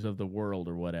Workers of the World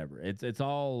or whatever. It's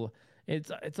all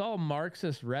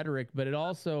Marxist rhetoric, but it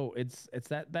also it's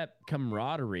that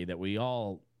camaraderie that we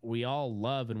all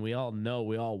love and we all know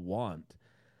we all want.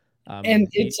 I And mean,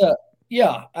 it's a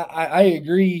yeah, I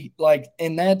agree. Like,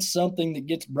 and that's something that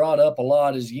gets brought up a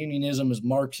lot is unionism is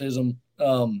Marxism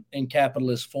in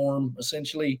capitalist form.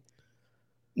 Essentially,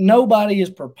 nobody is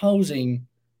proposing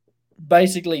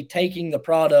basically taking the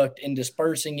product and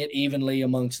dispersing it evenly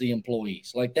amongst the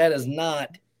employees. Like that is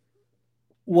not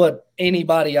what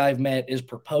anybody I've met is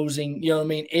proposing. You know what I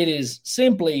mean? It is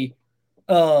simply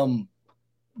um,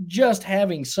 just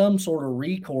having some sort of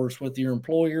recourse with your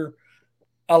employer.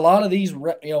 A lot of these,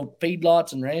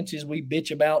 feedlots and ranches we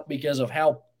bitch about because of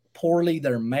how poorly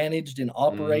they're managed and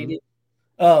mm-hmm. operated,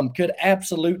 could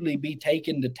absolutely be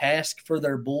taken to task for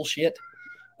their bullshit.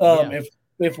 Yeah.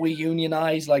 If we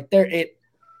unionize, like there, it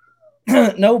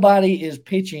nobody is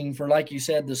pitching for, like you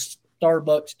said, the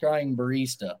Starbucks crying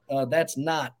barista. That's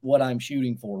not what I'm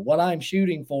shooting for. What I'm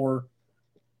shooting for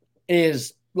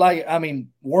is like, I mean,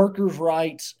 workers'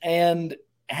 rights and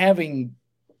having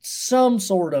some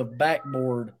sort of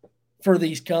backboard for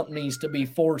these companies to be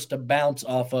forced to bounce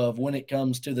off of when it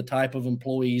comes to the type of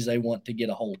employees they want to get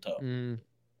a hold of. Mm,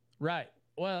 right.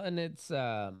 Well, and it's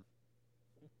I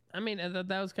mean,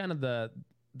 that was kind of the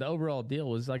overall deal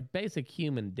was like basic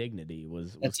human dignity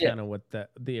was That's it. kind of what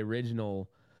the original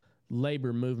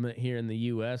labor movement here in the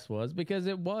U.S. was, because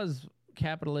it was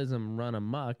capitalism run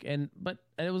amok, and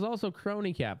it was also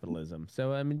crony capitalism.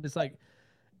 So I mean, it's like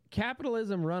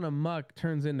capitalism run amok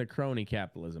turns into crony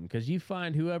capitalism because you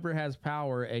find whoever has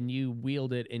power and you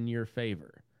wield it in your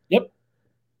favor. Yep.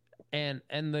 And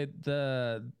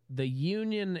the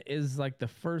union is like the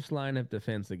first line of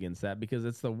defense against that, because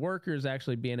it's the workers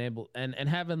actually being able and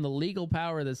having the legal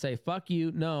power to say fuck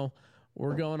you, no,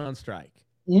 we're going on strike.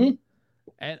 Mm-hmm.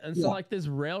 And so Yeah. like this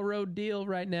railroad deal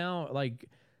right now, like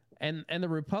and the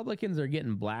Republicans are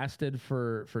getting blasted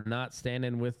for not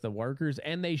standing with the workers,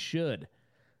 and they should.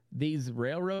 These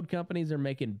railroad companies are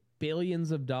making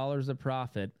billions of dollars of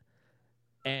profit,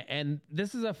 and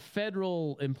this is a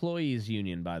federal employees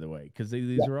union, by the way, because Yeah.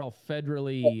 these are all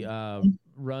federally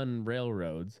run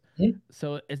railroads. Mm-hmm.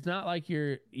 So it's not like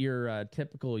your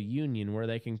typical union where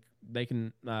they can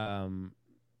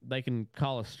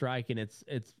call a strike and it's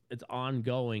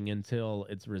ongoing until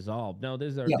it's resolved. No,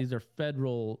 Yeah. these are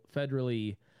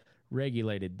federally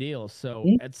regulated deals. So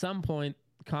Mm-hmm. at some point,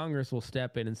 Congress will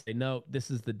step in and say, no,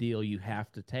 this is the deal you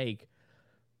have to take.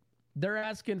 They're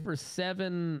asking for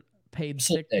 7 paid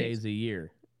Sick sick days, days a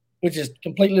year. which is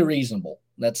completely reasonable.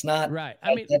 That's not. Right.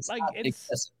 I mean, That's like not it's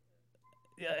excessive.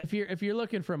 if you're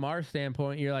looking from our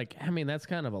standpoint, you're like, I mean, that's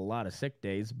kind of a lot of sick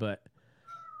days, but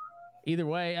either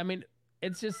way, I mean,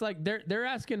 it's just like they're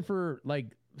asking for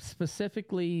like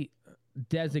specifically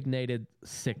designated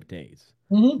sick days.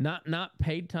 Mm-hmm. Not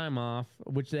paid time off,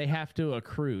 which they have to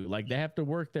accrue. Like they have to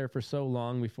work there for so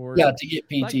long before. Yeah, to get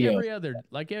PTO.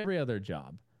 Like every other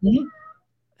job. Mm-hmm.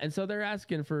 And so they're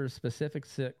asking for specific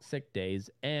sick days.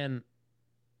 And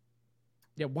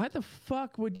yeah, why the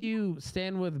fuck would you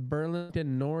stand with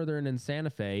Burlington Northern and Santa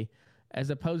Fe as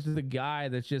opposed to the guy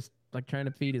that's just like trying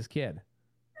to feed his kid?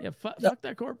 Yeah, fuck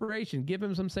that corporation. Give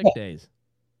him some sick days.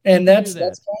 And that's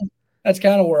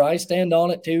kind of where I stand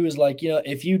on it too. Is like,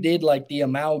 if you did like the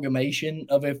amalgamation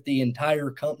of if the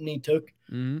entire company took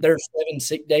their 7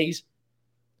 sick days,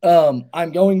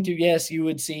 I'm going to guess you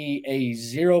would see a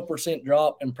 0%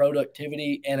 drop in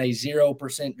productivity and a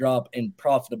 0% drop in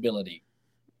profitability.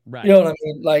 Right. You know what I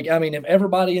mean? Like, if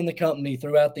everybody in the company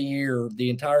throughout the year, the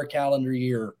entire calendar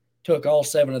year, took all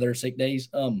 7 of their sick days,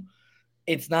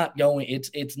 it's not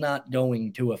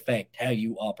going to affect how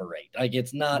you operate. Like,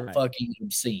 it's not fucking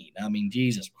obscene.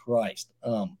 Jesus Christ.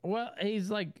 Well, he's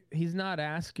not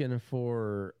asking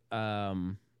for a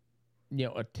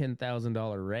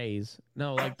 $10,000 raise.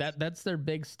 No, like that's their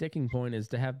big sticking point, is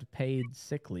to have paid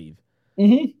sick leave.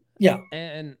 Mm-hmm. Yeah.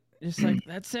 And just like,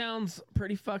 that sounds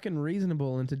pretty fucking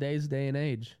reasonable in today's day and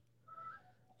age.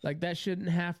 Like, that shouldn't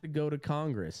have to go to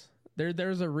Congress.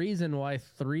 There's a reason why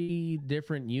 3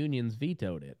 different unions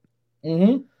vetoed it.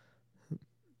 Mm-hmm.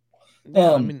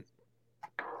 Yeah,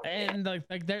 and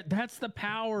that's the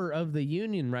power of the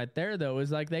union right there, though,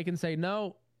 is like they can say,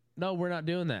 no, we're not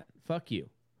doing that. Fuck you.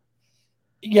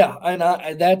 Yeah, and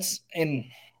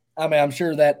I'm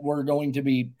sure that we're going to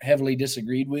be heavily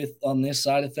disagreed with on this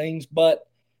side of things, but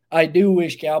I do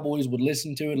wish Cowboys would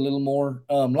listen to it a little more.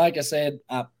 Like I said,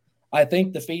 I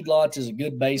think the feedlots is a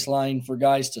good baseline for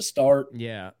guys to start.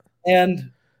 Yeah.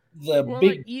 And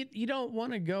like, you don't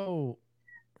want to go,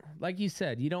 like you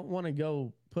said, you don't want to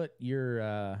go put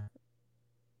your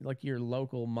your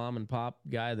local mom and pop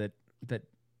guy that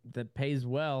pays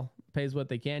what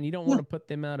they can. You don't want to put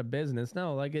them out of business.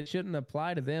 No, like, it shouldn't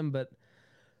apply to them. But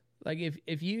like,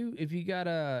 if you got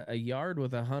a yard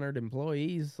with 100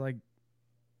 employees, like,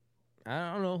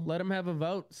 I don't know, let them have a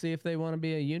vote, see if they want to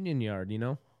be a union yard.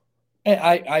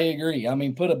 I agree.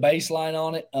 Put a baseline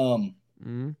on it.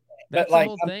 That's the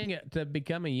whole thing. To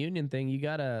become a union thing,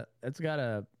 it's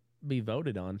gotta be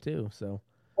voted on too. So,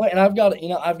 well, and I've got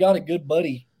a good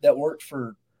buddy that worked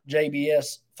for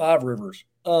JBS Five Rivers.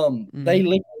 They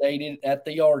liquidated at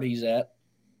the yard he's at.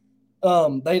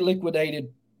 They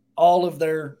liquidated all of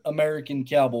their American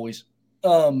Cowboys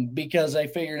because they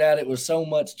figured out it was so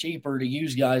much cheaper to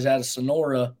use guys out of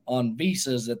Sonora on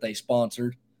visas that they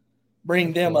sponsored,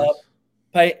 bring them up,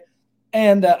 pay.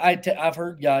 And I've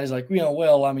heard guys like,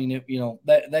 if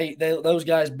those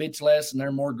guys bitch less and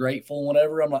they're more grateful and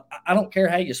whatever. I'm like, I don't care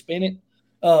how you spin it.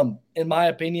 In my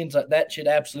opinion, that should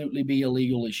absolutely be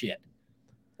illegal as shit.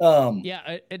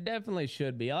 Yeah, it definitely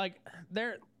should be. Like,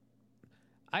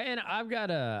 I've got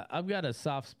a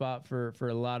soft spot for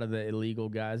a lot of the illegal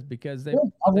guys, because they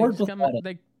come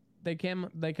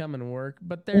and work,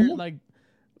 but they're like,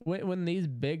 when these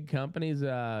big companies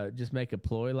just make a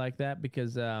ploy like that,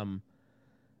 because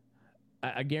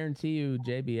I guarantee you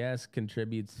JBS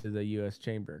contributes to the U.S.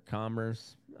 Chamber of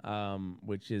Commerce,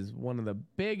 which is one of the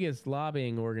biggest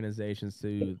lobbying organizations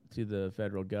to the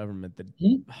federal government that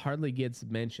hardly gets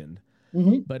mentioned.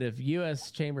 Mm-hmm. But if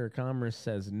U.S. Chamber of Commerce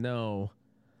says no,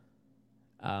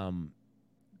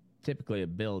 typically a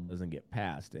bill doesn't get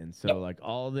passed. And so like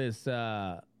all this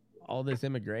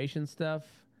immigration stuff,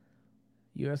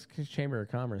 U.S. Chamber of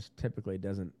Commerce typically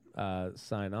doesn't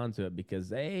sign on to it, because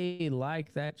they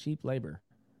like that cheap labor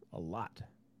a lot.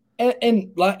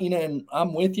 And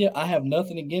I'm with you. I have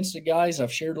nothing against the guys.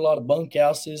 I've shared a lot of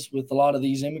bunkhouses with a lot of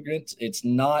these immigrants. It's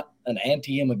not an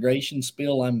anti-immigration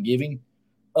spill I'm giving.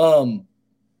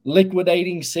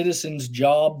 Liquidating citizens'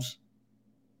 jobs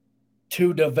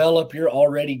to develop your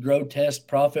already grotesque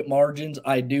profit margins,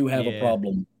 I do have a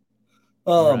problem.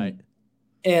 Right.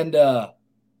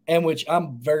 And which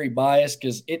I'm very biased,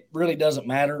 because it really doesn't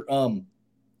matter.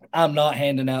 I'm not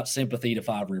handing out sympathy to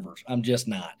Five Rivers. I'm just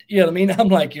not. You know what I mean? I'm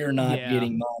like, you're not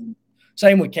getting mine.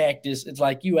 Same with Cactus. It's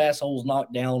like, you assholes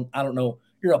knocked down. I don't know.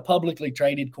 You're a publicly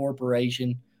traded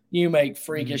corporation. You make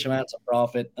freakish amounts of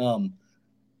profit.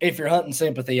 If you're hunting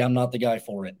sympathy, I'm not the guy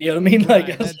for it. You know what I mean? Right.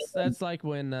 Like, that's like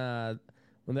when that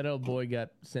old boy got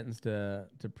sentenced to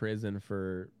prison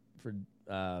for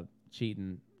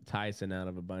cheating Tyson out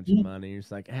of a bunch of money. You're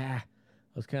just like, I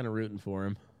was kind of rooting for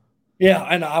him. Yeah,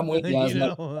 and I'm with you.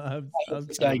 I was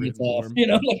this guy gets off. Like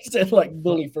I said, like,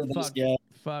 bully for this guy.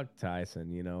 Fuck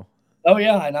Tyson, Oh,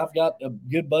 yeah, and I've got a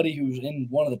good buddy who's in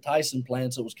one of the Tyson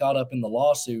plants that was caught up in the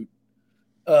lawsuit.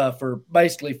 for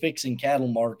basically fixing cattle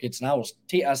markets. And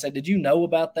I said, did you know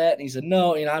about that? And he said,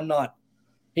 no, I'm not.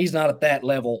 He's not at that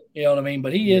level, you know what I mean?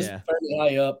 But he is fairly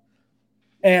high up.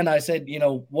 And I said,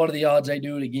 what are the odds they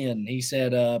do it again? He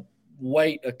said,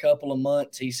 wait a couple of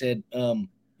months. He said,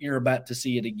 you're about to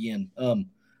see it again.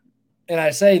 And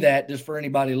I say that just for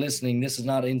anybody listening. This is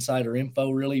not insider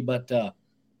info, really, but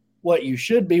what you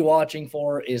should be watching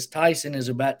for is Tyson is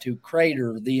about to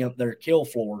crater their kill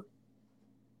floor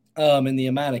in the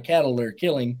amount of cattle they're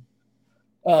killing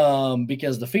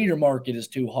because the feeder market is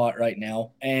too hot right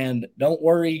now. And don't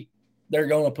worry, they're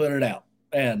going to put it out.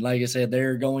 And like I said,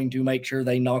 they're going to make sure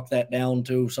they knock that down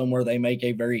to somewhere they make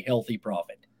a very healthy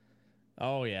profit.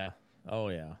 Oh, yeah.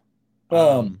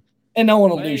 And no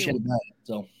one will do shit about it.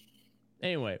 So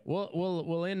anyway,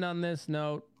 we'll end on this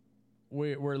note.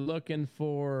 We're looking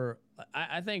for.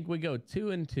 I think we go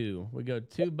 2 and 2. We go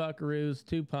 2 buckaroos,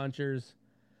 2 punchers,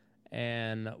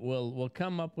 and we'll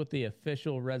come up with the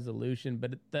official resolution.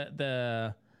 But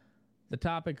the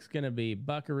topic's going to be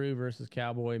buckaroo versus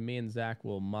cowboy. Me and Zach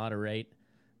will moderate,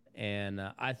 and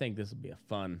I think this will be a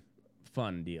fun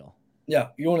deal. Yeah,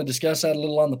 you want to discuss that a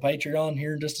little on the Patreon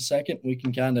here in just a second? We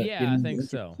can kind of I think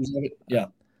so. Yeah,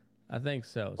 I think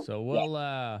so. So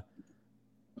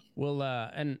we'll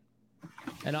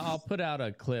and I'll put out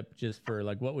a clip just for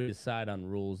like what we decide on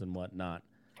rules and whatnot.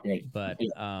 Great. But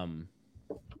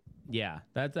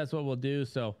that's what we'll do.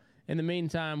 So in the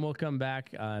meantime, we'll come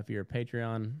back if you're a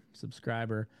Patreon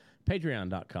subscriber,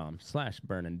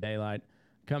 patreon.com/burning-daylight.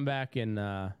 Come back and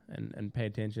pay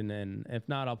attention, and if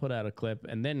not, I'll put out a clip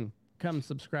and then come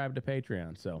subscribe to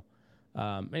Patreon. So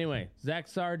anyway, Zach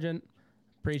Sargent,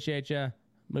 appreciate you.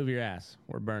 Move your ass.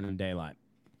 We're burning daylight.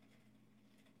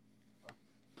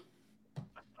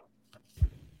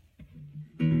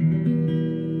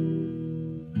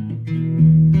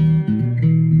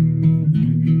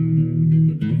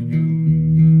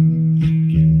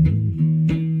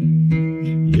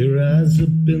 Your eyes up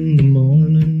in the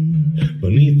morning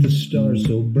beneath the stars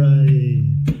so bright.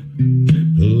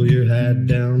 Pull your hat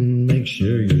down, make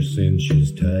sure your cinch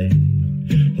is tight.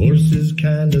 Horses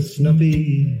kinda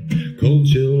snuffy, cold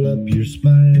chill up your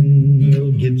spine.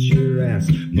 We'll get your ass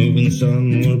moving,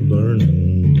 son, we're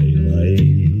burning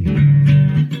daylight.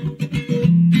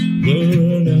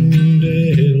 Burning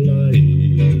daylight.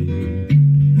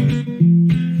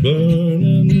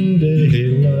 Burning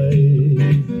daylight.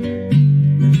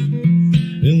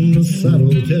 In the saddle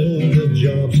till the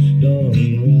job's done right.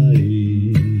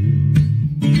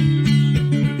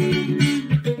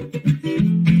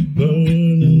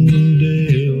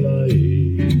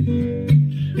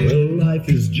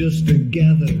 Is just a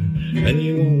gather, and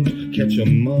you won't catch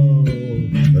 'em all.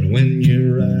 But when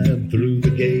you ride through the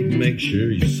gate, make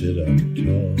sure you sit up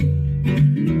tall.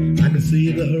 I can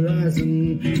see the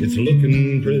horizon, it's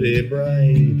looking pretty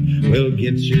bright. Well,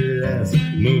 get your ass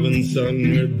moving, son,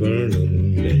 we're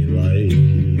burning daylight.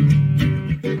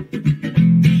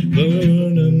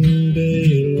 Burning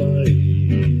daylight.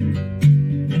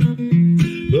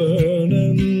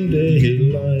 Burning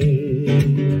daylight.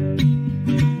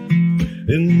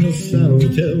 In the saddle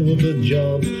till the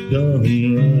job's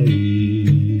done right.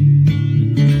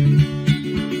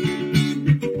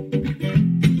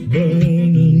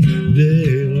 Burning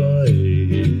daylight.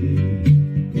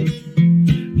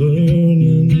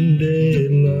 Burning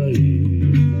daylight.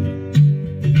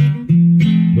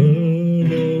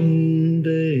 Burning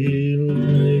daylight.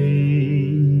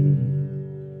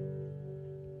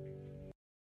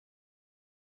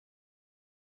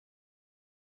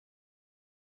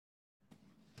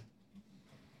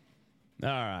 All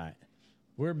right,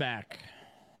 we're back.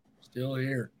 Still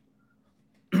here.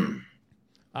 All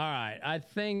right, I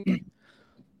think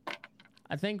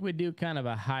we do kind of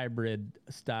a hybrid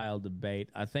style debate.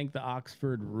 I think the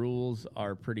Oxford rules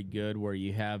are pretty good, where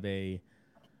you have a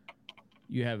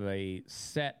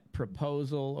set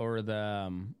proposal, or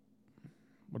the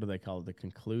what do they call it, the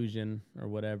conclusion or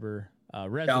whatever,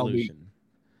 resolution.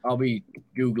 I'll be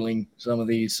Googling some of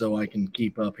these so I can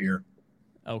keep up here.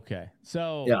 Okay,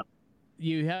 so yeah.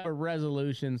 You have a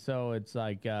resolution, so it's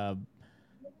like, the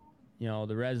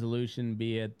resolution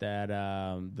be it that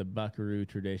the buckaroo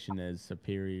tradition is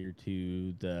superior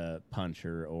to the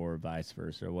puncher, or vice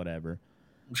versa, or whatever.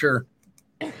 Sure.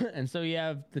 And so you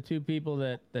have the 2 people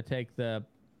that take the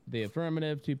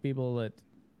affirmative, 2 people that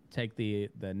take the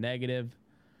negative,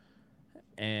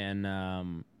 and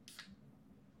and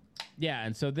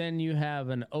so then you have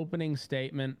an opening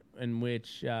statement in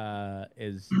which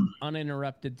is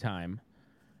uninterrupted time.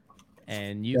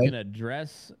 And you can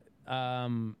address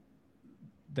the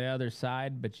other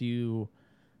side, but you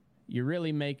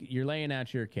you're laying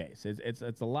out your case.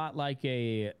 It's a lot like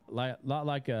a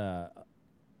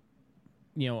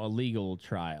a legal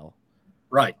trial.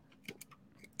 Right.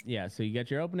 Yeah, so you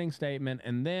got your opening statement,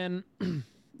 and then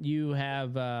you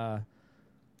have the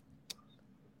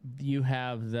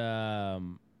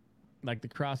like the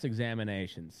cross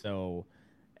examination. So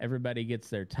everybody gets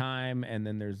their time, and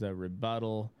then there's a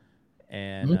rebuttal,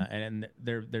 and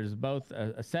there's both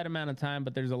a set amount of time,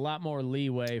 but there's a lot more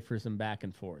leeway for some back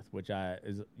and forth, which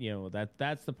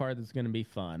that's the part that's going to be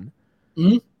fun.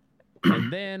 Mm-hmm.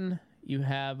 And then you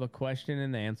have a question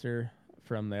and answer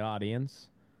from the audience.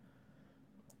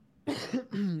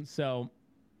 So,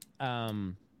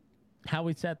 how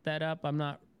we set that up, I'm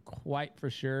not quite for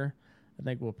sure. I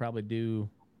think we'll probably do,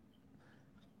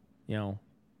 we'll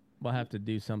have to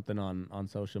do something on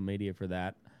social media for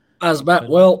that.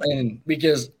 And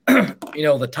because,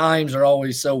 the times are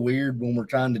always so weird when we're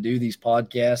trying to do these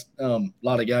podcasts. A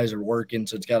lot of guys are working,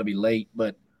 so it's got to be late.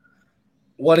 But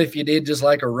what if you did just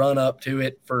like a run up to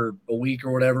it for a week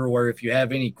or whatever, where if you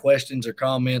have any questions or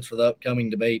comments for the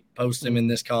upcoming debate, post them in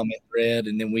this comment thread,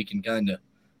 and then we can kind of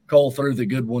cull through the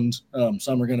good ones.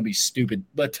 Some are going to be stupid,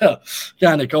 but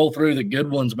kind of cull through the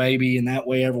good ones maybe, and that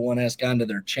way everyone has kind of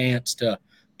their chance to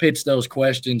pitch those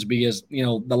questions, because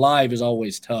the live is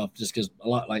always tough, just because a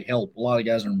lot of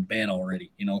guys are in bed already.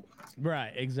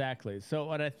 Right, exactly. So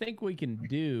what I think we can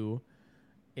do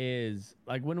is,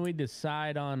 like, when we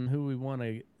decide on who we want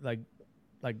to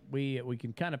we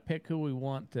can kind of pick who we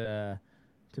want to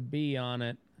be on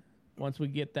it. Once we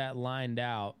get that lined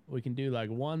out, we can do like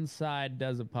one side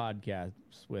does a podcast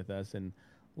with us and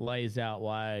lays out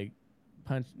why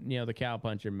the cow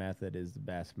puncher method is the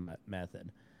best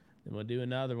method. Then we'll do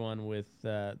another one with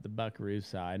the buckaroo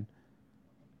side,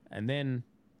 and then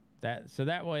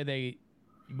that way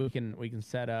we can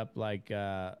set up like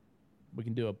we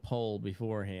can do a poll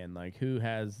beforehand, like who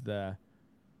has the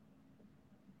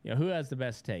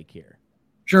best take here.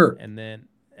 Sure. And then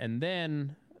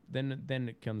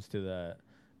it comes to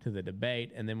the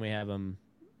debate, and then we have them,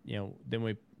 then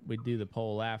we do the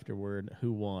poll afterward,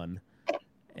 who won,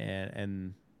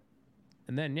 and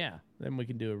then then we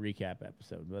can do a recap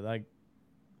episode. But like,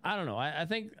 I don't know, I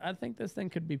think this thing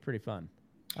could be pretty fun.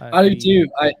 I do too.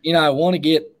 I want to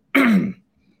get.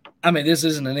 I mean, this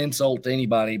isn't an insult to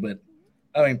anybody, but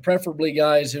I mean, preferably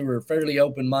guys who are fairly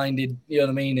open-minded,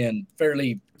 and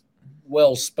fairly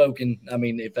well-spoken. I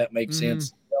mean, if that makes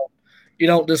sense. You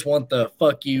don't just want the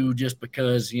fuck you just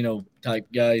because, type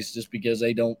guys, just because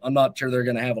I'm not sure they're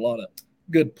going to have a lot of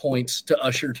good points to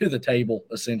usher to the table,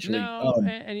 essentially. No,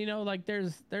 and like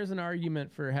there's an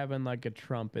argument for having like a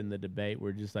Trump in the debate.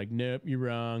 We're just like, nope, you're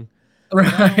wrong.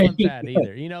 Right. I don't want that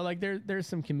either. Like there's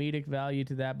some comedic value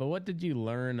to that. But what did you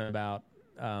learn about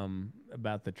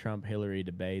the Trump-Hillary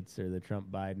debates or the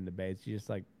Trump-Biden debates? You just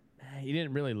you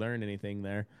didn't really learn anything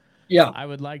there. Yeah.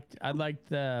 I'd like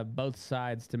both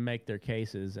sides to make their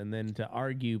cases and then to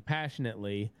argue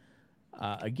passionately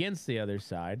against the other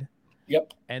side.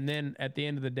 Yep. And then at the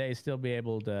end of the day, still be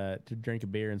able to drink a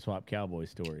beer and swap cowboy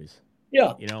stories.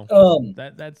 Yeah.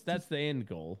 That's the end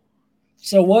goal.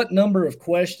 So what number of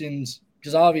questions,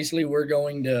 because obviously we're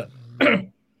going to,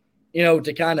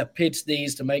 to kind of pitch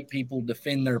these to make people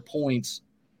defend their points.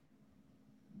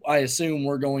 I assume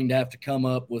we're going to have to come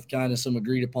up with kind of some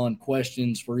agreed upon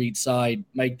questions for each side,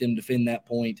 make them defend that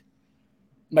point,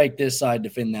 make this side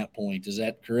defend that point. Is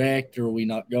that correct? Or are we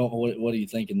not going? What are you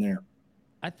thinking there?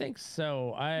 I think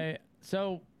so. I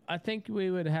think we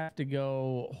would have to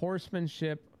go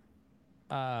horsemanship.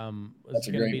 It's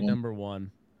going to be number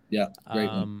one. Yeah, great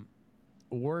one.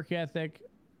 Work ethic,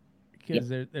 because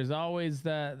there's always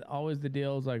the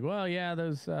deals like, well, yeah,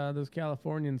 those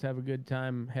Californians have a good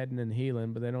time heading and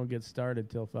healing, but they don't get started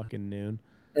till fucking noon.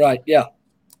 Right. Yeah.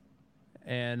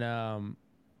 And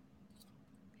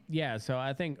so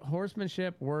I think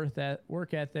horsemanship,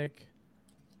 work ethic.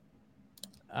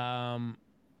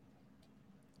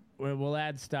 We'll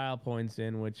add style points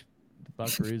in, which the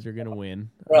Buckaroos are going to win.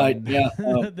 Right. Yeah.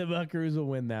 The Buckaroos will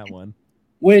win that one.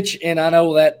 And I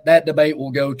know that debate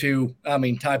will go to,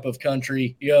 type of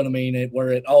country, you know what I mean, where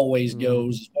it always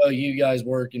goes, well, you guys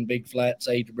work in big flat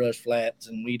sagebrush flats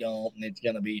and we don't, and it's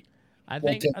going to be. I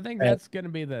think that's going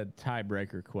to be the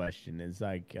tiebreaker question, is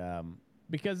like,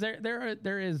 because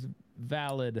there is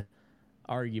valid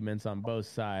arguments on both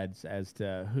sides as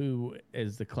to who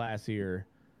is the classier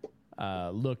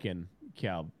looking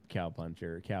cow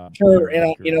puncher. Sure,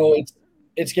 and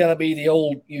it's going to be the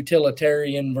old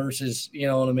utilitarian versus, you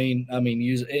know what I mean?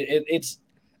 It's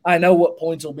I know what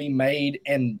points will be made,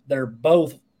 and they're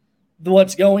both –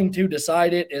 what's going to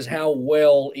decide it is how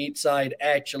well each side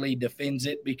actually defends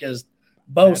it, because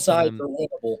both That's what sides I'm. are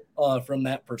winnable from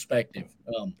that perspective.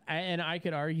 And I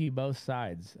could argue both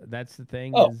sides. That's the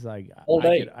thing Oh, is like all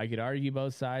day. I could argue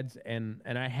both sides, and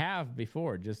I have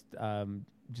before just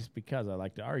because I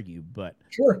like to argue. But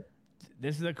Sure.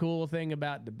 this is the cool thing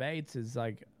about debates is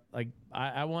like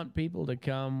I want people to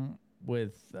come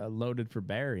with loaded for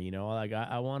bear. You know, like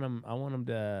I want them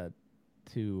to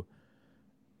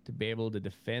to be able to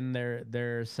defend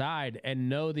their side and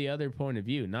know the other point of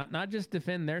view. Not just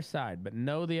defend their side, but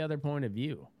know the other point of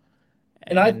view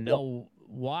And I and know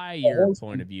why the your point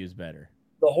horseman, of view is better.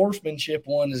 the horsemanship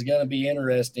one is going to be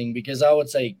interesting because I would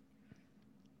say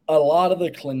a lot of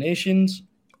the clinicians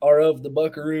are of the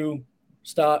buckaroo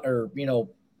style or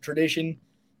tradition.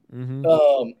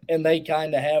 Mm-hmm. And they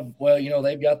kind of have, well,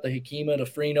 they've got the Hakima to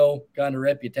Freno kind of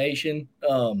reputation.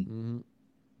 Mm-hmm.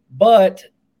 But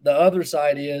the other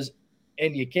side is,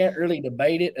 and you can't really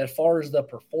debate it, as far as the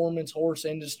performance horse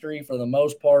industry, for the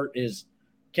most part, is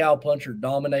cowpuncher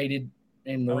dominated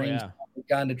in Oh Marine yeah.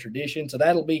 kind of tradition. So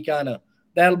that'll be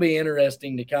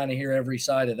interesting to kind of hear every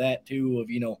side of that too.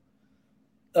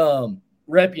 Of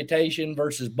reputation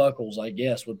versus buckles, I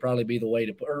guess would probably be the way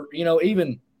to put, or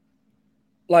even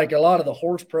like a lot of the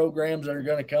horse programs that are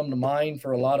going to come to mind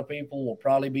for a lot of people will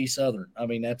probably be Southern. I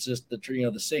mean, that's just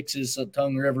the sixes,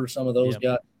 Tongue River, some of those Yep.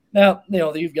 got. Now,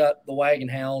 you've got the Wagon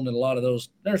Hound and a lot of those.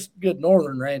 There's good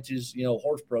Northern ranches,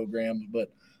 horse programs,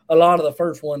 but a lot of the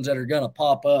first ones that are going to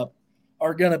pop up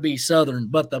are going to be Southern.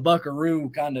 But the Buckaroo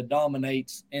kind of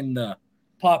dominates in the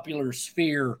popular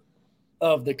sphere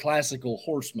of the classical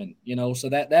horseman, so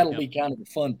that'll Yep. be kind of a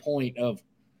fun point of,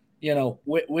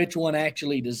 which one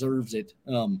actually deserves it.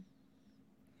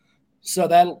 So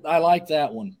that I like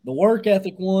that one. The work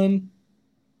ethic one,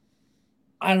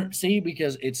 I don't see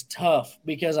because it's tough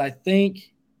because I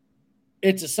think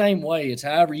it's the same way. It's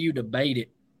however you debate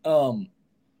it.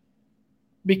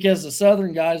 Because the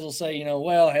Southern guys will say,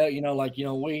 well,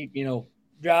 hell, we,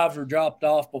 drives are dropped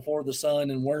off before the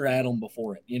sun and we're at them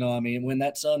before it. I mean, when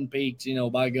that sun peaks,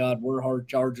 by God, we're hard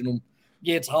charging them.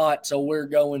 Gets hot, so we're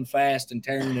going fast and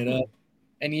tearing it up.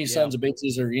 And you Yeah. sons of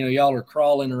bitches are, y'all are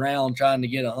crawling around trying to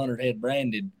get 100 head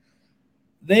branded.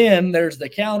 Then there's the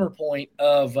counterpoint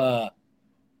of, the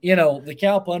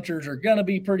cowpunchers are going to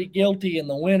be pretty guilty in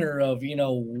the winter of,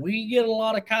 we get a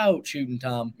lot of coyote shooting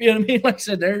time. You know what I mean? Like I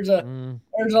said, there's a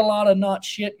lot of not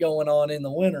shit going on in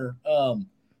the winter.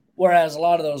 Whereas a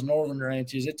lot of those northern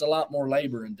ranches, it's a lot more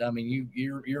labor. And I mean,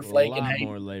 you're A flaking lot hay,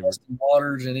 more labor.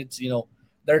 waters, and it's,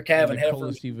 they're calving The heifers.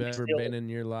 coolest you've ever been in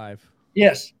your life.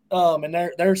 Yes. And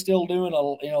they're still doing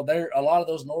they're a lot of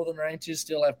those northern ranches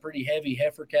still have pretty heavy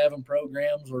heifer calving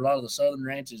programs where a lot of the southern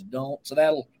ranches don't.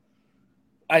 So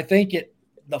I think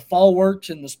the fall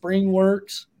works and the spring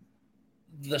works.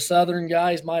 The southern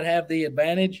guys might have the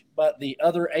advantage, but the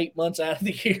other 8 months out of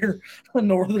the year, the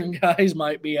northern guys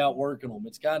might be out working them.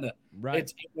 It's kind of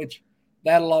Right. which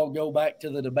that'll all go back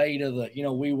to the debate of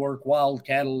we work wild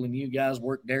cattle and you guys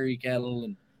work dairy cattle.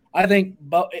 And I think,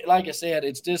 but like I said,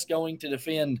 it's just going to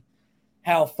defend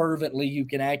how fervently you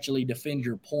can actually defend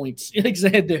your points. It's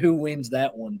said to who wins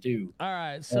that one too. All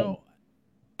right. So,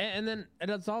 and then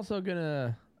it's also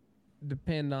gonna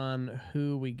depend on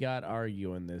who we got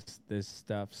arguing this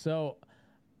stuff. So,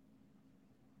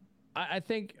 I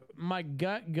think my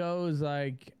gut goes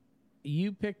like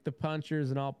you pick the punchers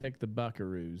and I'll pick the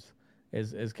buckaroos.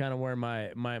 Is kind of where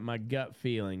my gut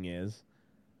feeling is.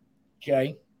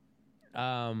 Okay.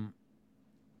 And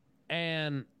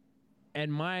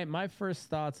my first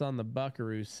thoughts on the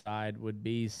buckaroo side would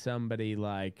be somebody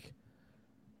like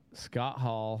Scott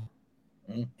Hall,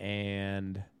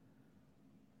 and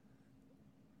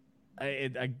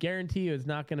I guarantee you it's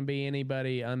not going to be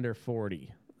anybody under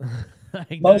 40.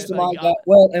 Most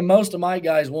of my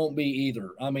guys won't be either.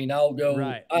 I mean, I'll go.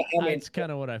 Right. I mean, that's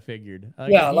kind of what I figured.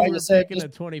 Yeah, if like you I were said, picking a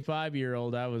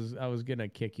 25-year-old, I was gonna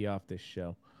kick you off this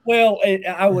show. Well,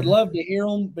 I would love to hear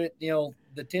them, but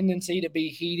the tendency to be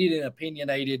heated and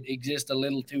opinionated exists a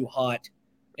little too hot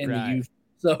in the youth.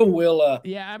 So we'll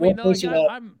yeah, I we'll mean, push like, it up.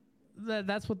 I'm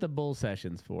that's what the bull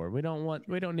session's for. We don't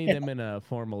need them in a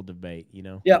formal debate,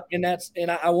 Yeah, and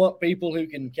I want people who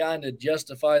can kind of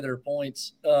justify their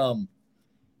points.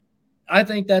 I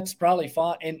think that's probably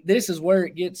fine. And this is where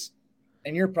it gets,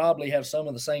 and you probably have some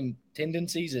of the same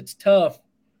tendencies. It's tough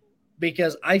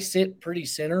because I sit pretty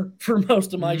center for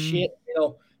most of my shit.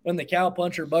 When the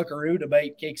cowpuncher buckaroo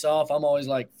debate kicks off, I'm always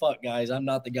like, fuck guys, I'm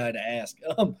not the guy to ask.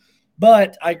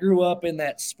 But I grew up in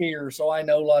that sphere, so I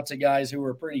know lots of guys who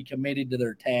are pretty committed to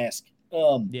their task.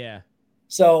 Yeah.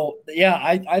 So yeah,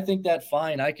 I think that's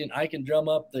fine. I can drum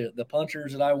up the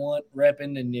punchers that I want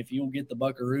repping, and if you'll get the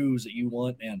buckaroos that you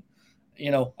want, and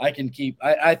I can keep.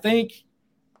 I think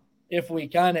if we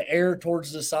kind of err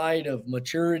towards the side of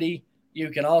maturity, you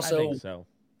can I also think so.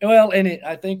 well, and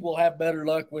I think we'll have better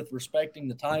luck with respecting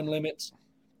the time limits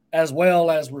as well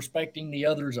as respecting the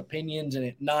other's opinions and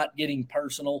it not getting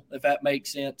personal, if that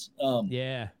makes sense.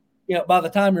 Yeah. By the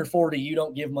time you're 40, you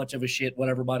don't give much of a shit what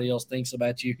everybody else thinks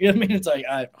about you. I mean, it's like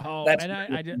Oh, that's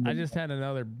and I just had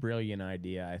another brilliant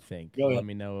idea. I think. Go ahead. Let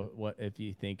me know what if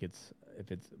you think it's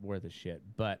worth a shit.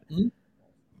 But Mhm.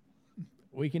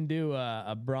 we can do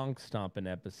a Bronx stomping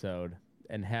episode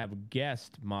and have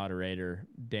guest moderator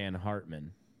Dan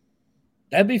Hartman.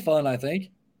 That'd be fun, I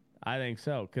think. I think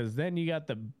so, because then you got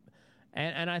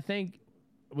and I think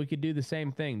we could do the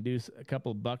same thing. Do a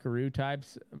couple buckaroo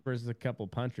types versus a couple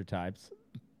puncher types.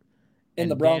 In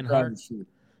the And Bronx Riders suit.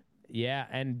 Yeah,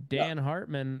 and Dan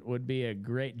Hartman would be a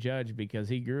great judge because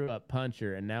he grew up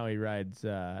puncher and now he rides he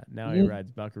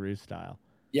rides buckaroo style.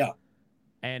 Yeah.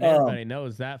 And everybody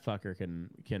knows that fucker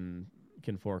can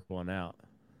fork one out.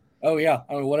 Oh yeah.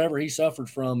 I mean, whatever he suffered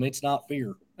from, it's not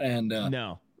fear. And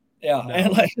No. yeah, No.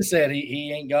 and like I said,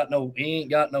 he ain't got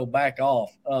no back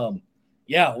off.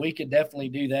 Yeah, we could definitely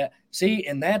do that. See,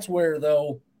 and that's where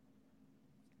though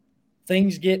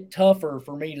things get tougher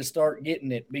for me to start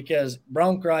getting it because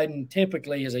bronc riding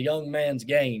typically is a young man's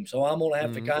game. So I'm gonna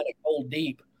have to kind of go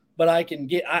deep, but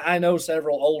I know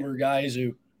several older guys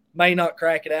who may not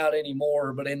crack it out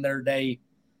anymore, but in their day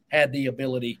had the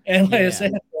ability. And like I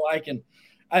said, so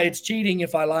it's cheating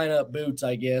if I line up boots,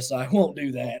 I guess. I won't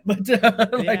do that. But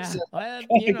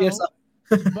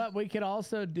but we could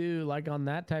also do like on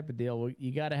that type of deal,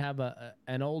 you got to have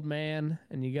an old man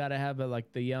and you got to have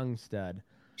like the young stud.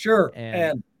 Sure.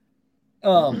 And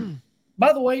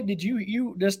by the way, did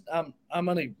you just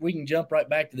we can jump right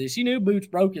back to this. You knew Boots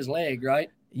broke his leg, right?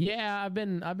 Yeah, I've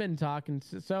been talking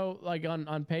so like on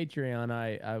Patreon.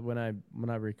 I when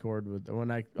I record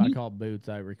I call Boots,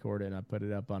 I record it and I put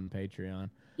it up on Patreon.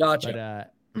 Gotcha.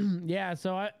 But yeah,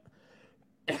 so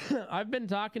I've been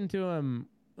talking to him.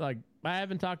 Like I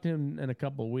haven't talked to him in a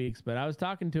couple of weeks, but I was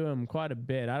talking to him quite a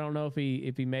bit. I don't know if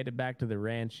he made it back to the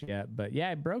ranch yet, but yeah,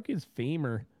 he broke his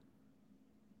femur.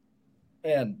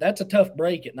 And that's a tough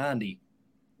break at 90.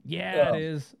 Yeah, it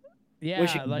is. Yeah,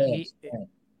 like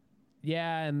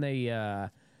yeah, and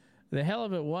the hell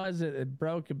of it was it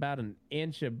broke about an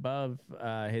inch above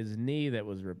his knee that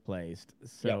was replaced.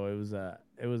 So it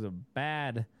was a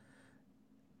bad.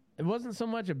 It wasn't so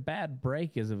much a bad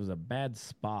break as it was a bad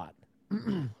spot.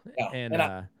 And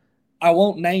I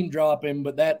won't name drop him,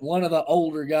 but that one of the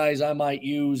older guys I might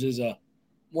use is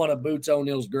one of Boots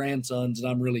O'Neill's grandsons that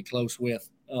I'm really close with.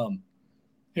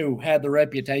 Who had the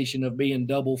reputation of being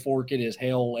double forked as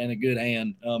hell and a good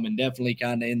hand, and definitely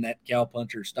kind of in that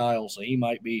cowpuncher style. So he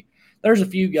might be. There's a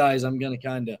few guys I'm going to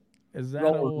kind of. Is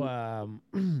that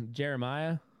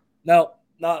Jeremiah? No.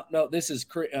 This is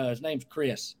Chris, his name's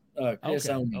Chris. Chris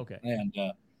okay, O'Neill. Okay. And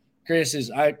Chris is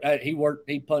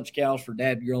he punched cows for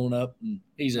Dad growing up, and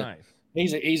he's a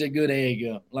good egg,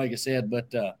 like I said.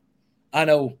 But I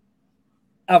know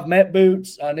I've met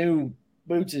Boots. I knew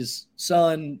Boots'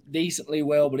 son decently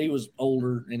well, but he was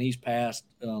older and he's passed.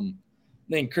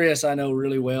 Then Chris I know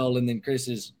really well, and then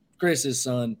Chris's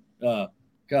son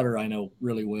Cutter I know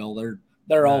really well.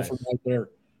 They're all from right there.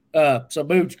 So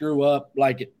Boots grew up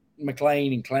like at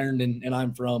McLean and Clarendon, and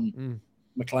I'm from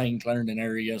McLean Clarendon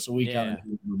area, so we kind of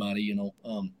knew everybody, you know.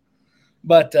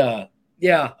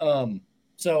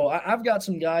 So I've got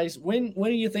some guys. When are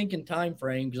you thinking time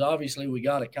frame? Because obviously we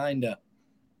got to kind of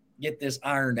get this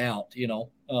ironed out, you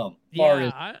know. Far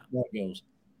as that goes.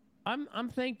 I'm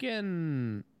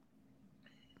thinking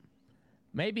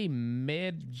maybe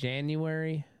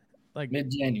mid-January, like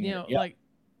mid-January. You know,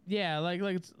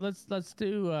 let's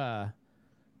do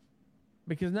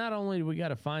because not only do we got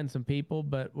to find some people,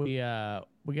 but we got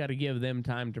to give them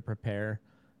time to prepare.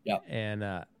 Yeah.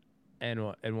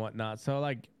 And whatnot. So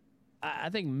like I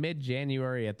think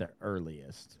mid-January at the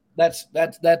earliest. That's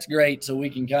great. So we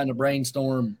can kind of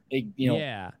brainstorm. Kind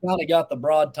of got the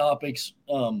broad topics.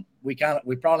 We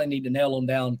probably need to nail them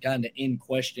down kind of in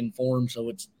question form, so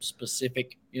it's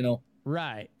specific. You know.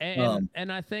 Right.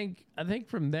 And I think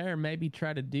from there maybe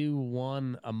try to do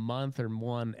one a month or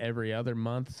one every other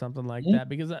month, something like that,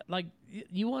 because like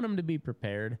you want them to be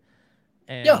prepared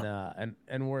and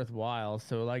worthwhile.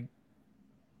 So like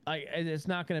it's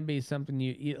not going to be something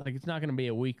you like. It's not going to be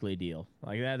a weekly deal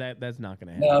like that. That's not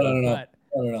going to happen.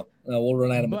 No. We'll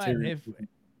run out of material.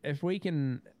 If we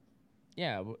can,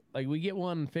 like we get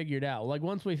one figured out. Like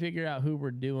once we figure out who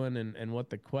we're doing and what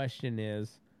the question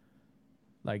is,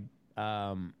 like,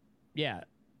 and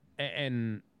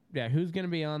who's going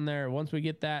to be on there. Once we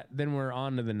get that, then we're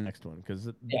on to the next one. Because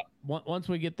once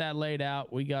we get that laid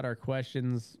out, we got our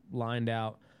questions lined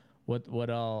out. What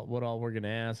all we're going to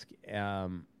ask.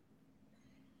 Then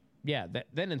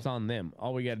it's on them.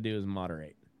 All we got to do is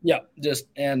moderate. Yeah,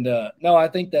 no, I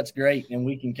think that's great, and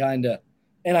we can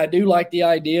and I do like the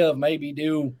idea of maybe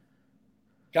do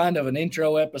kind of an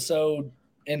intro episode,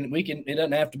 and it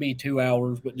doesn't have to be 2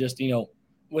 hours, but just,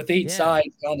 with each side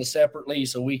kind of separately,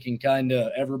 so we can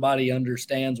everybody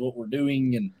understands what we're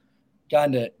doing and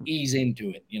kind of ease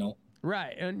into it,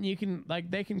 Right. And you can,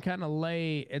 they can kind of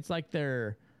it's like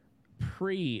their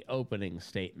pre-opening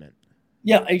statement.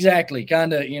 Yeah, exactly.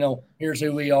 Kind of, here's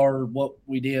who we are, what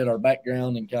we did, our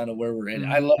background, and kind of where we're in.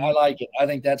 Mm-hmm. I like it. I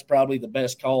think that's probably the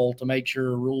best call to make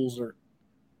sure rules are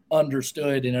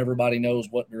understood and everybody knows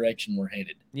what direction we're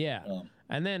headed. Yeah.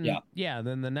 And then,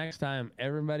 then the next time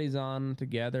everybody's on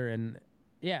together, and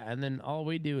then all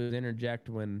we do is interject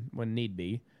when need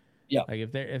be. Yeah.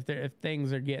 Like if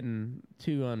things are getting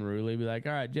too unruly, be like,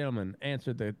 all right, gentlemen,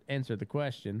 answer the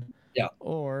question. Yeah.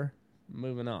 Or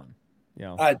moving on.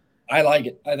 I like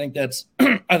it. I think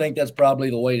that's probably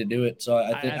the way to do it. So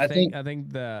I think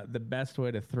the best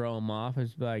way to throw them off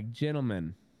is like,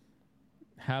 gentlemen,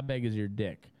 how big is your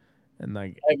dick? And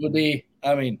it would be,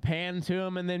 pan to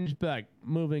them and then just be like,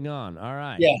 moving on. All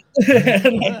right. Yeah.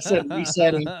 Like I said,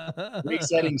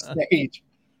 resetting stage.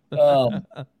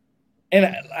 And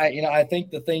I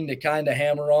think the thing to kind of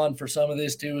hammer on for some of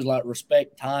this too is like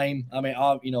respect time.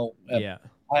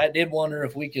 I did wonder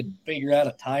if we could figure out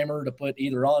a timer to put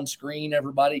either on screen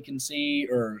everybody can see,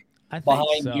 or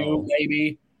behind you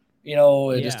maybe,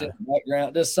 just in the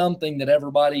background, just something that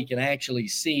everybody can actually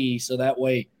see, so that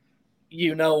way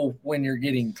when you're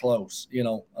getting close,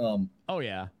 Oh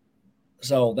yeah.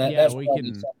 So that's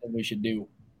probably something we should do.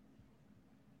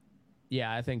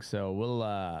 Yeah, I think so.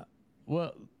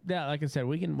 Well, yeah, like I said,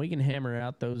 we can hammer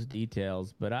out those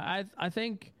details, but I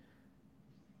think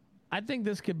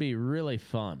this could be really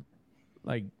fun.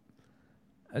 Like,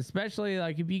 especially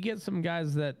like if you get some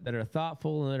guys that are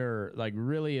thoughtful and that are like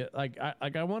really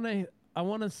I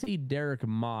want to see Derek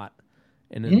Mott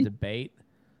in a debate.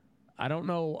 I don't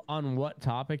know on what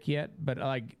topic yet, but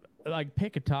like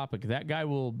pick a topic. That guy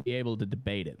will be able to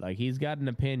debate it. Like, he's got an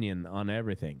opinion on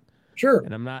everything. Sure.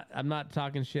 And I'm not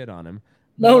talking shit on him.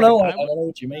 No, I know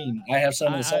what you mean. I have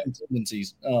some of the same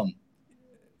tendencies.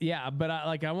 Yeah, but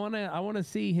I want to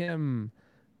see him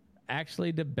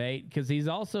actually debate, because he's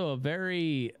also a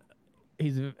very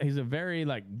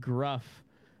like gruff,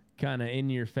 kind of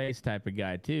in your face type of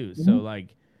guy too. Mm-hmm. So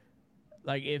like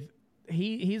if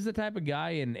he's the type of guy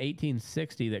in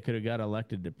 1860 that could have got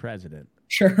elected to president.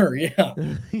 Sure, yeah.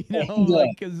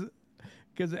 Because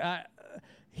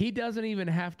he doesn't even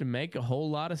have to make a whole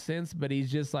lot of sense, but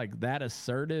he's just like that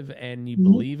assertive, and you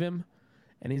believe him.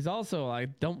 And he's also, I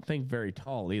don't think, very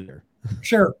tall either.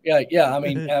 Sure, yeah.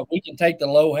 We can take the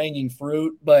low hanging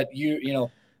fruit, but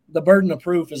the burden of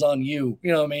proof is on you.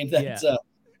 You know what I mean? That's like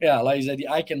I said,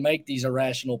 I can make these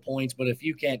irrational points, but if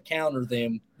you can't counter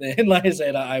them, then like I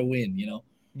said, I win.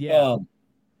 Yeah.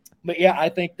 But yeah, I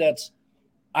think that's.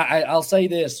 I'll say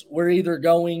this: we're either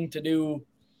going to do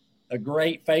a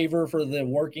great favor for the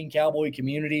working cowboy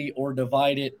community or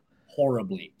divide it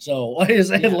horribly. So let's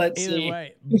see.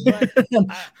 Way. But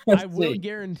I will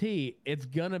guarantee it's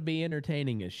gonna be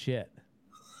entertaining as shit.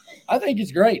 I think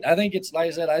it's great. I think it's, like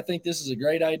I said, I think this is a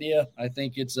great idea. I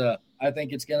think it's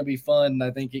gonna be fun.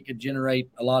 I think it could generate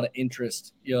a lot of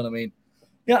interest. You know what I mean?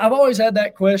 Yeah, I've always had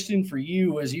that question for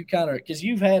you, as you because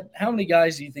you've had, how many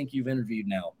guys do you think you've interviewed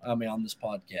now? On this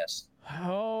podcast.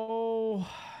 Oh,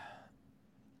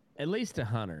 at least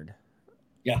 100.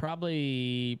 Yeah,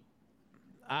 probably.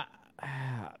 I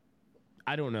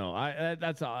don't know.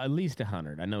 That's at least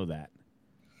 100. I know that.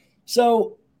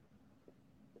 So,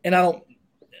 and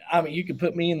you could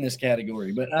put me in this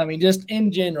category, but just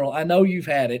in general, I know you've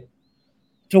had it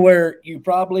to where you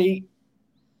probably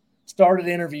started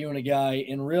interviewing a guy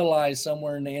and realized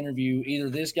somewhere in the interview, either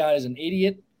this guy is an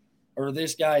idiot or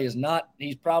this guy is not.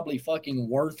 He's probably fucking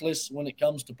worthless when it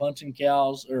comes to punching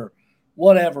cows or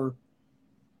whatever.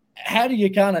 How do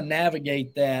you kind of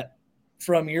navigate that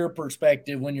from your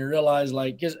perspective when you realize,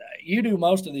 like, because you do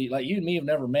most of the, like, you and me have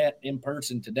never met in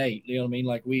person to date, you know what I mean?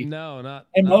 Like and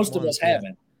most of us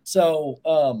haven't. So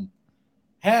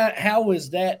how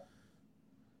is that?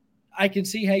 I can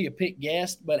see how you pick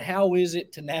guests, but how is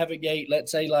it to navigate, let's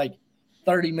say, like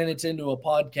 30 minutes into a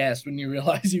podcast when you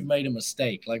realize you've made a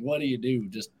mistake? Like, what do you do?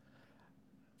 Just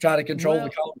try to control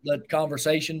the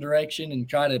conversation direction and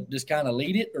try to just kind of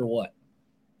lead it, or what?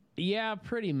 Yeah,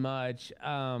 pretty much.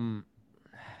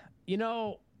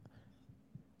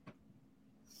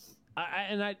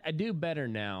 I do better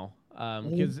now.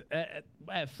 Because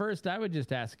at first I would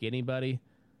just ask anybody,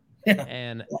 Yeah.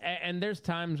 and there's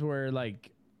times where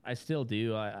like I still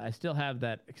do. I still have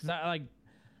that because I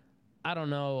don't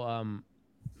know.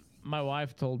 My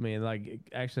wife told me, like, it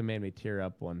actually made me tear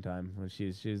up one time when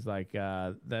she's like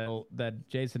that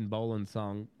Jason Boland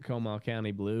song Comal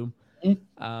County Blue.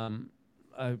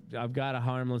 I've got a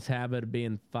harmless habit of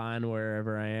being fine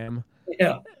wherever I am.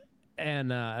 Yeah. And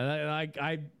like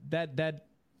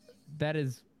that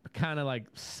is kind of like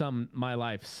my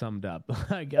life summed up.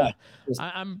 Like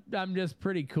I'm just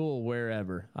pretty cool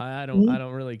wherever. I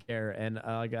don't really care, and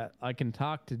I can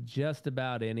talk to just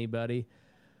about anybody.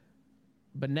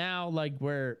 But now, like,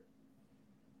 where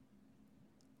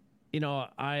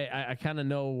I kind of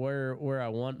know where I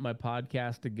want my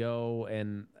podcast to go,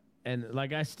 and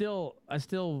like I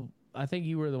think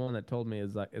you were the one that told me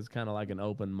is kind of like an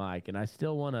open mic, and I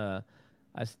still want to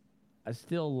I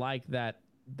still like that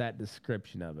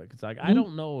description of it, because like I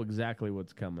don't know exactly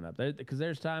what's coming up, because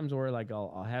there's times where like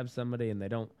I'll have somebody and they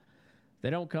don't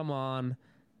come on,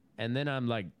 and then I'm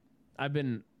like, I've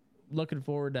been looking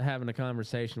forward to having a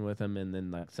conversation with them, and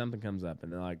then like something comes up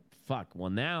and they're like, fuck, well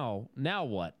now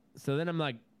what? So then I'm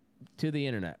like, to the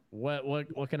internet,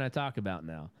 what can I talk about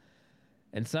now?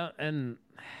 And and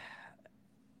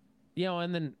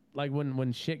then like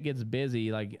when shit gets busy,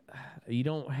 like you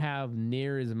don't have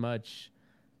near as much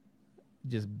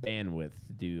just bandwidth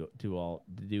to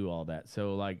do all that.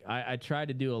 So like I try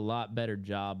to do a lot better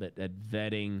job at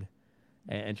vetting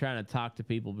and trying to talk to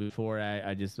people before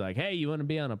I just like, hey, you want to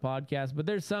be on a podcast? But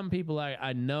there's some people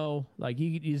I know, like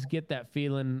you just get that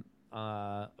feeling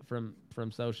from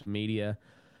social media,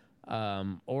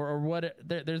 or what.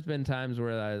 There's been times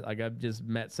where I've just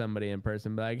met somebody in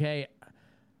person, but like, hey,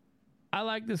 I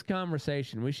like this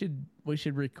conversation. We should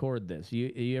record this.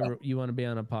 You want to be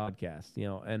on a podcast?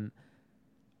 And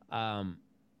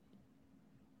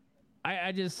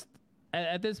I just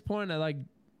at this point I like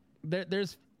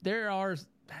there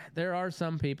are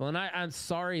some people, and I'm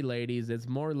sorry, ladies. It's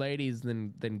more ladies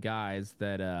than guys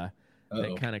that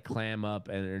kind of clam up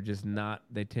and are just not.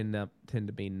 They tend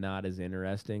to be not as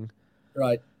interesting.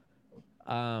 Right.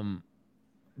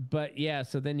 But yeah,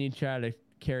 so then you try to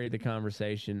carry the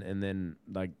conversation, and then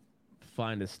like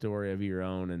find a story of your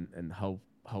own, and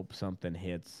hope something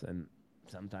hits, and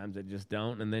sometimes it just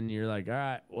don't, and then you're like, all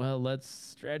right, well, let's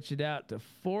stretch it out to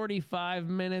 45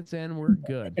 minutes and we're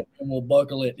good. And we'll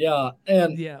buckle it. Yeah.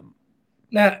 And yeah.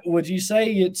 Now, would you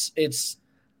say is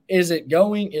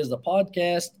the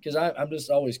podcast, because I'm just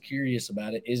always curious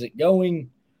about it, is it going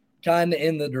kind of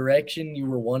in the direction you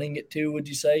were wanting it to, would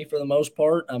you say, for the most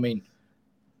part? I mean,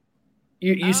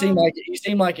 you seem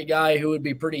like a guy who would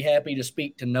be pretty happy to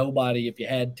speak to nobody if you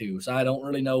had to. So I don't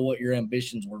really know what your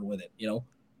ambitions were with it,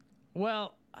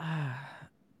 Well,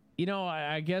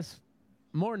 I guess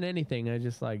more than anything, I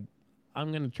just like,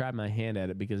 I'm going to try my hand at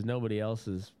it because nobody else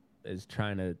is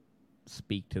trying to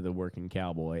speak to the working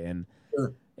cowboy, and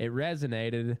Sure. It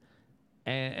resonated.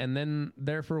 And then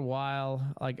there for a while,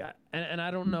 like, and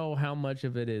I don't know how much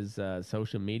of it is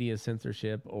social media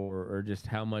censorship or just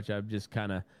how much I've just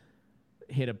kind of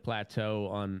hit a plateau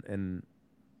on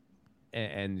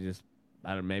and just, I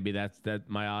don't know, maybe that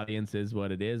my audience is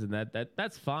what it is, and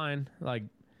that's fine. Like,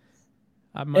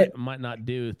 I might not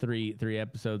do three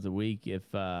episodes a week if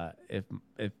my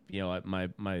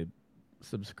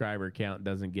subscriber count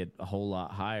doesn't get a whole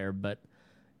lot higher, but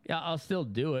yeah, I'll still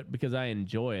do it because I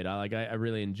enjoy it. I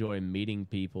really enjoy meeting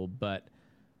people, but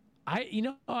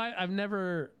I've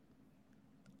never,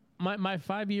 my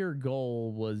 5-year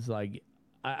goal was like,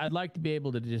 I'd like to be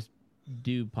able to just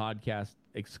do podcasts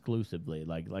exclusively,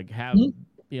 like have,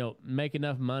 make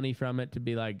enough money from it to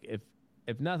be like,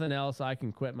 if nothing else, I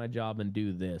can quit my job and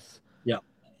do this. Yeah.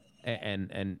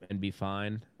 And be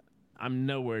fine. I'm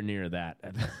nowhere near that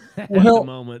at the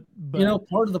moment. But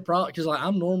part of the problem, because like,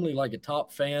 I'm normally like a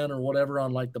top fan or whatever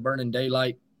on like the Burning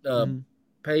Daylight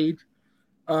page.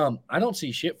 I don't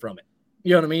see shit from it.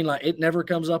 You know what I mean? Like, it never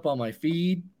comes up on my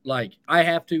feed. Like, I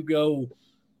have to go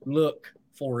look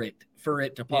for it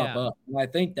to pop up. And I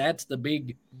think that's the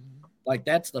big, like,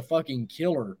 that's the fucking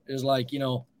killer, is like,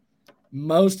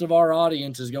 most of our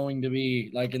audience is going to be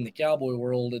like in the cowboy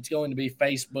world. It's going to be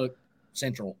Facebook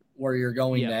central, where you're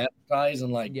going to advertise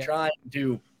and like trying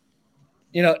to,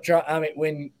 I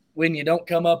mean, when you don't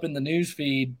come up in the news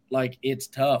feed, like, it's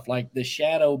tough. Like the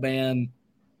shadow ban,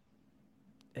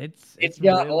 it's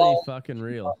got really fucking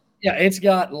real. Yeah, it's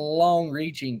got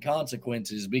long-reaching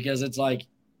consequences, because it's like,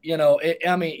 you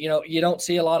don't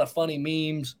see a lot of funny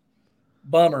memes,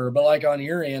 bummer, but like on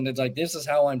your end, it's like, this is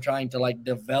how I'm trying to like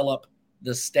develop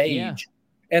the stage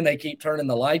and they keep turning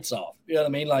the lights off. You know what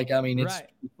I mean? Like, I mean, it's Right.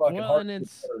 fucking Well, hard and to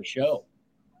it's put a show.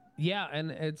 yeah,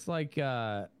 and it's like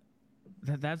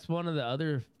that's one of the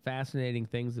other fascinating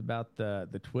things about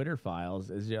the Twitter files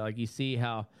is like you see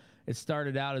how it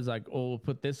started out as like, oh, we'll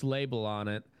put this label on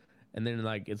it, and then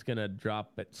like it's gonna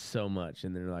drop it so much,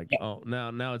 and they're like, Yeah. oh,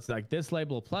 now it's like this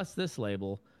label plus this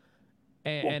label,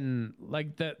 and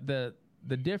like the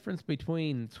difference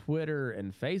between Twitter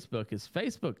and Facebook is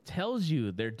Facebook tells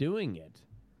you they're doing it.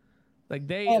 Like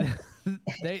they Um,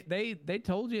 they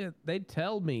told you, they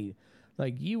tell me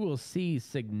like you will see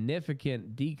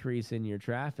significant decrease in your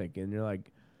traffic, and you're like,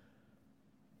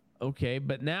 okay,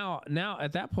 but now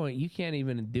at that point you can't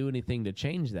even do anything to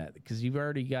change that because you've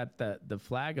already got the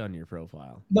flag on your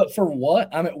profile. But for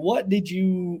what? I mean, what did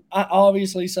you?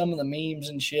 Obviously, some of the memes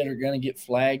and shit are going to get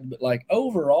flagged, but like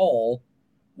overall,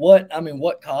 what? I mean,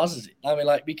 what causes it? I mean,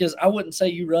 like because I wouldn't say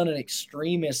you run an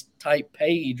extremist type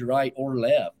page, right or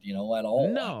left, you know, at all.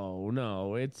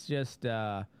 No, it's just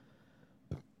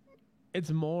it's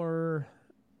more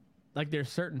like there's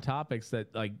certain topics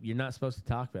that like you're not supposed to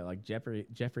talk about, like Jeffrey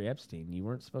Epstein. You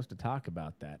weren't supposed to talk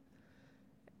about that.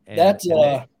 And That's and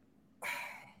they,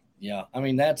 yeah. I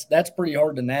mean, that's pretty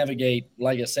hard to navigate.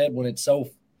 Like I said, when it's so,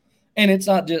 and it's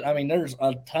not just. I mean, there's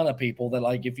a ton of people that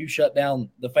like if you shut down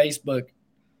the Facebook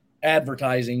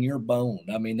advertising, you're boned.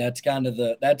 I mean, that's kind of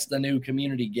that's the new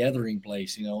community gathering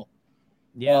place, you know.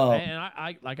 yeah, and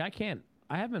I like I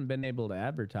haven't been able to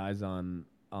advertise on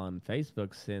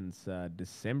Facebook since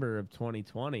December of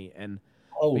 2020, and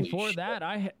Holy before shit. that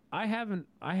I hadn't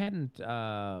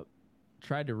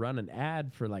tried to run an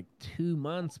ad for like 2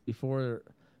 months before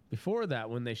that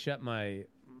when they shut my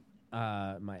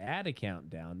my ad account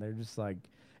down. They're just like,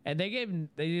 and they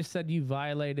just said you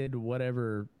violated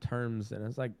whatever terms, and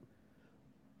it's like,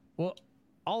 well,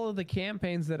 all of the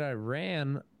campaigns that I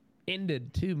ran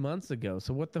ended 2 months ago.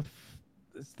 So what the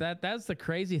that's the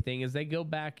crazy thing is they go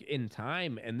back in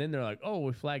time and then they're like, oh,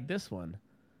 we flagged this one.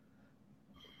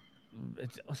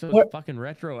 So it's What fucking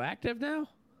retroactive now?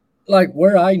 like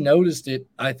where I noticed it,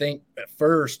 I think at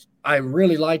first I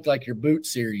really liked like your boot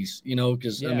series, you know,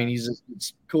 because I mean Yeah.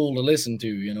 it's cool to listen to,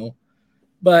 you know.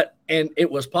 But and it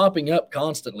was popping up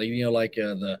constantly, you know, like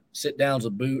the sit downs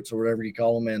of boots or whatever you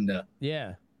call them,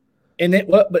 Yeah. and it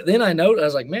what. But then I noticed I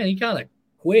was like, man, he kind of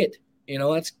quit. You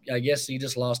know, that's I guess he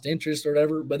just lost interest or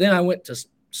whatever. But then I went to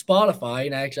Spotify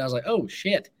and actually I was like, oh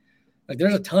shit, like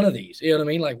there's a ton of these. You know what I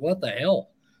mean? Like what the hell?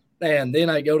 And then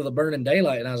I go to the Burning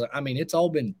Daylight and I was like, I mean, it's all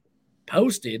been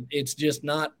posted. It's just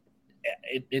not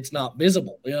it's not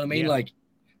visible. You know what I mean? Yeah. Like,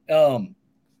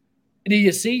 do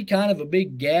you see kind of a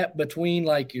big gap between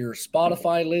like your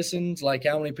Spotify listens, like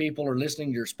how many people are listening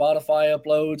to your Spotify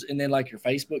uploads, and then like your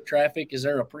Facebook traffic? Is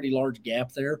there a pretty large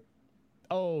gap there?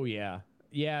 Oh yeah.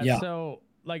 Yeah. Yeah. So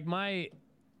like my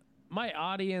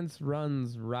audience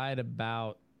runs right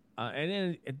about and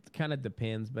then it kind of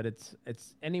depends, but it's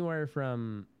anywhere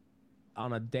from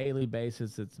on a daily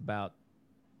basis it's about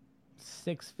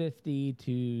 650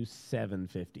 to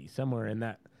 750, somewhere in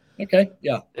that Okay.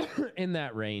 Yeah. in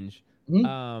that range.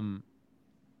 Mhm.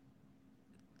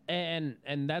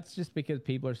 And that's just because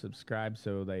people are subscribed,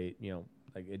 so they, you know,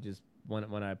 like it just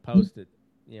when I post it,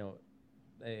 you know,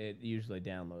 it usually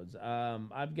downloads. Um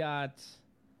I've got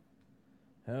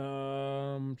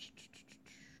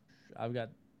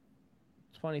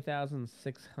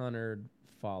 20,600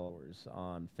 followers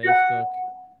on Facebook,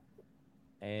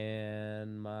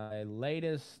 and my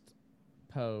latest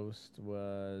post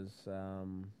was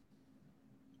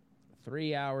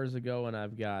 3 hours ago, and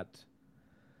I've got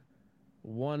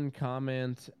one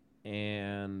comment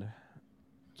and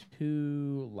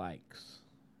 2 likes.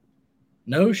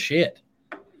 No shit.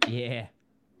 Yeah,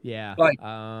 yeah. Like,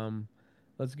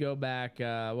 Let's go back.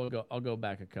 I'll go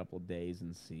back a couple days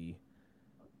and see.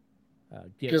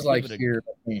 because like Give it here,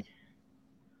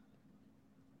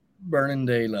 Burning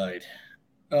Daylight.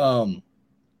 Um,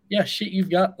 yeah, shit.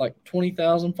 You've got like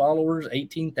 20,000 followers,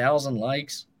 18,000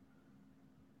 likes,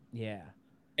 yeah,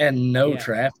 and no yeah.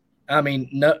 traffic. I mean,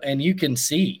 no, and you can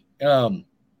see,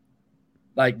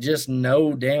 like just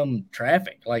no damn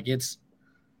traffic. Like it's,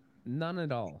 None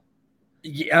at all.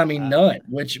 yeah, I mean, Uh, none,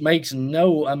 which makes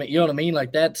no. I mean, you know what I mean?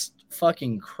 Like that's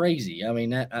fucking crazy. I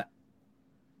mean, all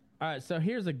right, so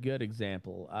here's a good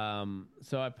example.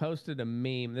 So I posted a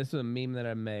meme. This is a meme that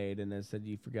I made, and it said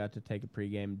you forgot to take a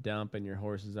pregame dump, and your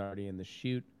horse is already in the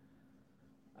chute.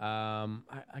 I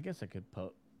guess I could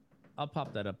I'll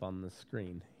pop that up on the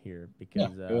screen here yeah,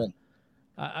 because go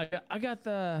ahead. I got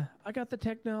the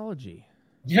technology.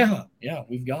 Yeah, yeah,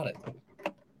 we've got it.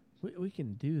 We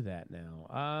can do that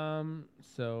now.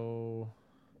 So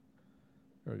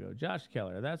There we go. Josh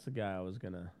Keller. That's the guy I'm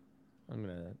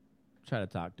gonna try to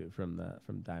talk to from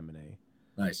Diamond A.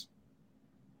 Nice.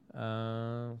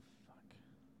 Fuck.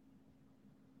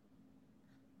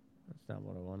 That's not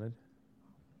what I wanted.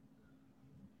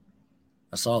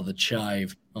 I saw the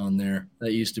chive on there.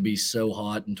 That used to be so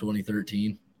hot in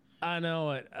 2013. I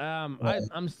know it.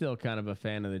 I'm still kind of a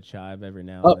fan of the chive every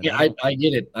now Oh and yeah, then. I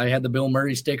get it. I had the Bill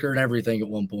Murray sticker and everything at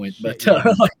one point, Shit, but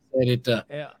yeah. like I said,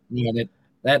 Yeah. man,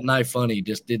 that knife funny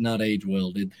just did not age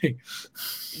well, did they?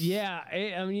 Yeah,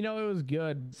 I mean, it was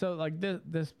good. So like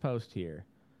this post here,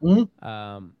 Mhm.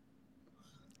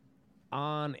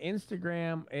 on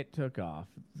Instagram, it took off.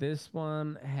 This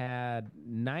one had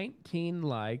 19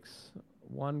 likes,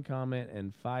 1 comment,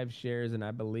 and 5 shares, and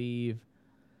I believe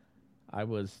I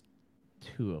was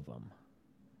 2 of them.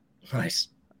 Nice.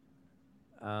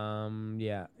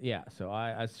 Yeah. So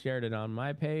I shared it on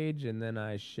my page, and then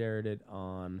I shared it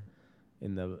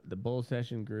in the bull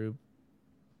session group.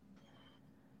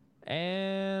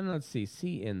 And let's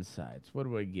see insights. What do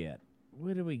we get?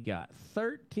 What do we got?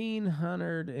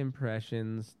 1,300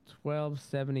 impressions,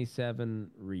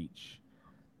 1,277 reach.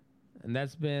 And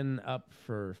that's been up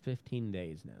for 15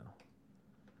 days now.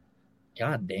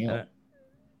 God damn.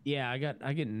 Yeah, I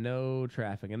get no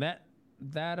traffic. And that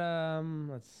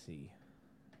let's see.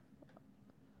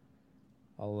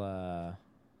 I'll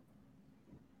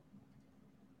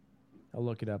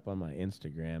look it up on my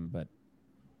Instagram, but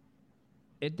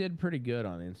it did pretty good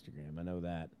on Instagram. I know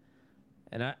that.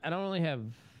 And I don't really have.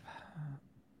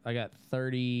 I got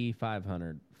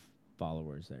 3,500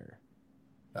 followers there.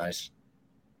 Nice.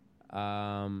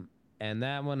 And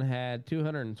that one had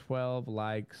 212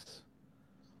 likes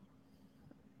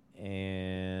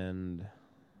and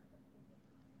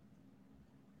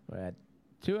we had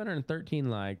 213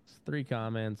 likes, 3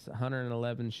 comments,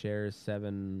 111 shares,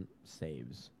 7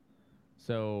 saves.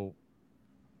 So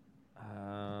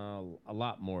a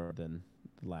lot more than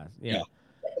the last. Yeah.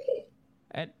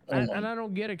 And I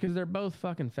don't get it because they're both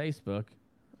fucking Facebook.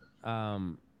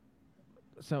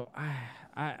 So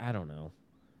I don't know.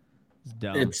 It's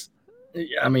dumb.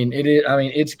 I mean, it is. I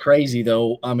mean, it's crazy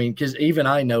though. I mean, because even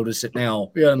I notice it now.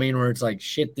 You know what I mean? Where it's like,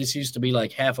 shit, this used to be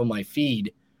like half of my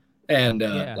feed, and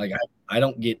like I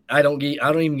don't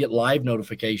even get live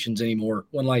notifications anymore.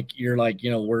 When like you're like,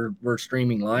 we're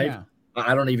streaming live. Yeah.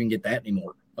 I don't even get that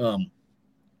anymore.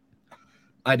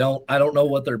 I don't know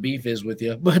what their beef is with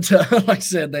you, but like I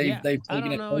said, they've taken I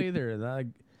don't it. know either. Like,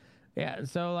 yeah,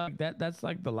 so like that's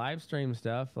like the live stream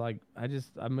stuff. Like I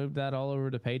moved that all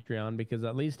over to Patreon because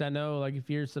at least I know like if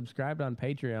you're subscribed on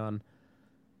Patreon,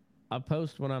 I'll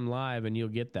post when I'm live and you'll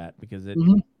get that because it.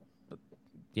 Mhm.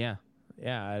 Yeah,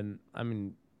 and I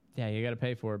mean, yeah, you got to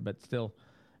pay for it, but still,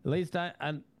 at least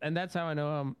and that's how I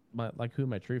know who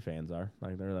my true fans are.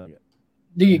 Like they're like.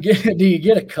 Do you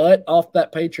get a cut off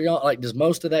that Patreon? Like, does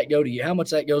most of that go to you? How much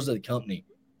that goes to the company?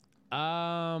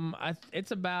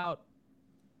 It's about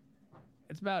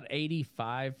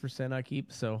 85% I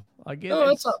keep. So like,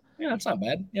 that's not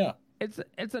bad. Yeah,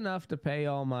 it's enough to pay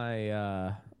all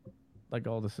my like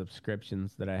all the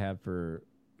subscriptions that I have for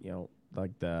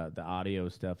like the audio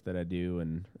stuff that I do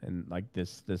and like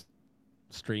this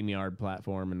StreamYard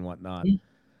platform and whatnot.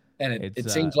 And it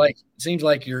seems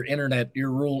like your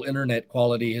rural internet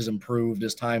quality has improved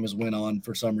as time has went on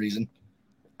for some reason.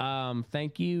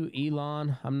 Thank you,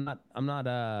 Elon. I'm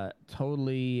not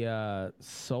totally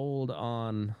sold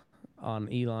on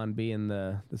Elon being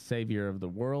the savior of the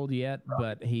world yet,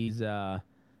 but he's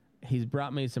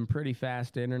brought me some pretty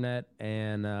fast internet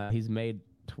and he's made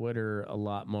Twitter a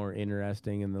lot more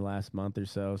interesting in the last month or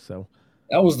so. So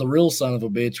that was the real son of a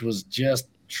bitch, was just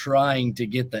trying to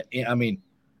get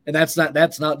and that's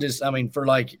not just, for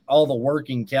like all the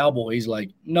working cowboys, like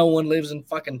no one lives in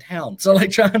fucking town. So like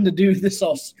trying to do this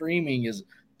all streaming is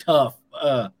tough.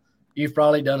 You've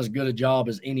probably done as good a job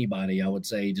as anybody, I would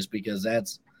say, just because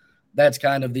that's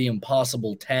kind of the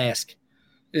impossible task,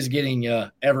 is getting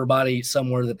everybody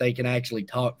somewhere that they can actually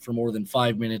talk for more than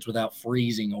 5 minutes without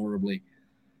freezing horribly.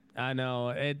 I know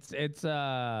it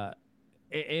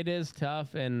is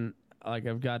tough. And like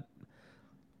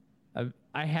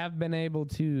I have been able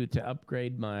to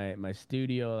upgrade my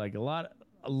studio. Like a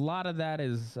lot of that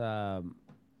is, I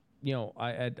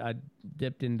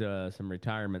dipped into some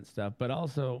retirement stuff, but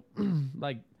also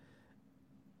like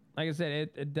I said,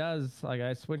 it does, like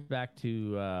I switched back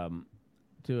to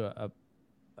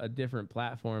a different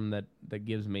platform that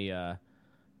gives me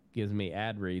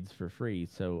ad reads for free.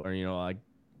 So, or, like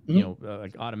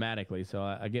automatically. So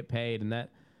I get paid, and that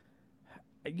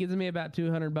it gives me about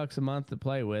 $200 a month to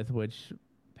play with, which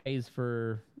pays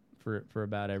for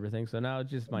about everything. So now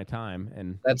it's just my time,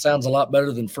 and that sounds a lot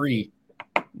better than free.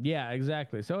 Yeah,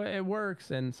 exactly. So it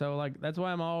works, and so like that's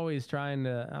why I'm always trying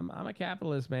to. I'm a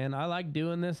capitalist, man. I like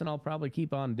doing this, and I'll probably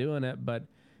keep on doing it. But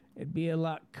it'd be a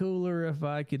lot cooler if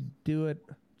I could do it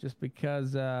just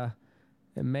because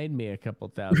it made me a couple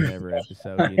thousand every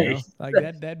episode. You know, like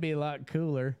that'd be a lot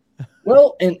cooler.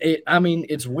 Well, and I mean,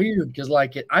 it's weird because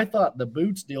I thought the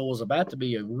Boots deal was about to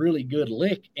be a really good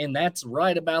lick, and that's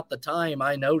right about the time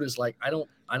I noticed like I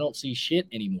don't see shit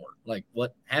anymore. Like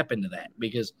what happened to that?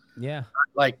 Because Yeah,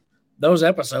 like those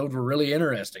episodes were really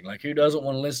interesting. Like who doesn't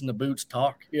want to listen to Boots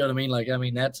talk? You know what I mean? Like I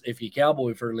mean that's if you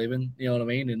cowboy for a living. You know what I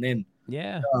mean? And then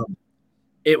yeah.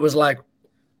 it was like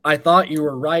I thought you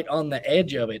were right on the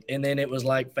edge of it, and then it was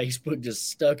like Facebook just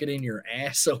stuck it in your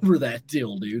ass over that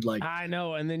deal, dude. Like I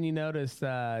know. And then you notice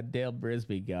Dale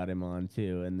Brisby got him on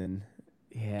too, and then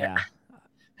yeah.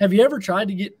 have you ever tried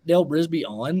to get Del Brisby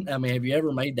on? I mean, have you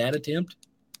ever made that attempt?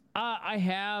 I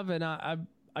have, and I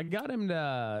got him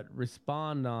to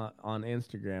respond on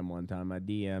Instagram one time. I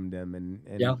DM'd him,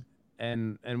 Yeah.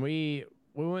 And we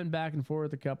went back and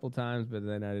forth a couple times, but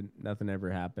then nothing ever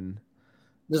happened.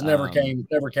 This never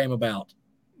came about.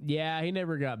 Yeah, he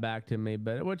never got back to me,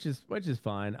 but which is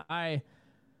fine. I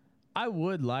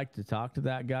would like to talk to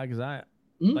that guy because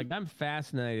I'm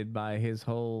fascinated by his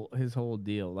whole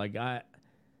deal. Like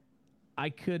I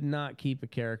could not keep a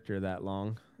character that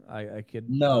long. I could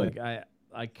No. like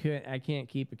I can't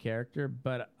keep a character,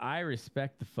 but I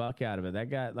respect the fuck out of it. That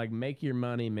guy, like, make your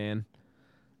money, man.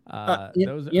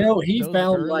 Those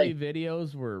found early like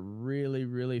videos were really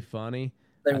really funny.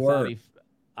 they were.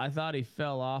 I thought he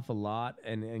fell off a lot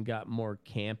and got more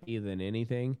campy than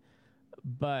anything.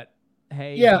 But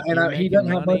hey, Yeah, you're and he making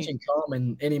doesn't have much money. in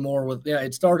common anymore with. Yeah,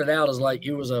 it started out as like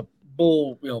he was a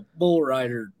bull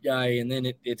rider guy, and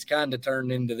then it's kind of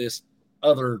turned into this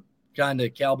other kind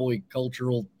of cowboy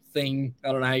cultural thing.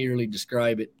 I don't know how you really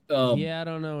describe it. Yeah, I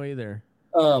don't know either.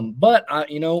 But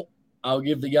I'll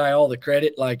give the guy all the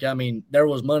credit. Like, I mean, there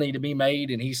was money to be made,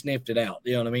 and he sniffed it out.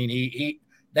 You know what I mean? He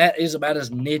that is about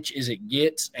as niche as it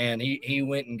gets, and he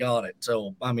went and got it.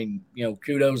 So, I mean,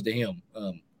 kudos to him.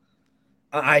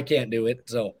 I can't do it,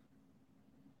 so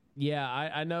Yeah,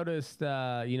 I noticed,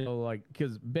 like,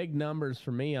 because big numbers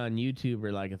for me on YouTube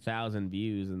are like 1,000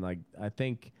 views, and like I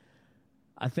think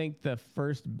the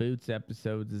first Boots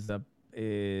episodes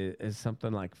is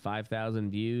something like 5,000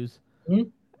 views,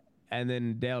 Mhm. and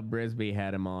then Dale Brisby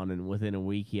had him on, and within a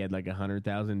week he had like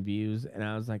 100,000 views, and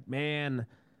I was like, man,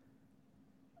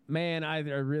 I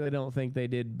really don't think they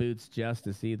did Boots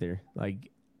justice either.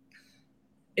 Like,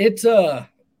 it's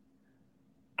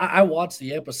I watched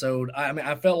the episode. I mean,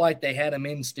 I felt like they had him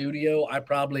in studio.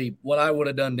 What I would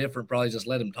have done different, probably just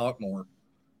let him talk more.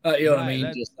 You know what I right,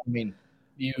 mean?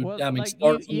 that well, like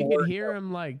Start from you the could word. hear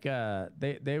him like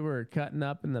they were cutting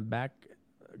up in the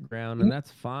background, Mhm. and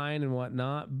that's fine and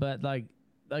whatnot. But like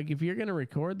if you're gonna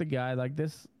record the guy like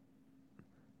this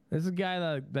is a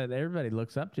guy that everybody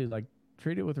looks up to. Like,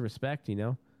 treat it with respect, you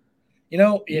know. You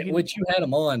can. Which you had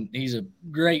him on. He's a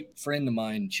great friend of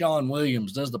mine. Sean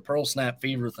Williams does the Pearl Snap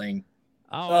Fever thing.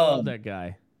 Oh, I love Um, that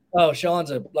guy. oh, Sean's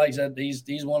like I said,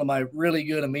 he's one of my really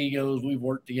good amigos. We've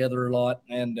worked together a lot,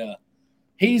 and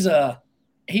he's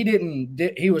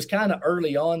he was kind of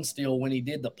early on still when he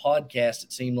did the podcast.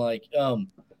 It seemed like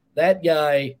that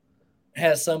guy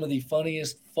has some of the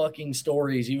funniest fucking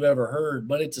stories you ever heard.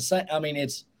 But it's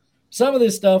some of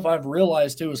this stuff I've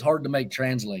realized too is hard to make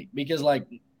translate because like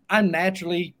I'm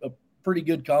naturally a pretty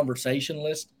good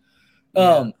conversationalist.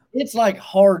 Yeah, It's like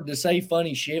hard to say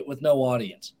funny shit with no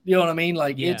audience. You know what I mean?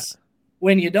 Like yeah. it's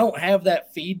when you don't have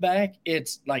that feedback,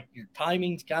 it's like your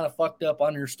timing's kind of fucked up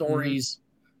on your Mm-hmm. stories.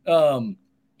 Um,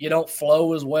 you don't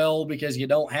flow as well because you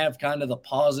don't have kind of the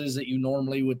pauses that you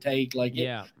normally would take. Like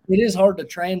Yeah. it is hard to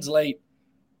translate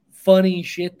funny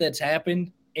shit that's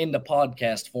happened into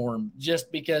podcast form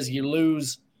just because you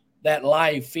lose that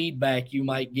live feedback you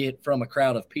might get from a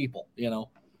crowd of people.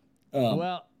 Um,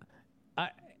 Well, I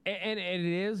and it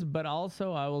is, but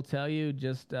also I will tell you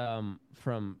just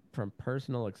from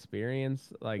personal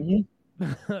experience, like mhm.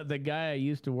 the guy I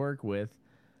used to work with,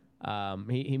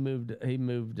 he moved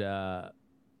to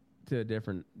a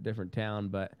different town,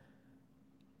 but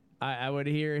I would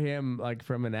hear him like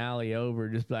from an alley over,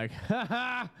 just like ha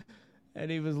ha, and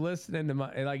he was listening to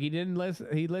my like he didn't listen,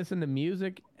 he listened to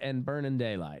music and Burning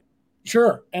Daylight,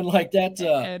 Sure. And like that's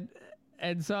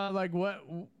and so I'm like,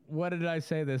 what did I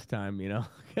say this time? You know,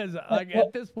 because like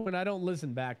at this point I don't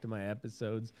listen back to my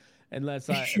episodes unless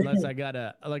I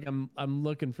gotta like I'm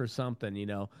looking for something, you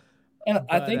know, and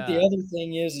I but think the other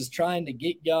thing is trying to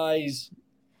get guys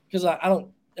because I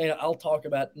don't I'll talk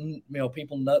about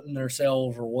people nutting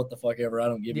themselves or what the fuck ever. I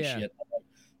don't give a yeah, shit.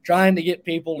 trying to get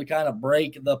people to kind of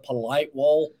break the polite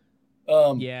wall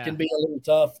can be a little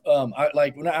tough.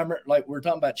 Like we're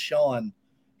talking about Sean,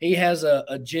 he has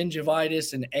a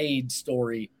gingivitis and AIDS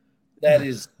story that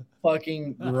is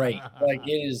fucking great. Like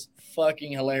it is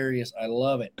fucking hilarious. I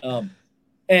love it.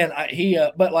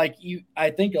 But like I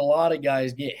think a lot of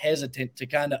guys get hesitant to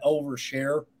kind of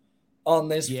overshare on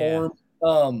this form.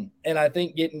 And I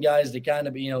think getting guys to kind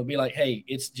of be like, hey,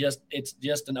 it's just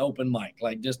an open mic.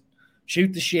 Like just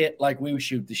shoot the shit like we would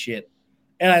shoot the shit.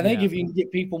 And I think if you can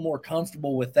get people more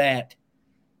comfortable with that,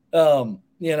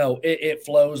 it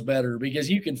flows better because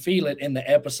you can feel it in the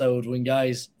episodes when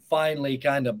guys finally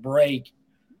kind of break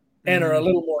and are a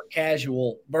little more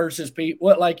casual versus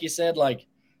people. Like you said, like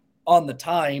on the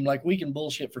time, like we can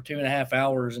bullshit for 2.5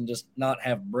 hours and just not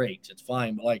have breaks. It's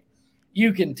fine. But like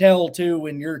you can tell too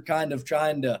when you're kind of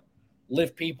trying to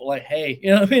lift people like, hey,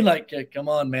 you know what I mean? Like, come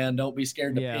on, man, don't be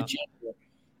scared to pitch in.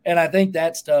 And I think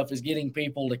that stuff is getting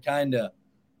people to kind of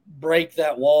break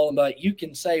that wall and be like, you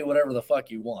can say whatever the fuck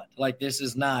you want. Like this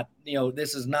is not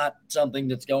something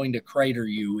that's going to crater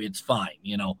you. It's fine,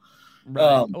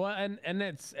 Right. Well, and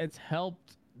it's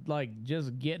helped like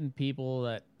just getting people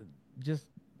that just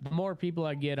the more people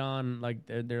I get on, like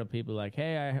there are people like,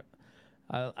 hey,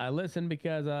 I listen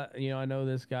because I know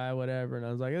this guy, whatever, and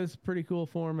I was like, this is a pretty cool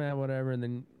format, whatever, and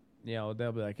then they'll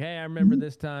be like, hey, I remember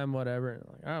this time, whatever. And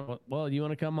like, all right, well, you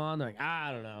want to come on? They're like,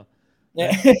 I don't know.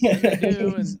 Yeah. And they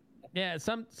do, and yeah,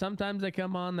 sometimes they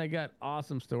come on, they got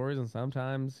awesome stories, and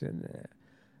sometimes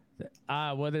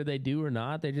whether they do or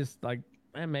not, they just like,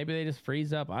 man, maybe they just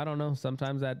freeze up. I don't know.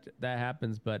 Sometimes that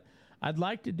happens, but I'd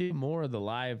like to do more of the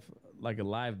live, like a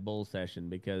live bull session,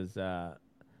 because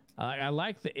I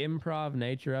like the improv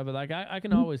nature of it. Like I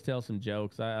can always tell some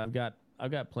jokes. I've got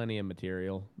plenty of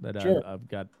material that I've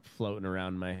got floating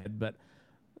around my head, but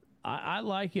I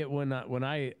like it when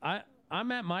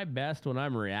I'm at my best when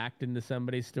I'm reacting to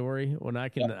somebody's story, when I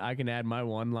can add my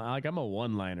one line. Like I'm a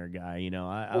one-liner guy,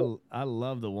 I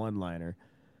love the one-liner.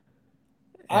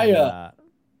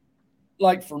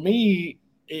 Like for me,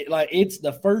 it's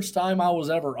the first time I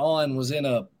was ever on was in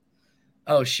a,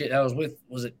 oh shit, I was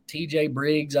it TJ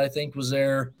Briggs, I think was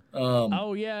there.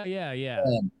 Yeah.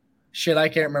 Shit, I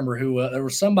can't remember who. There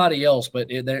was somebody else, but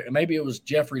maybe it was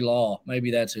Jeffrey Law.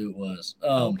 Maybe that's who it was.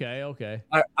 Okay.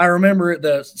 I remember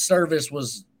the service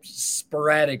was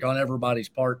sporadic on everybody's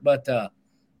part, but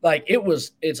like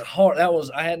it's hard.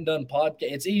 I hadn't done podcast.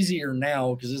 It's easier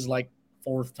now because this is like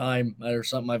fourth time or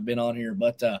something I've been on here,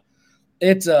 but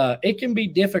it can be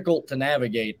difficult to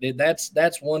navigate.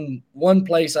 That's one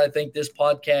place I think this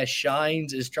podcast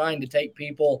shines is trying to take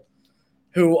people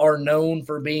who are known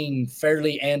for being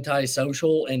fairly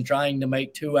antisocial and trying to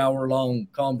make 2-hour-long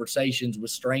conversations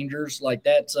with strangers. Like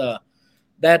that's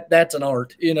an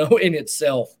art, in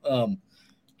itself.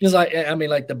 Because I mean,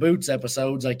 like the Boots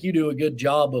episodes, like you do a good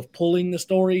job of pulling the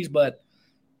stories, but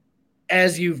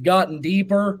as you've gotten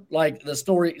deeper, like the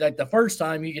story, like the first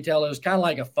time you could tell it was kind of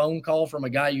like a phone call from a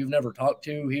guy you've never talked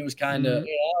to. He was kind of,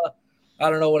 I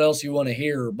don't know what else you want to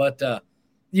hear, but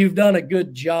you've done a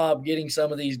good job getting some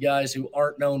of these guys who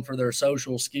aren't known for their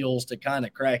social skills to kind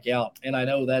of crack out. And I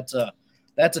know that's a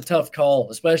tough call,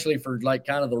 especially for like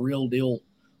kind of the real deal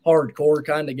hardcore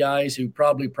kind of guys who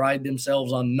probably pride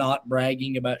themselves on not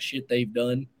bragging about shit they've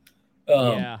done.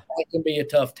 That can be a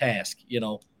tough task,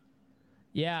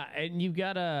 Yeah, and you've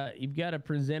gotta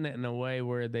present it in a way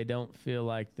where they don't feel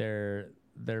like they're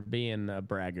being a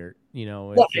braggart.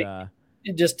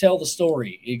 It's just tell the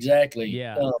story exactly.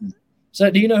 Yeah. So,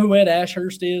 do you know who Ed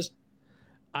Ashurst is?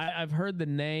 I've heard the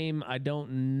name. I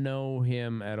don't know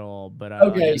him at all, but I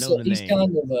know the he's name.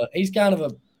 He's kind of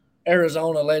a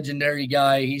Arizona legendary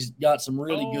guy. He's got some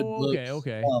really good books.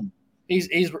 Okay.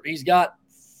 He's got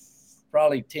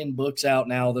probably 10 books out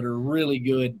now that are really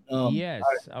good. Okay.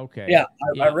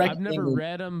 I recommend I've never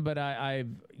read them, but I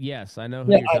know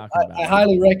who you're talking about. I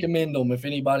highly recommend them if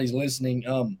anybody's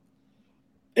listening.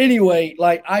 Anyway,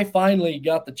 like I finally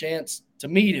got the chance to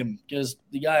meet him because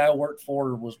the guy I worked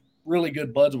for was really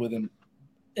good buds with him.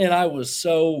 And I was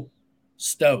so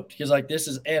stoked because like this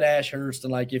is Ed Ashurst.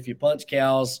 And like if you punch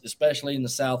cows, especially in the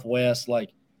Southwest,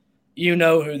 like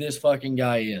who this fucking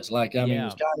guy is. Like, I mean,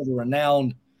 he's kind of a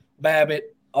renowned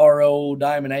Babbitt, RO,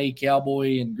 Diamond A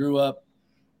cowboy and grew up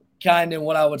kind of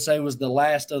what I would say was the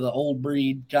last of the old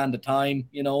breed kind of time,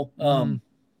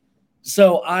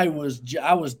 So I was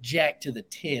jacked to the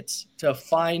tits to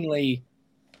finally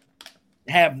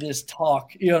have this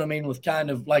talk, with kind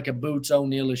of like a Boots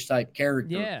O'Neillish type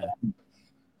character. Yeah.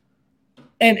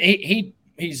 And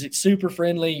he's super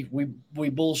friendly. We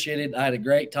bullshitted. I had a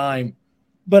great time.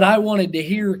 but I wanted to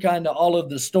hear kind of all of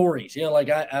the stories, you know, like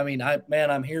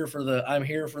I'm here for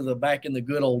the back in the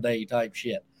good old day type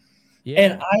shit.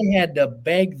 And Yeah. I had to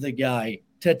beg the guy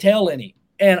to tell any.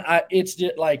 And it's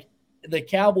just like the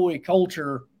cowboy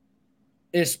culture,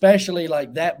 especially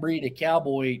like that breed of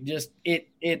cowboy, just it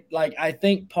like I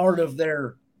think part of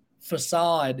their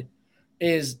facade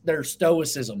is their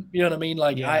stoicism. You know what I mean?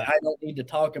 Like Yeah. I don't need to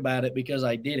talk about it because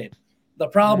I did it. The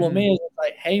problem Mhm. is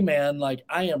like, hey man, like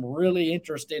I am really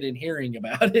interested in hearing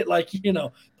about it. Like,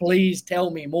 please tell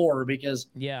me more because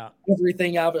Yeah.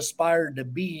 everything I've aspired to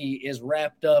be is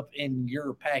wrapped up in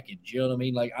your package. You know what I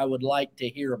mean? Like I would like to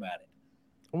hear about it.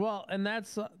 Well, and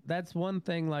that's one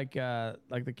thing like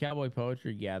the Cowboy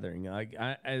Poetry Gathering. Like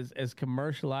as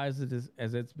commercialized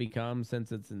as it's become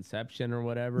since its inception or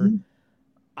whatever, Mhm.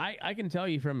 I can tell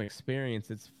you from experience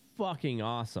it's fucking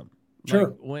awesome. Like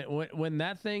Sure. when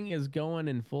that thing is going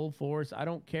in full force, I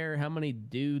don't care how many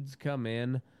dudes come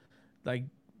in. Like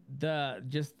the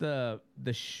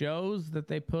shows that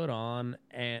they put on,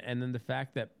 and then the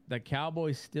fact that the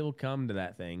cowboys still come to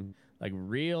that thing, like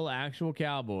real actual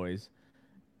cowboys,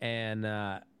 and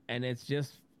it's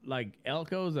just like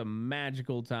Elko's a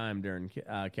magical time during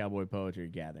Cowboy Poetry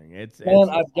Gathering. Man, It's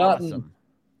awesome.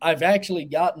 I've actually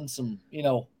gotten some,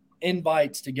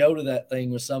 invites to go to that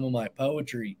thing with some of my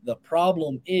poetry. The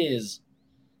problem is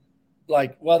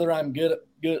like whether I'm a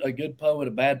good poet,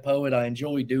 a bad poet, I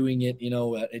enjoy doing it.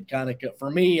 It kind of, for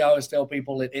me, I always tell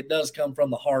people it does come from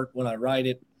the heart when I write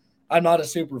it. I'm not a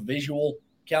super visual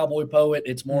cowboy poet.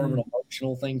 It's more of Mm-hmm. an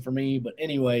emotional thing for me. But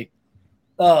anyway,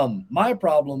 my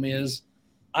problem is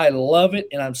I love it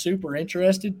and I'm super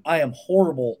interested. I am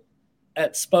horrible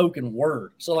at spoken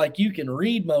word. So like you can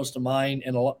read most of mine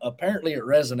and apparently it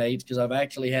resonates because I've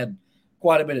actually had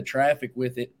quite a bit of traffic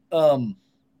with it.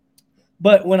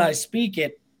 But when I speak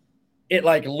it, it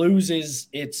like loses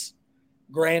its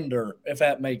grandeur, if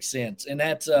that makes sense. And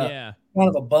that's Yeah. kind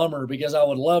of a bummer because I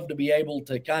would love to be able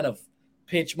to kind of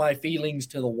pitch my feelings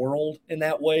to the world in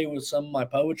that way with some of my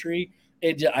poetry.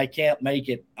 I can't make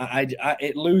it.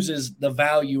 It loses the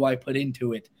value I put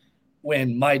into it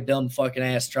when my dumb fucking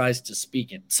ass tries to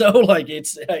speak it. So like it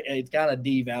kind of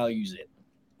devalues it.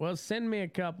 Well, send me a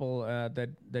couple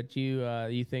that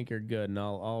you think are good, and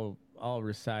I'll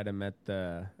recite them at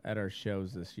our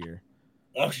shows this year.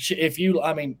 If you,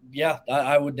 I mean, yeah,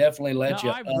 I would definitely No, let you.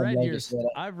 Like I said,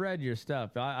 I've read your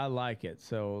stuff. I like it.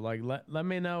 So like let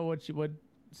me know what you would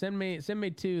send me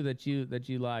two that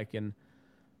you like, and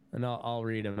I'll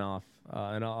read them off,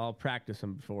 and I'll practice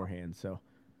them beforehand. So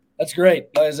that's great.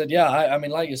 Like I said, yeah, I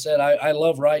mean, like I said, I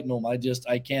love writing them.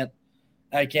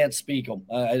 I can't speak them.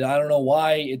 I don't know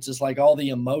why. It's just like all the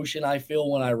emotion I feel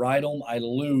when I write them, I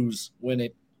lose when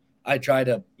I try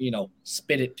to,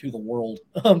 spit it to the world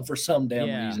for some damn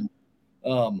yeah. reason.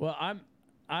 Um, Well,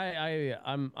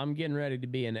 I'm getting ready to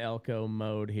be in Elko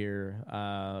mode here,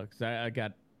 because I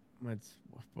got what's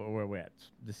where we at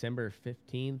December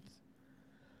 15th.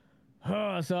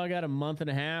 So I got a month and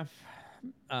a half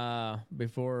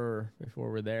before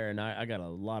we're there, and I got a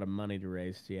lot of money to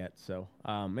raise yet. So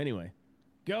anyway,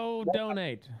 go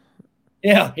donate.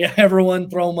 yeah, yeah. Everyone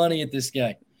throw money at this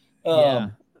guy. Yeah,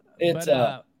 It's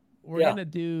but we're yeah, gonna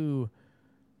do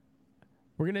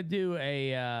we're gonna do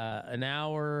a an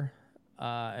hour,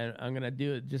 and I'm gonna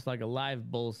do it just like a live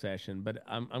bull session. But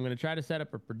I'm gonna try to set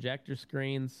up a projector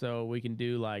screen so we can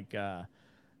do like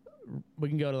we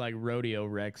can go to like Rodeo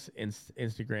Rex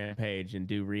Instagram page and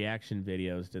do reaction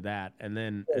videos to that, and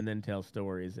then tell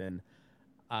stories. And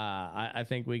I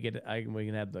think we can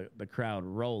have the crowd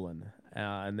rolling,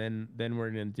 and then we're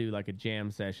gonna do like a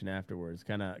jam session afterwards,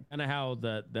 kind of how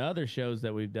the other shows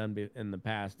that we've done in the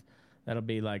past. That'll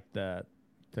be like the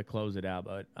to close it out.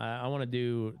 But I want to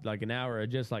do like an hour of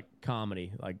just like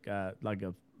comedy, like a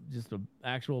just a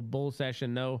actual bull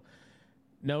session. No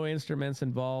instruments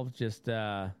involved.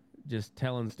 Just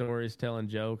telling stories, telling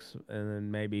jokes, and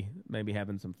then maybe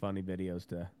having some funny videos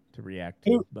to react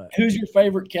to. But who's your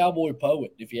favorite cowboy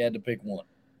poet if you had to pick one?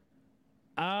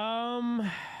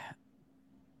 um,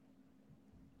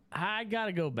 I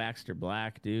gotta go Baxter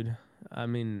Black, dude. I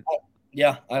mean,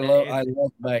 Yeah, I it's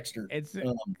love Baxter. it's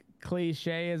Um,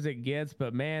 cliche as it gets,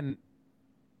 but man,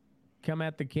 come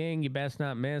at the king, you best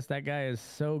not miss. That guy is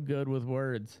so good with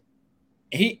words.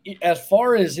 he as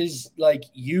far as his like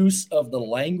use of the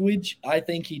language, I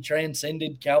think he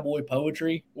transcended cowboy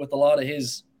poetry with a lot of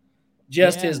his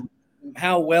just Yeah, his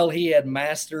how well he had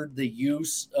mastered the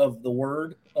use of the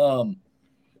word.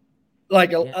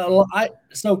 Like yeah,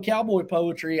 so cowboy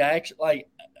poetry, I actually like.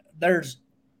 There's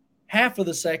half of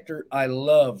the sector I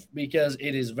love because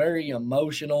it is very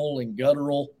emotional and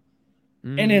guttural.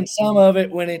 And then some of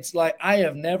it when it's like I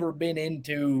have never been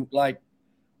into like,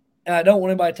 and I don't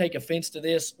want anybody to take offense to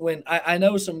this. When I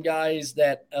know some guys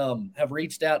that have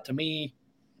reached out to me,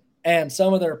 and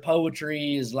some of their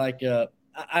poetry is like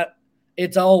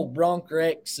it's all Bronx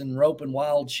Rex and rope and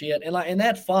wild shit, and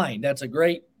that's fine. That's a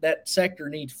great, that sector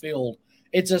needs filled.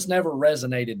 It just never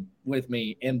resonated with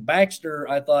me. And Baxter,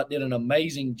 I thought, did an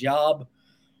amazing job.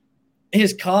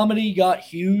 His comedy got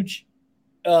huge.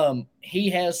 He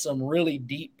has some really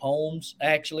deep poems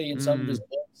actually in some of his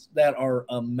books that are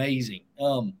amazing.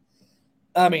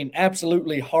 I mean,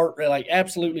 absolutely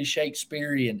absolutely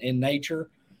Shakespearean in nature.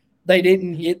 They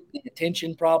didn't get the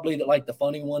attention probably that like the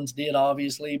funny ones did,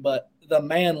 obviously, but the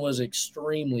man was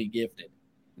extremely gifted.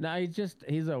 No,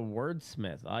 he's a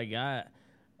wordsmith. Like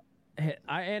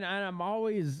and I'm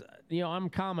always, I'm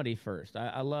comedy first.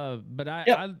 I love, but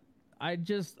Yep. I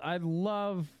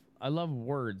love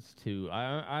words too.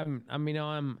 I'm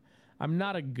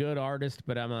not a good artist,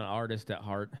 but I'm an artist at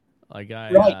heart. Like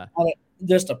Right.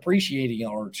 Just appreciating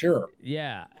art, sure.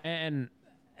 Yeah, and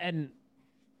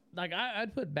like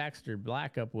I'd put Baxter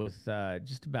Black up with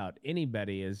just about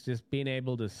anybody as just being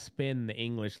able to spin the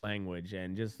English language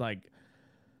and just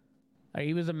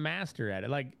he was a master at it.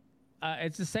 Like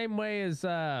it's the same way as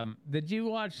did you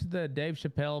watch the Dave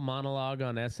Chappelle monologue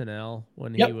on SNL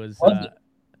when he was?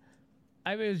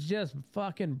 I mean, it was just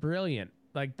fucking brilliant.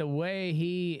 Like the way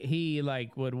he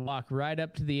like would walk right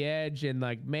up to the edge and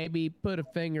like maybe put a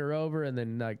finger over and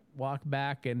then like walk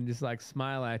back and just like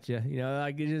smile at you.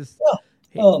 Like it just.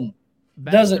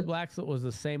 Baxter Blacksett was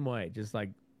the same way, just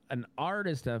like an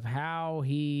artist of how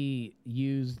he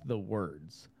used the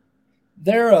words.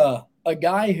 There, a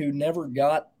guy who never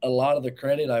got a lot of the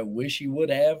credit I wish he would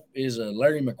have is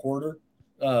Larry McWhorter.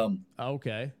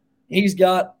 Okay. He's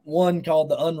got one called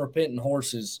The Unrepentant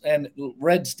Horses, and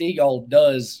Red Steagall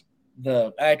does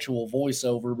the actual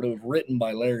voiceover, but it was written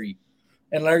by Larry.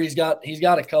 And he's got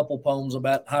a couple poems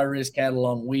about high risk cattle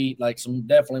on wheat, like some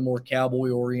definitely more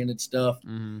cowboy oriented stuff.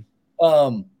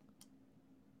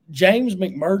 James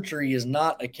McMurtry is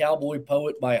not a cowboy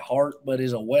poet by heart, but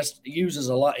is uses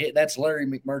a lot. That's Larry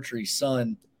McMurtry's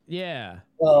son. Yeah.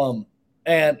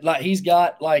 And like he's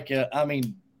got like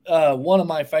one of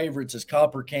my favorites is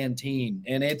Copper Canteen,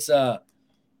 and it's like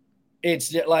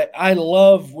I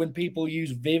love when people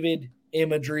use vivid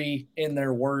imagery in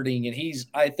their wording, and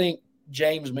I think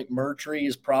James McMurtry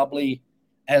is probably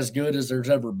as good as there's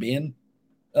ever been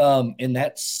in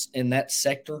that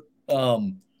sector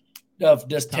of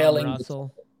just telling.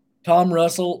 Russell. Tom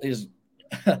Russell is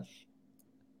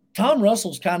Tom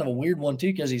Russell's kind of a weird one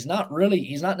too because he's not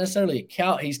necessarily a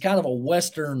cow. He's kind of a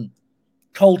Western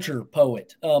culture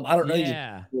poet. I don't know he's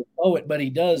a poet, but he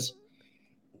does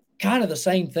kind of the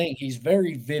same thing. He's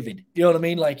very vivid. You know what I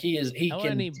mean? Like he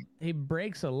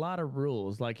breaks a lot of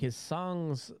rules. Like his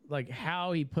songs, like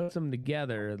how he puts them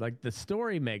together, like the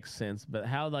story makes sense, but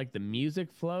how like the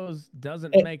music flows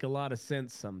doesn't make a lot of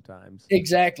sense sometimes.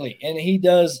 Exactly. And he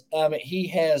does.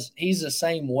 He's the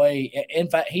same way. In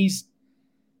fact, he's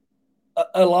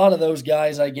a lot of those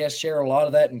guys, I guess, share a lot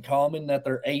of that in common, that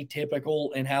they're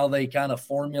atypical in how they kind of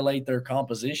formulate their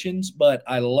compositions, but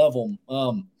I love them.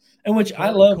 And which I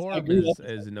love. Corb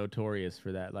is notorious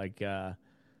for that. Like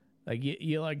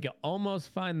you like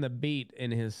almost find the beat in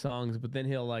his songs, but then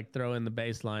he'll like throw in the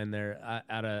bass line there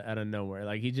out of nowhere.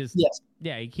 Like he just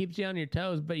he keeps you on your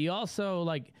toes, but you also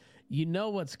like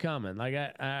what's coming. Like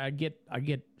I get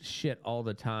shit all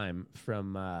the time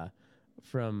from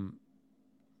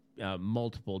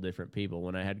multiple different people.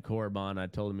 When I had Corb on, I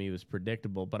told him he was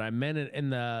predictable, but I meant it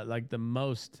in the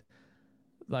most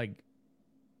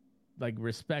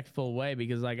respectful way,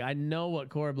 because like I know what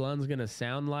Corb Lund's gonna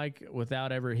sound like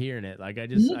without ever hearing it. Like I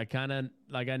kind of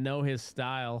like I know his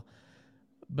style,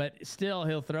 but still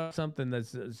he'll throw something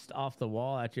that's just off the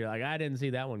wall at you. Like I didn't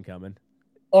see that one coming.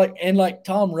 Like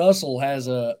Tom Russell has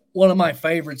one of my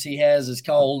favorites he has is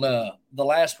called The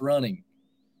Last Running.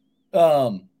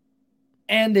 And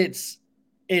it's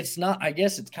not, I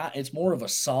guess it's more of a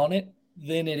sonnet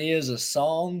than it is a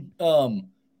song.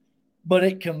 But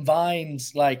it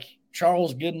combines like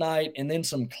Charles Goodnight and then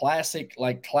some classic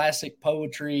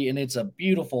poetry, and it's a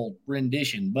beautiful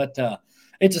rendition. But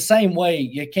it's the same way,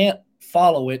 you can't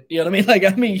follow it. You know what I mean? Like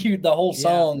the whole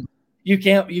song, you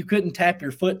couldn't tap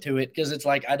your foot to it because it's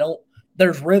like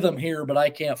there's rhythm here, but I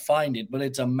can't find it. But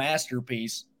it's a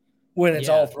masterpiece when it's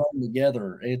all thrown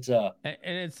together. It's and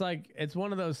it's like it's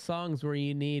one of those songs where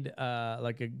you need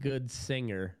like a good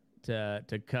singer to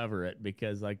cover it,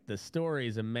 because like the story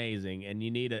is amazing and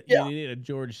you need a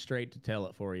George Strait to tell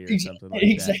it for you or something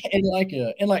like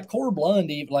that. And like Corb Lund,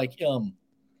 like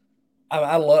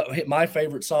I love my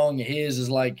favorite song of his is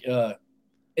like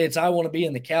it's I Want to Be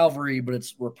in the Calvary, but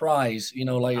it's reprise. You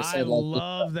know, like I I said, like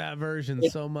love that version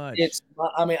it, so much. it's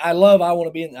I mean I love I Want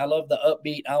to Be in I love the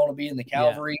upbeat I Want to Be in the Yeah.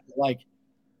 Calvary. Like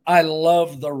I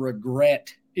love the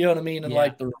regret. You know what I mean? And Yeah.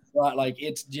 like like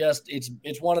it's just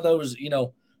it's one of those, you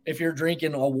know, if you're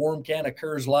drinking a warm can of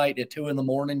Coors Light at 2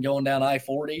 a.m. going down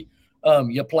I-40,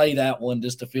 you play that one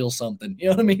just to feel something. You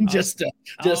know what I mean? Oh, Just to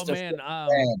feel man.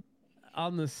 bad.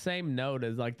 On the same note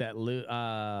as like that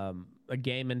a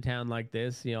game in town like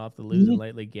this, you know, off the Losing Mhm,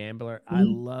 Lately Gambler. I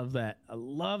mhm. love that. I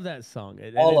love that song.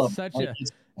 It All is of them. such Like a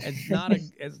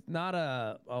it's not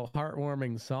a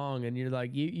heartwarming song, and you're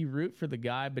like you root for the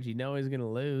guy, but you know he's gonna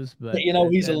lose. But you know,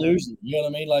 he's a loser. You know what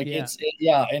I mean? Like yeah,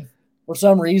 yeah. And for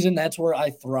some reason, that's where I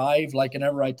thrive. Like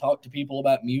whenever I talk to people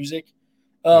about music,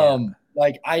 yeah.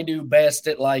 like I do best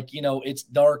at like, you know, it's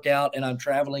dark out and I'm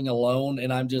traveling alone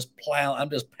and I'm just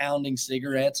pounding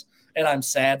cigarettes and I'm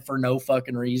sad for no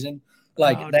fucking reason.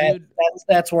 Like Oh, dude,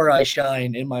 that's where I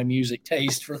shine in my music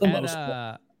taste for the at most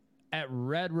part. at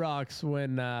Red Rocks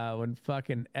when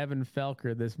fucking Evan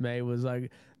Felker this May was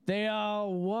like, they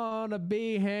all wanna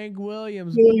be Hank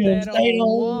Williams, but they Williams, they don't don't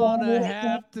wanna want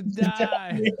have to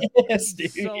die. yes,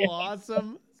 dude. So Yeah.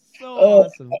 awesome. So Oh,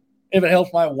 awesome. if it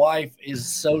helps, my wife is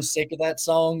so sick of that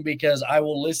song because I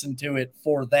will listen to it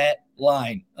for that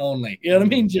line only. You know what I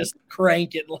mean? Just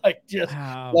crank it, like just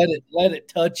Wow. let it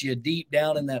touch you deep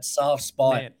down in that soft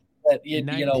spot. Man, That you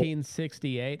know,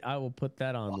 1968. I will put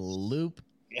that on loop,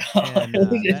 and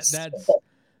it's, that's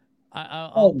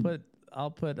um,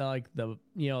 I'll put like the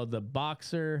the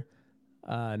boxer,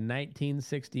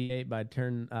 1968 by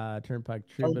Turnpike Turnpike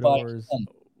Troubadours,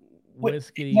 Wi-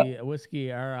 yep,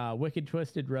 whiskey or Wicked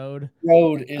Twisted Road,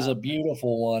 Road is uh, a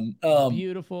beautiful one.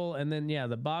 beautiful, and then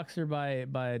the boxer by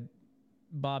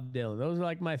Bob Dylan. Those are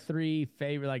like my three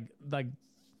favorite, like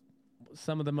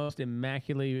some of the most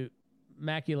immaculately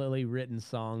written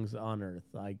songs on earth.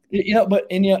 Like, You know, but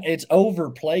and it's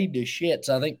overplayed to shit.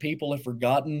 So I think people have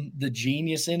forgotten the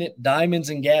genius in it. Diamonds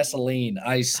and Gasoline.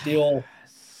 I still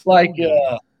so like,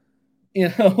 good.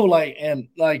 you know, like and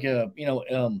like,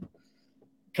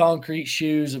 concrete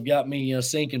shoes have got me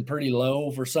sinking pretty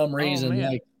low for some Oh reason.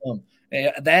 man.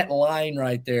 Like, that line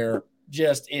right there,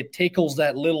 just it tickles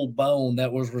that little bone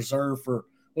that was reserved for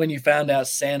when you found out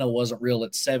Santa wasn't real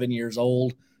at 7 years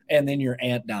old, and then your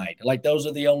aunt died. Like those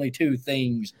are the only two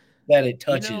things that it You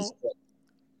touches. know,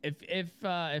 if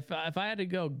I had to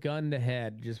go gun to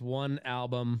head, just one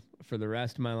album for the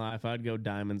rest of my life, I'd go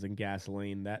Diamonds and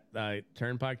Gasoline. That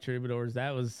Turnpike Troubadours,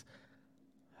 that was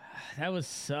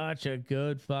such a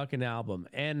good fucking album.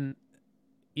 And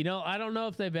I don't know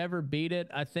if they've ever beat it.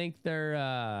 I think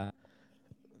their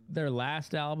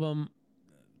last album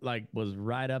like was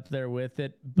right up there with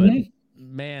it. But Mhm.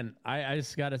 man, I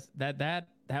just gotta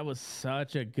that was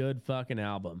such a good fucking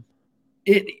album.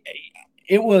 It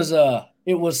it was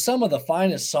some of the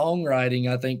finest songwriting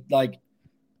I think like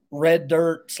Red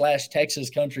Dirt / Texas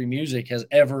country music has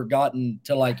ever gotten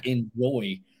to like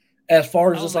enjoy. As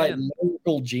far as Oh just like man.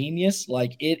 lyrical genius,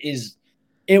 like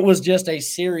it was just a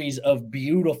series of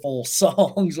beautiful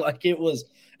songs. Like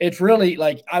it's really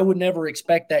like I would never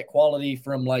expect that quality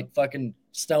from like fucking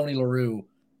Stony LaRue.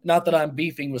 Not that I'm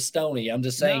beefing with Stony. I'm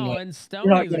just saying No, like and you're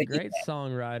not Stoney's a gonna get great that.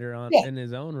 songwriter Yeah. in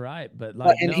his own right, but Like,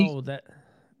 like and he no that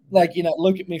like, you know,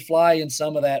 Look at Me Fly and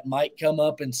some of that might come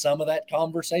up in some of that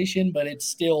conversation, but it's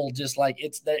still just like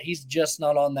it's that he's just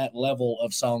not on that level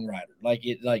of songwriter. Like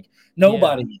yeah,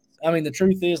 nobody is. I mean, the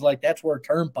truth is like that's where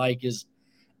Turnpike is.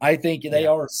 I think they yeah.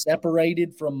 are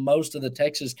separated from most of the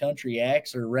Texas country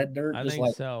acts or Red Dirt, I just think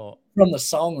like so. from the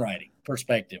songwriting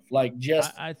perspective. Like I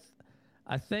just I th-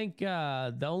 I think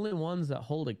the only ones that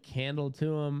hold a candle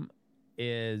to him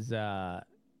is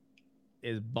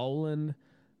Boland,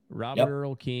 Robert yep.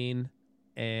 Earl Keen,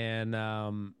 and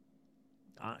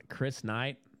Chris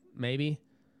Knight, maybe.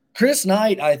 Chris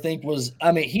Knight, I think was.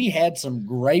 I mean, he had some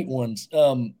great ones.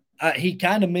 He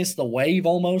kind of missed the wave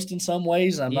almost in some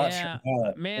ways. I'm not sure Yeah,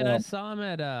 how. man, I saw him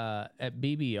at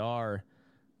BBR,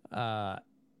 uh,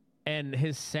 and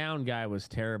his sound guy was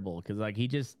terrible because like he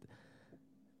just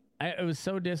it was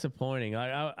so disappointing.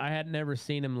 I had never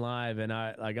seen him live, and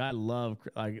I love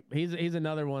like he's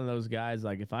another one of those guys.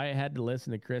 Like if I had to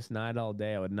listen to Chris Knight all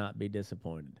day, I would not be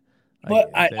disappointed. Like But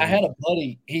if I there's had a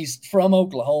buddy. He's from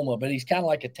Oklahoma, but he's kind of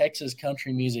like a Texas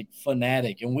country music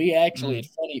fanatic. And we actually, mm,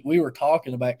 it's funny. We were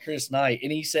talking about Chris Knight,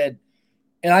 and he said,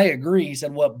 and I agree. He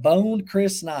said what boned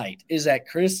Chris Knight is that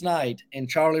Chris Knight and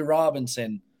Charlie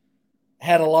Robinson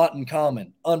had a lot in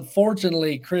common.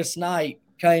 Unfortunately, Chris Knight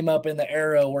came up in the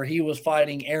era where he was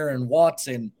fighting Aaron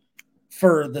Watson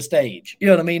for the stage. You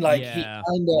know what I mean? Like yeah,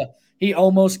 he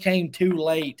almost came too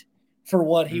late for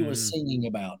what he was singing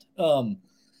about.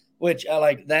 Which I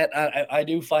like that. I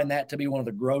do find that to be one of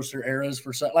the grosser eras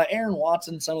for some, like Aaron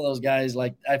Watson, some of those guys.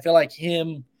 Like I feel like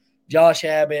him, Josh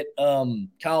Abbott,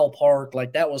 Kyle Park,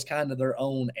 like that was kind of their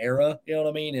own era. You know what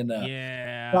I mean? And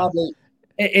Yeah. probably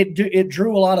it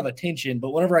drew a lot of attention.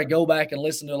 But whenever I go back and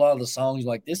listen to a lot of the songs,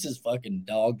 like this is fucking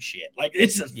dog shit. Like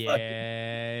this is fucking.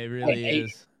 It really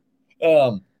is.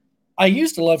 I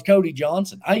used to love Cody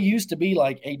Johnson. I used to be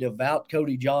like a devout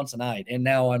Cody Johnsonite, and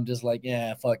now I'm just like,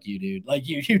 yeah, fuck you, dude. Like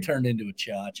you turned into a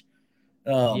chotch.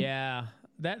 Yeah,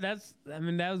 that's. I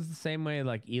mean, that was the same way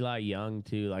like Eli Young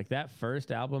too. Like that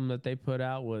first album that they put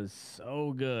out was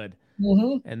so good,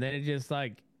 and then it just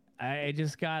like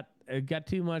it got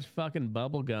too much fucking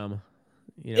bubble gum.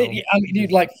 You know, I mean,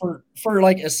 dude, like for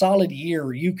like a solid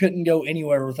year, you couldn't go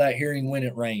anywhere without hearing "When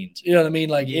It Rains." You know what I mean?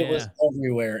 Like it was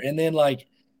everywhere, and then like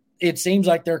it seems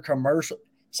like their commercial.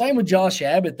 Same with Josh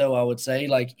Abbott, though. I would say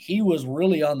like he was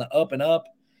really on the up and up.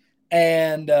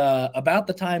 And about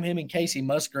the time him and Casey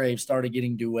Musgrave started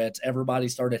getting duets, everybody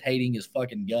started hating his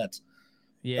fucking guts.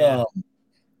 Yeah.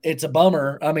 It's a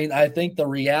bummer. I mean, I think the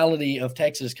reality of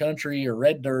Texas country or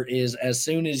red dirt is as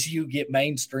soon as you get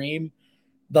mainstream,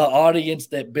 the audience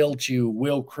that built you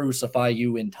will crucify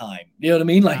you in time. You know what I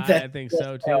mean? Like that. I think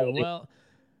so too. Well,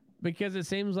 because it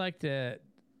seems like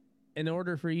in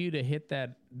order for you to hit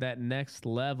that next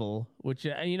level, which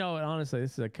you know, honestly,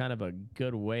 this is a kind of a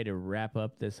good way to wrap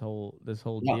up this whole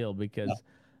deal because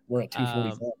we're at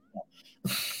 2:45.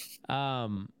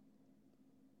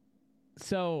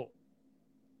 So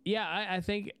yeah, I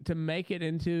think to make it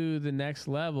into the next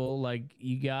level, like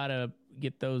you gotta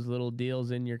get those little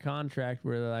deals in your contract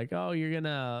where they're like, oh, you're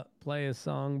gonna play a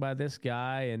song by this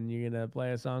guy and you're gonna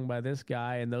play a song by this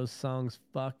guy, and those songs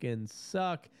fucking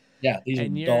suck. Yeah, these are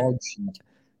dog shit.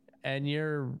 And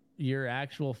your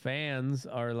actual fans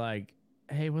are like,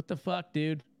 hey, what the fuck,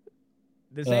 dude?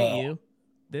 This ain't you.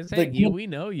 This ain't you. We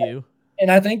know you. And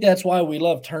I think that's why we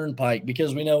love Turnpike,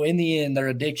 because we know in the end their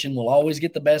addiction will always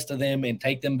get the best of them and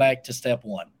take them back to step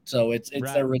one. So it's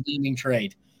right. Their redeeming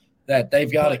trait that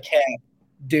they've got a cap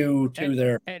due to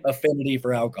their affinity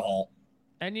for alcohol.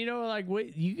 And you know, like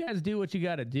you guys do what you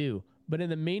got to do, but in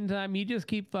the meantime, you just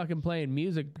keep fucking playing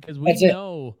music because we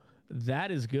know that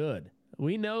is good.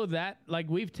 We know that, like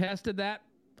we've tested that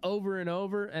over and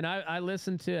over. And I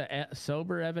listened to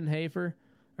sober Evan Hafer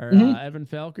or Evan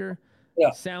Felker.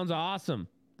 Yeah. Sounds awesome.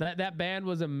 That band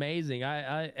was amazing.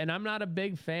 And I'm not a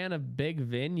big fan of big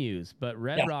venues, but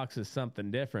Red Rocks is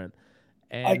something different.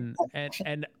 And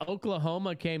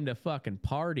Oklahoma came to fucking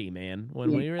party, man.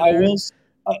 When we were there,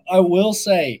 I will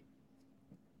say,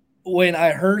 when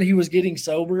I heard he was getting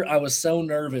sober, I was so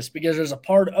nervous because there's a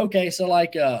part. Okay, so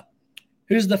like,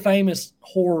 who's the famous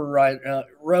horror writer?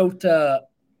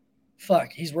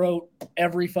 He's wrote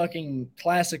every fucking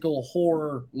classical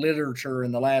horror literature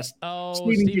in the last.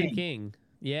 Stephen King.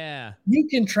 Yeah. You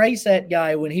can trace that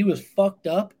guy when he was fucked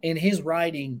up, and his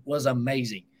writing was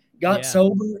amazing. Got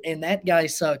sober, and that guy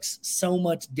sucks so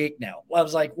much dick now. I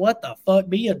was like, what the fuck?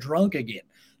 Be a drunk again.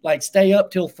 Like, stay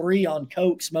up till 3 on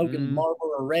coke, smoking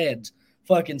Marlboro Reds,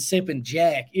 fucking sipping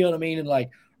Jack. You know what I mean? And like,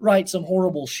 write some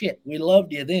horrible shit. We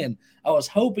loved you then. I was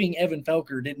hoping Evan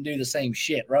Felker didn't do the same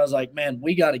shit, where I was like, man,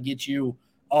 we got to get you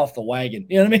off the wagon.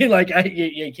 You know what I mean? Like,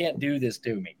 you can't do this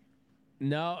to me.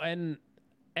 No,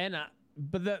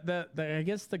 but the I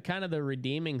guess the kind of the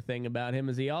redeeming thing about him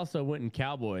is he also went and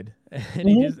cowboyed, and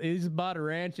he just bought a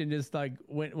ranch and just like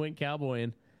went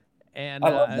cowboying, and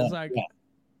I was like,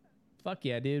 fuck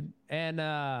yeah, dude. And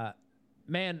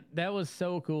man, that was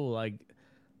so cool. Like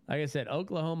I said,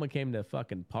 Oklahoma came to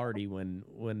fucking party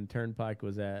when Turnpike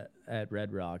was at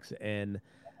Red Rocks, and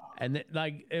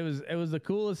like it was the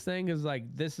coolest thing, is like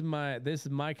this is my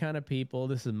kind of people,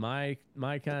 this is my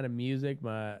kind of music.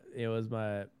 I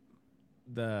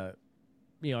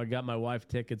got my wife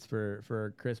tickets for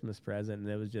a Christmas present, and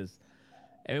it was just.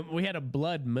 And we had a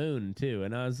blood moon too,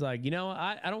 and I was like,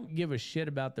 I don't give a shit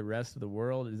about the rest of the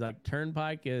world. It's like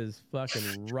Turnpike is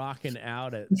fucking rocking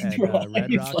out at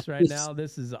Red Rocks right now.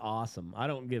 This is awesome. I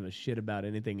don't give a shit about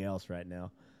anything else right now.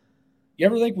 You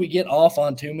ever think we get off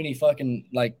on too many fucking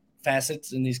like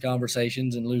facets in these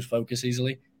conversations and lose focus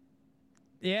easily?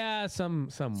 Yeah,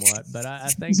 somewhat, but I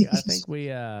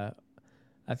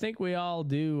think we all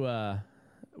do.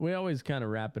 We always kind of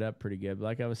wrap it up pretty good.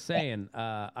 Like I was saying,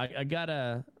 I got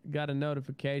a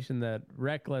notification that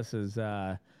Reckless is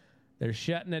they're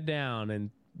shutting it down, and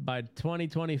by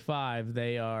 2025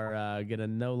 they are gonna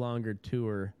no longer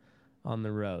tour on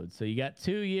the road. So you got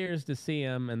 2 years to see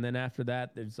them, and then after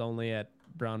that, it's only at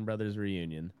Brown Brothers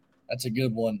reunion. That's a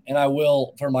good one. And I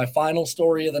will, for my final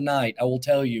story of the night, I will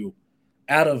tell you,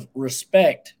 out of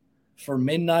respect for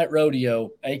Midnight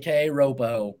Rodeo, aka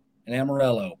Ropo and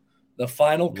Amarillo, the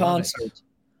final Love it. concert,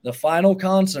 the final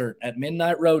concert at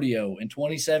Midnight Rodeo in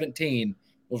 2017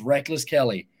 was Reckless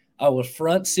Kelly. I was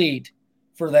front seat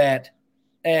for that,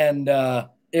 and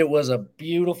it was a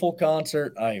beautiful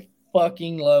concert. I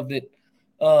fucking loved it.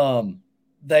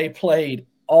 They played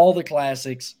all the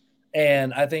classics,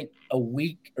 and I think a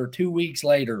week or 2 weeks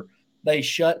later, they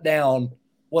shut down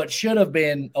what should have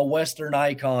been a Western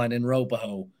icon in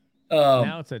Ropaho.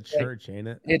 Now it's a church, ain't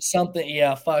it? It's something,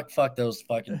 yeah. Fuck those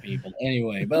fucking people.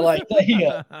 Anyway, but like,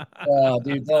 dude,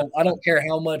 I don't care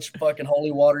how much fucking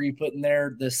holy water you put in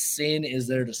there. The sin is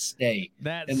there to stay.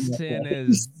 That And sin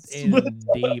is in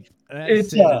deep. That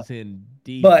It's, sin is in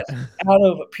deep. But out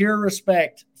of pure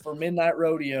respect for Midnight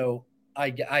Rodeo,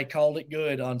 I called it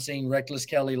good on seeing Reckless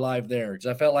Kelly live there because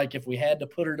I felt like if we had to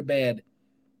put her to bed,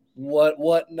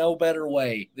 what no better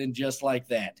way than just like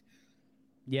that.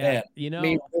 yeah,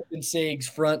 Me ripping cigs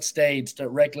front stage to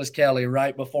Reckless Kelly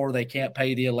right before they can't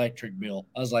pay the electric bill.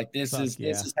 I was like, this is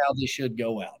how this should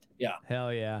go out. Yeah.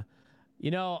 Hell yeah.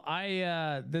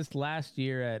 I this last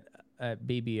year at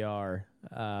BBR,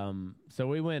 so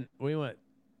we went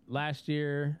last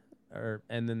year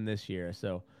and then this year.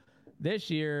 So this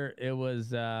year it was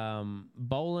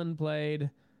Bolin played,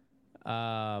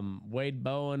 Wade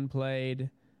Bowen played,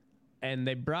 and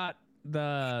they brought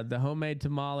the homemade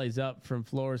tamales up from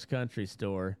Floor's Country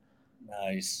Store.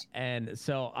 Nice. And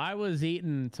so I was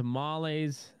eating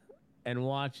tamales and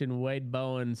watching Wade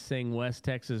Bowen sing West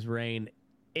Texas Rain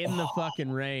in the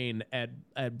fucking rain at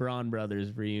Braun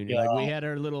Brothers reunion. Yeah. Like we had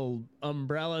our little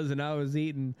umbrellas and I was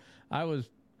eating. I was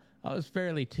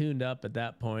fairly tuned up at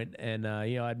that point, and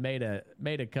I'd made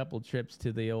a couple trips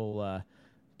to the old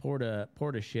porta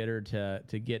shitter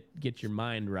to get your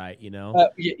mind right,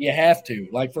 You have to,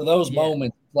 like, for those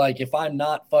moments, like if I'm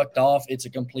not fucked off, it's a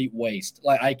complete waste.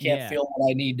 Like I can't feel what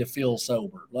I need to feel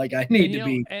sober. Like I need to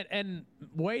be. And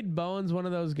Wade Bowen's one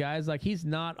of those guys, like he's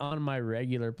not on my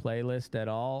regular playlist at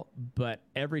all, but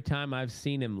every time I've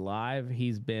seen him live,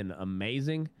 he's been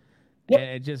amazing. Yep. And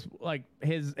it just like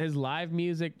his live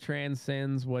music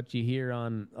transcends what you hear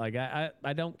on, like I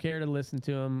don't care to listen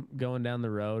to him going down the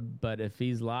road, but if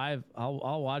he's live,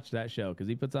 I'll watch that show because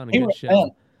he puts on a good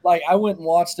show. Like I went and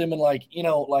watched him, and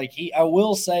I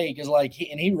will say, because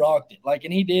he rocked it, like,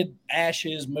 and he did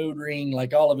Ashes, Mood Ring,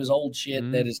 like all of his old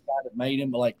shit that has kind of made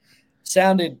him like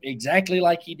sounded exactly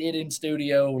like he did in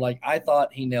studio. Like I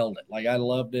thought he nailed it. Like I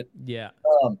loved it. Yeah.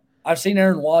 I've seen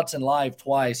Aaron Watson live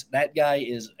twice. That guy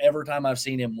is, every time I've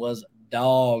seen him, was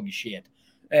dog shit.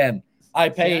 And I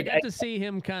paid. I got to see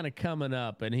him kind of coming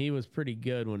up, and he was pretty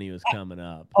good when he was coming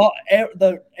up.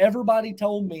 Everybody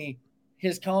told me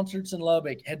his concerts in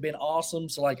Lubbock had been awesome.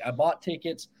 So like I bought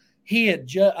tickets. He had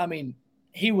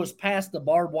he was past the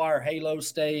barbed wire Halo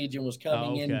stage and was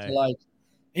coming into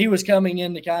he was coming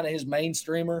into kind of his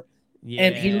mainstreamer. Yeah.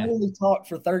 And he literally talked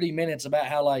for 30 minutes about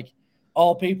how like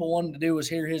all people wanted to do was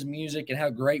hear his music and how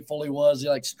grateful he was. He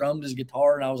like strummed his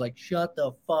guitar, and I was like, shut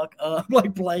the fuck up.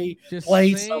 Like play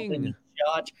something,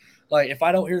 Josh. Like if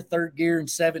I don't hear Third Gear and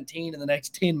 17 in the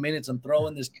next 10 minutes, I'm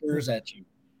throwing this curse at you.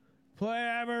 Play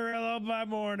Amarillo by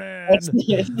morning.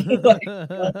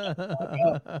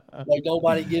 Like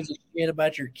nobody gives a shit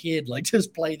about your kid. Like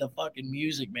just play the fucking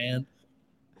music, man.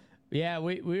 Yeah,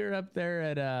 we were up there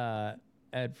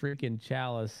at freaking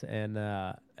Chalice, and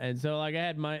so like I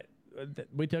had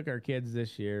we took our kids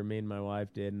this year, me and my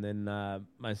wife did, and then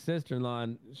my sister-in-law,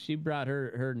 she brought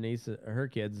her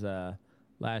kids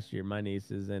last year, my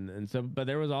nieces, and so but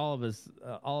there was all of us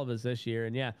this year,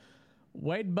 and yeah.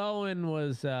 Wade Bowen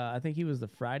was, I think he was the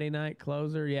Friday night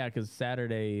closer. Yeah, because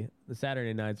the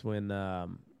Saturday night's when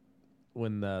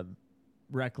the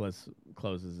Reckless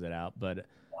closes it out. But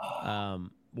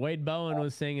Wade Bowen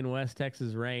was singing West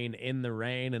Texas Rain in the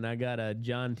rain, and I got a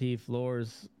John T.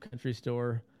 Floor's Country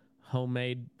Store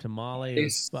homemade tamale. It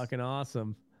was fucking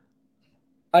awesome.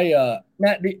 Matt,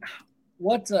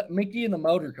 what's Mickey and the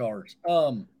Motor Cars?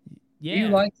 Yeah. Do you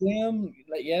like them?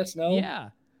 Yes, no?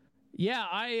 Yeah,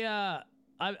 I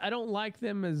don't like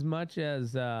them as much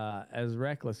as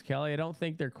Reckless Kelly. I don't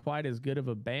think they're quite as good of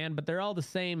a band, but they're all the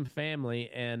same family.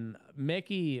 And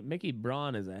Mickey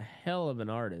Braun is a hell of an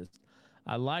artist.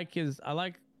 I don't like his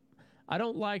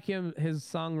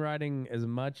songwriting as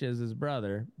much as his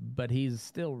brother, but he's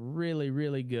still really,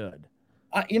 really good.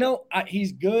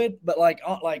 He's good, but like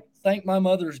Thank My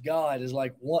Mother's God is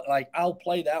like one, like I'll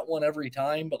play that one every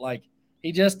time, but like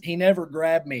he never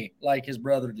grabbed me like his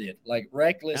brother did. Like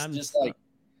Reckless, I'm just the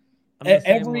like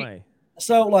same way.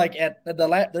 So like at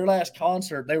their last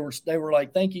concert, they were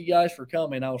like, "Thank you guys for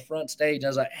coming." I was front stage. I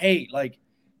was like, "Hey, like,"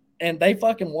 and they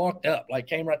fucking walked up, like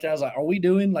came right down. I was like, "Are we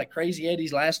doing like Crazy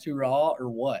Eddie's last two Raw or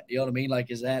what?" You know what I mean? Like,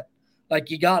 is that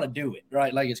like you got to do it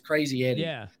right? Like it's Crazy Eddie,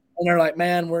 Yeah. and they're like,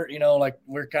 "Man, we're like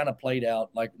we're kind of played out."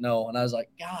 Like, no, and I was like,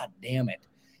 "God damn it."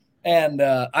 And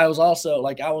I was also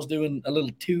like, I was doing a little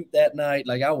toot that night.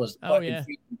 Like, I was Oh fucking yeah.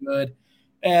 feeling good.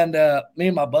 And me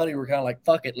and my buddy were kind of like,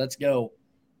 fuck it, let's go.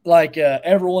 Like,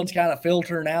 everyone's kind of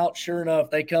filtering out. Sure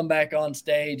enough, they come back on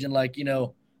stage and, like,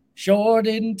 sure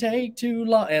didn't take too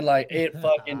long. And, like, it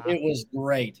was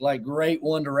great. Like, great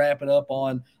one to wrap it up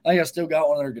on. I think I still got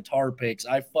one of their guitar picks.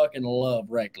 I fucking love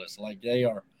Reckless. Like, they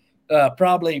are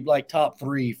probably like top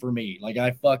three for me. Like, I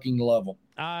fucking love them.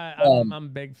 I'm a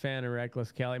big fan of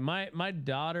Reckless Kelly. My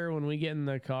daughter, when we get in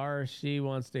the car, she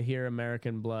wants to hear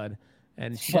American Blood,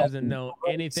 and she doesn't Fucking know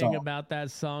great anything song. about that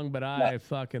song. But Yeah, I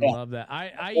fucking yeah. love that.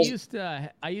 I used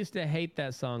to hate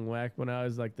that song, Weck, when I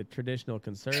was like the traditional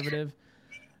conservative.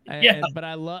 Yeah. But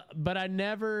I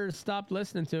never stopped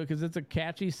listening to it because it's a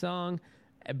catchy song.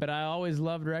 But I always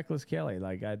loved Reckless Kelly.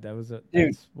 Like Dude,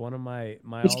 that's one of my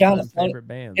it's all kind of time funny. favorite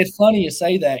bands. It's funny you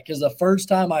say that because the first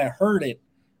time I heard it,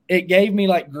 it gave me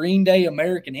like Green Day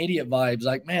American Idiot vibes.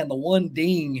 Like, man, the one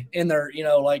ding in their,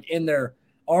 like in their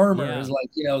armor Yeah. is like,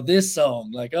 this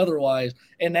song. Like otherwise,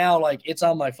 and now like it's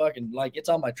on my fucking it's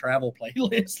on my travel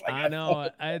playlist. Like I know.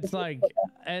 It's like,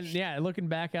 and yeah, looking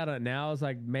back at it now, it's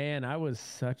like, man, I was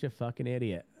such a fucking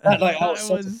idiot. like I was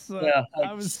such a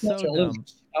I was so dumb.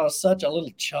 I was such a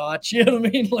little chotch. You know what I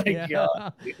mean? Like Yeah.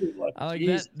 God, dude, like I like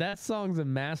jeez. that song's a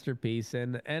masterpiece,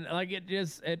 and like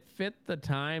it fit the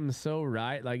time so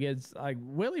right. Like it's like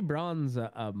Willie Braun's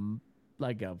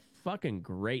like a fucking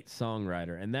great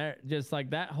songwriter, and that just like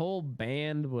that whole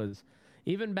band was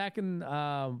even back in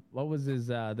what was his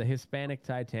the Hispanic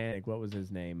Titanic, what was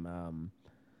his name,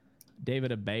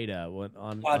 David Abeda went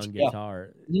Gotcha, on yeah. guitar.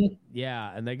 Mhm.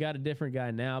 Yeah, and they got a different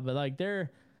guy now, but like they're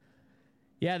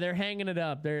hanging it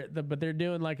up. But they're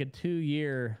doing like a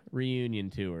 2-year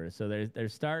reunion tour. So they're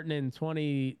starting in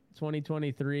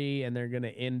 2023 and they're going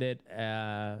to end it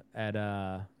at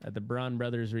the Braun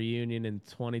Brothers reunion in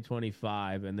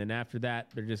 2025, and then after that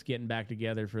they're just getting back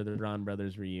together for the Braun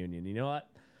Brothers reunion. You know what?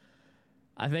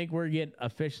 I think we're getting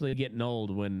officially getting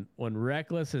old when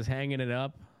Reckless is hanging it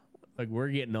up. Like we're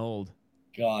getting old.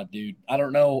 God, dude, I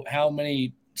don't know how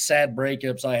many sad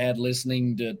breakups I had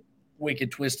listening to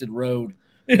Wicked Twisted Road.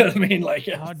 You know what I mean? Like,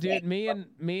 Oh, dude, me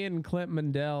and Clint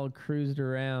Mandel cruised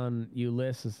around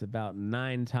Ulysses about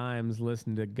 9 times,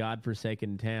 listening to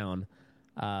 "Godforsaken Town."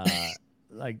 Uh,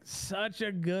 like such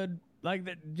a good, like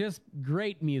just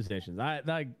great musicians.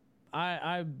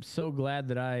 I'm so glad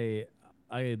that I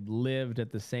lived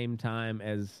at the same time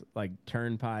as like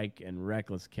Turnpike and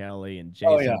Reckless Kelly and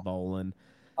oh yeah, Jason Boland.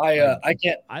 Like I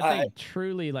can't. I think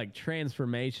truly like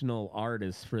transformational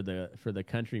artists for the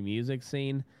country music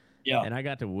scene, Yeah, and I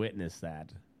got to witness that.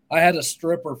 I had a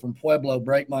stripper from Pueblo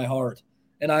break my heart,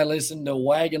 and I listened to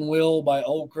Wagon Wheel by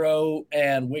Old Crow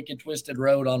and Wicked Twisted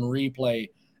Road on replay.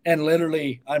 And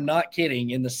literally, I'm not kidding,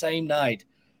 in the same night,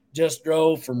 just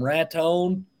drove from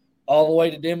Raton all the way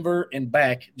to Denver and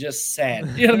back, just sad.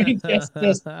 You know what I mean?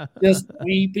 Just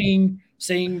weeping,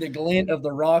 seeing the glint of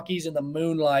the Rockies and the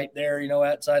moonlight there,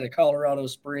 outside of Colorado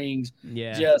Springs,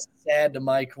 Yeah, just sad to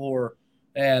my core.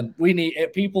 And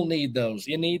people need those.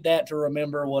 You need that to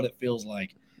remember what it feels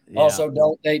like. yeah, Also,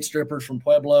 don't date strippers from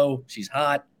Pueblo. She's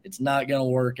hot. It's not going to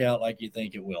work out like you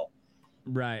think it will.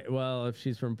 right. Well, if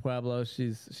she's from Pueblo,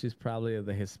 she's probably of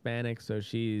the Hispanic, so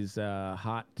she's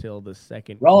hot till the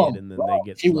second kid, Wrong. and then they Wrong.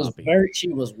 get sloppy. She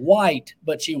was white,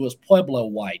 but she was Pueblo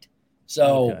white.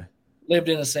 So Okay, lived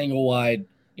in a single wide,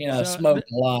 so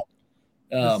smoked a lot.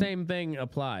 the Um, same thing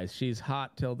applies. She's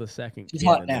hot till the second she's kid,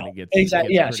 hot and then now. it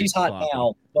Exactly. gets Yeah, pretty she's hot sloppy.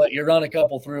 now, but you run a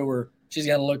couple through her, she's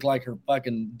going to look like her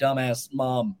fucking dumbass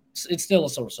mom. It's still a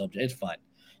sore subject. It's fine.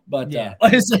 But Yeah.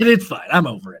 like I said, it's fine. I'm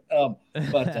over it.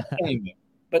 But anyway.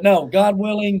 But no, God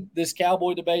willing, this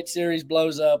cowboy debate series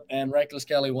blows up, and Reckless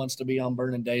Kelly wants to be on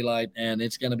Burning Daylight, and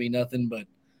it's going to be nothing but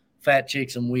fat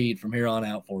chicks and weed from here on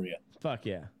out for you. Fuck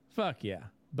yeah. Fuck yeah.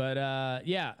 But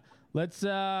yeah, let's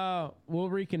we'll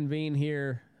reconvene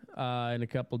here in a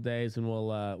couple days, and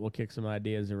we'll kick some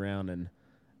ideas around, and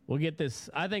we'll get this.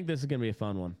 I think this is gonna be a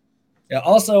fun one. Yeah.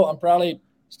 Also, I'm probably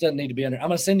still need to be under. I'm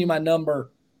going to send you my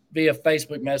number via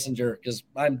Facebook Messenger because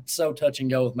I'm so touch and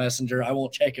go with Messenger. I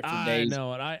won't check it for I days.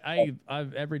 know it.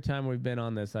 I've every time we've been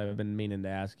on this, I've been meaning to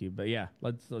ask you, but yeah,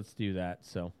 let's do that.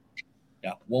 So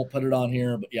Yeah, won't put it on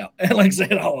here, but yeah, like I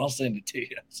said, I'll send it to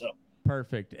you. So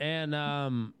perfect. And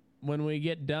when we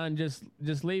get done, just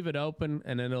leave it open,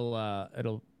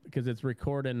 and because it's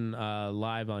recording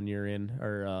live on your end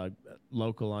or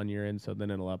local on your end, so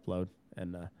then it'll upload.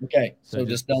 And okay, so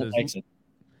just don't says, exit.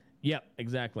 Yep,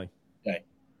 exactly. Okay,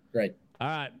 great. All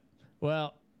right.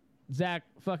 Well, Zach,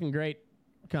 fucking great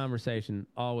conversation.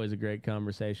 Always a great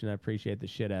conversation. I appreciate the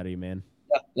shit out of you, man.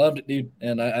 Yeah, loved it, dude,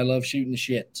 and I love shooting the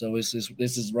shit. So this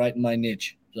is right in my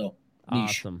niche. So niche.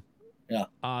 Awesome. Yeah.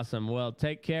 Awesome. Well,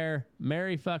 take care.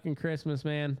 Merry fucking Christmas,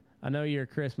 man. I know you're a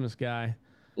Christmas guy.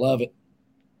 Love it.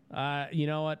 You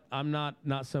know what? I'm not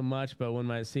so much, but when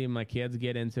I see my kids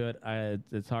get into it,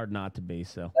 it's hard not to be.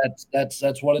 So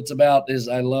that's what it's about. Is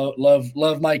I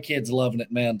love my kids loving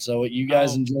it, man. So you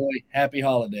guys enjoy. Happy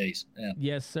holidays. Man.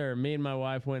 Yes, sir. Me and my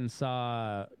wife went and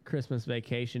saw Christmas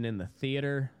Vacation in the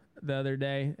theater the other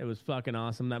day. It was fucking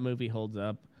awesome. That movie holds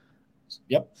up.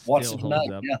 Yep. Watch it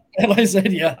tonight. Up. Yeah. Like I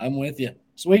said, yeah, I'm with you.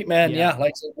 Sweet, man. Yeah.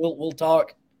 Like I said, we'll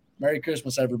talk. Merry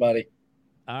Christmas, everybody.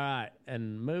 All right,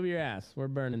 and move your ass. We're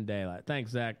burning daylight.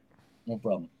 Thanks, Zach. No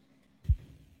problem.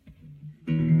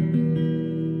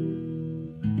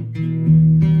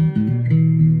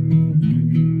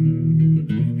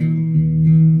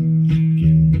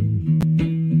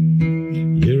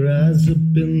 You rise up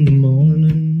in the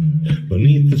morning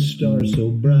beneath the stars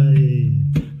so bright.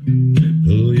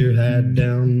 Pull your hat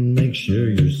down, make sure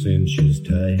your cinch is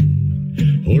tight.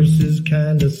 Horses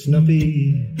kinda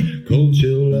snuffy, cold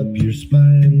chill up your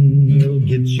spine. We'll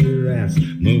get your ass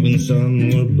moving, son,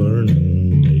 we're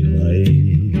burning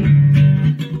daylight.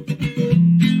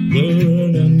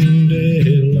 Burning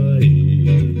daylight.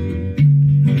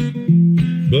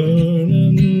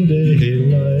 Burning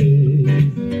daylight.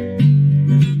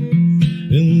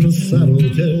 In the saddle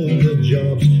till the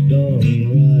job's done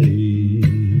right.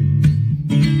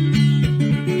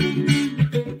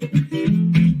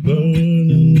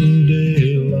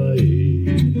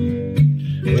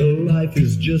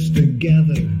 Is just a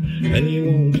gather, and you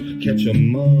won't catch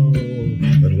 'em all.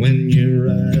 But when you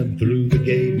ride through the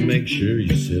gate, make sure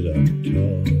you sit up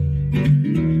tall.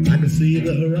 I can see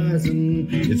the horizon,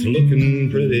 it's looking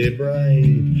pretty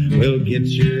bright. Well, get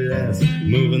your ass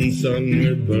moving, son,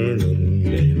 we're burning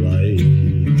daylight.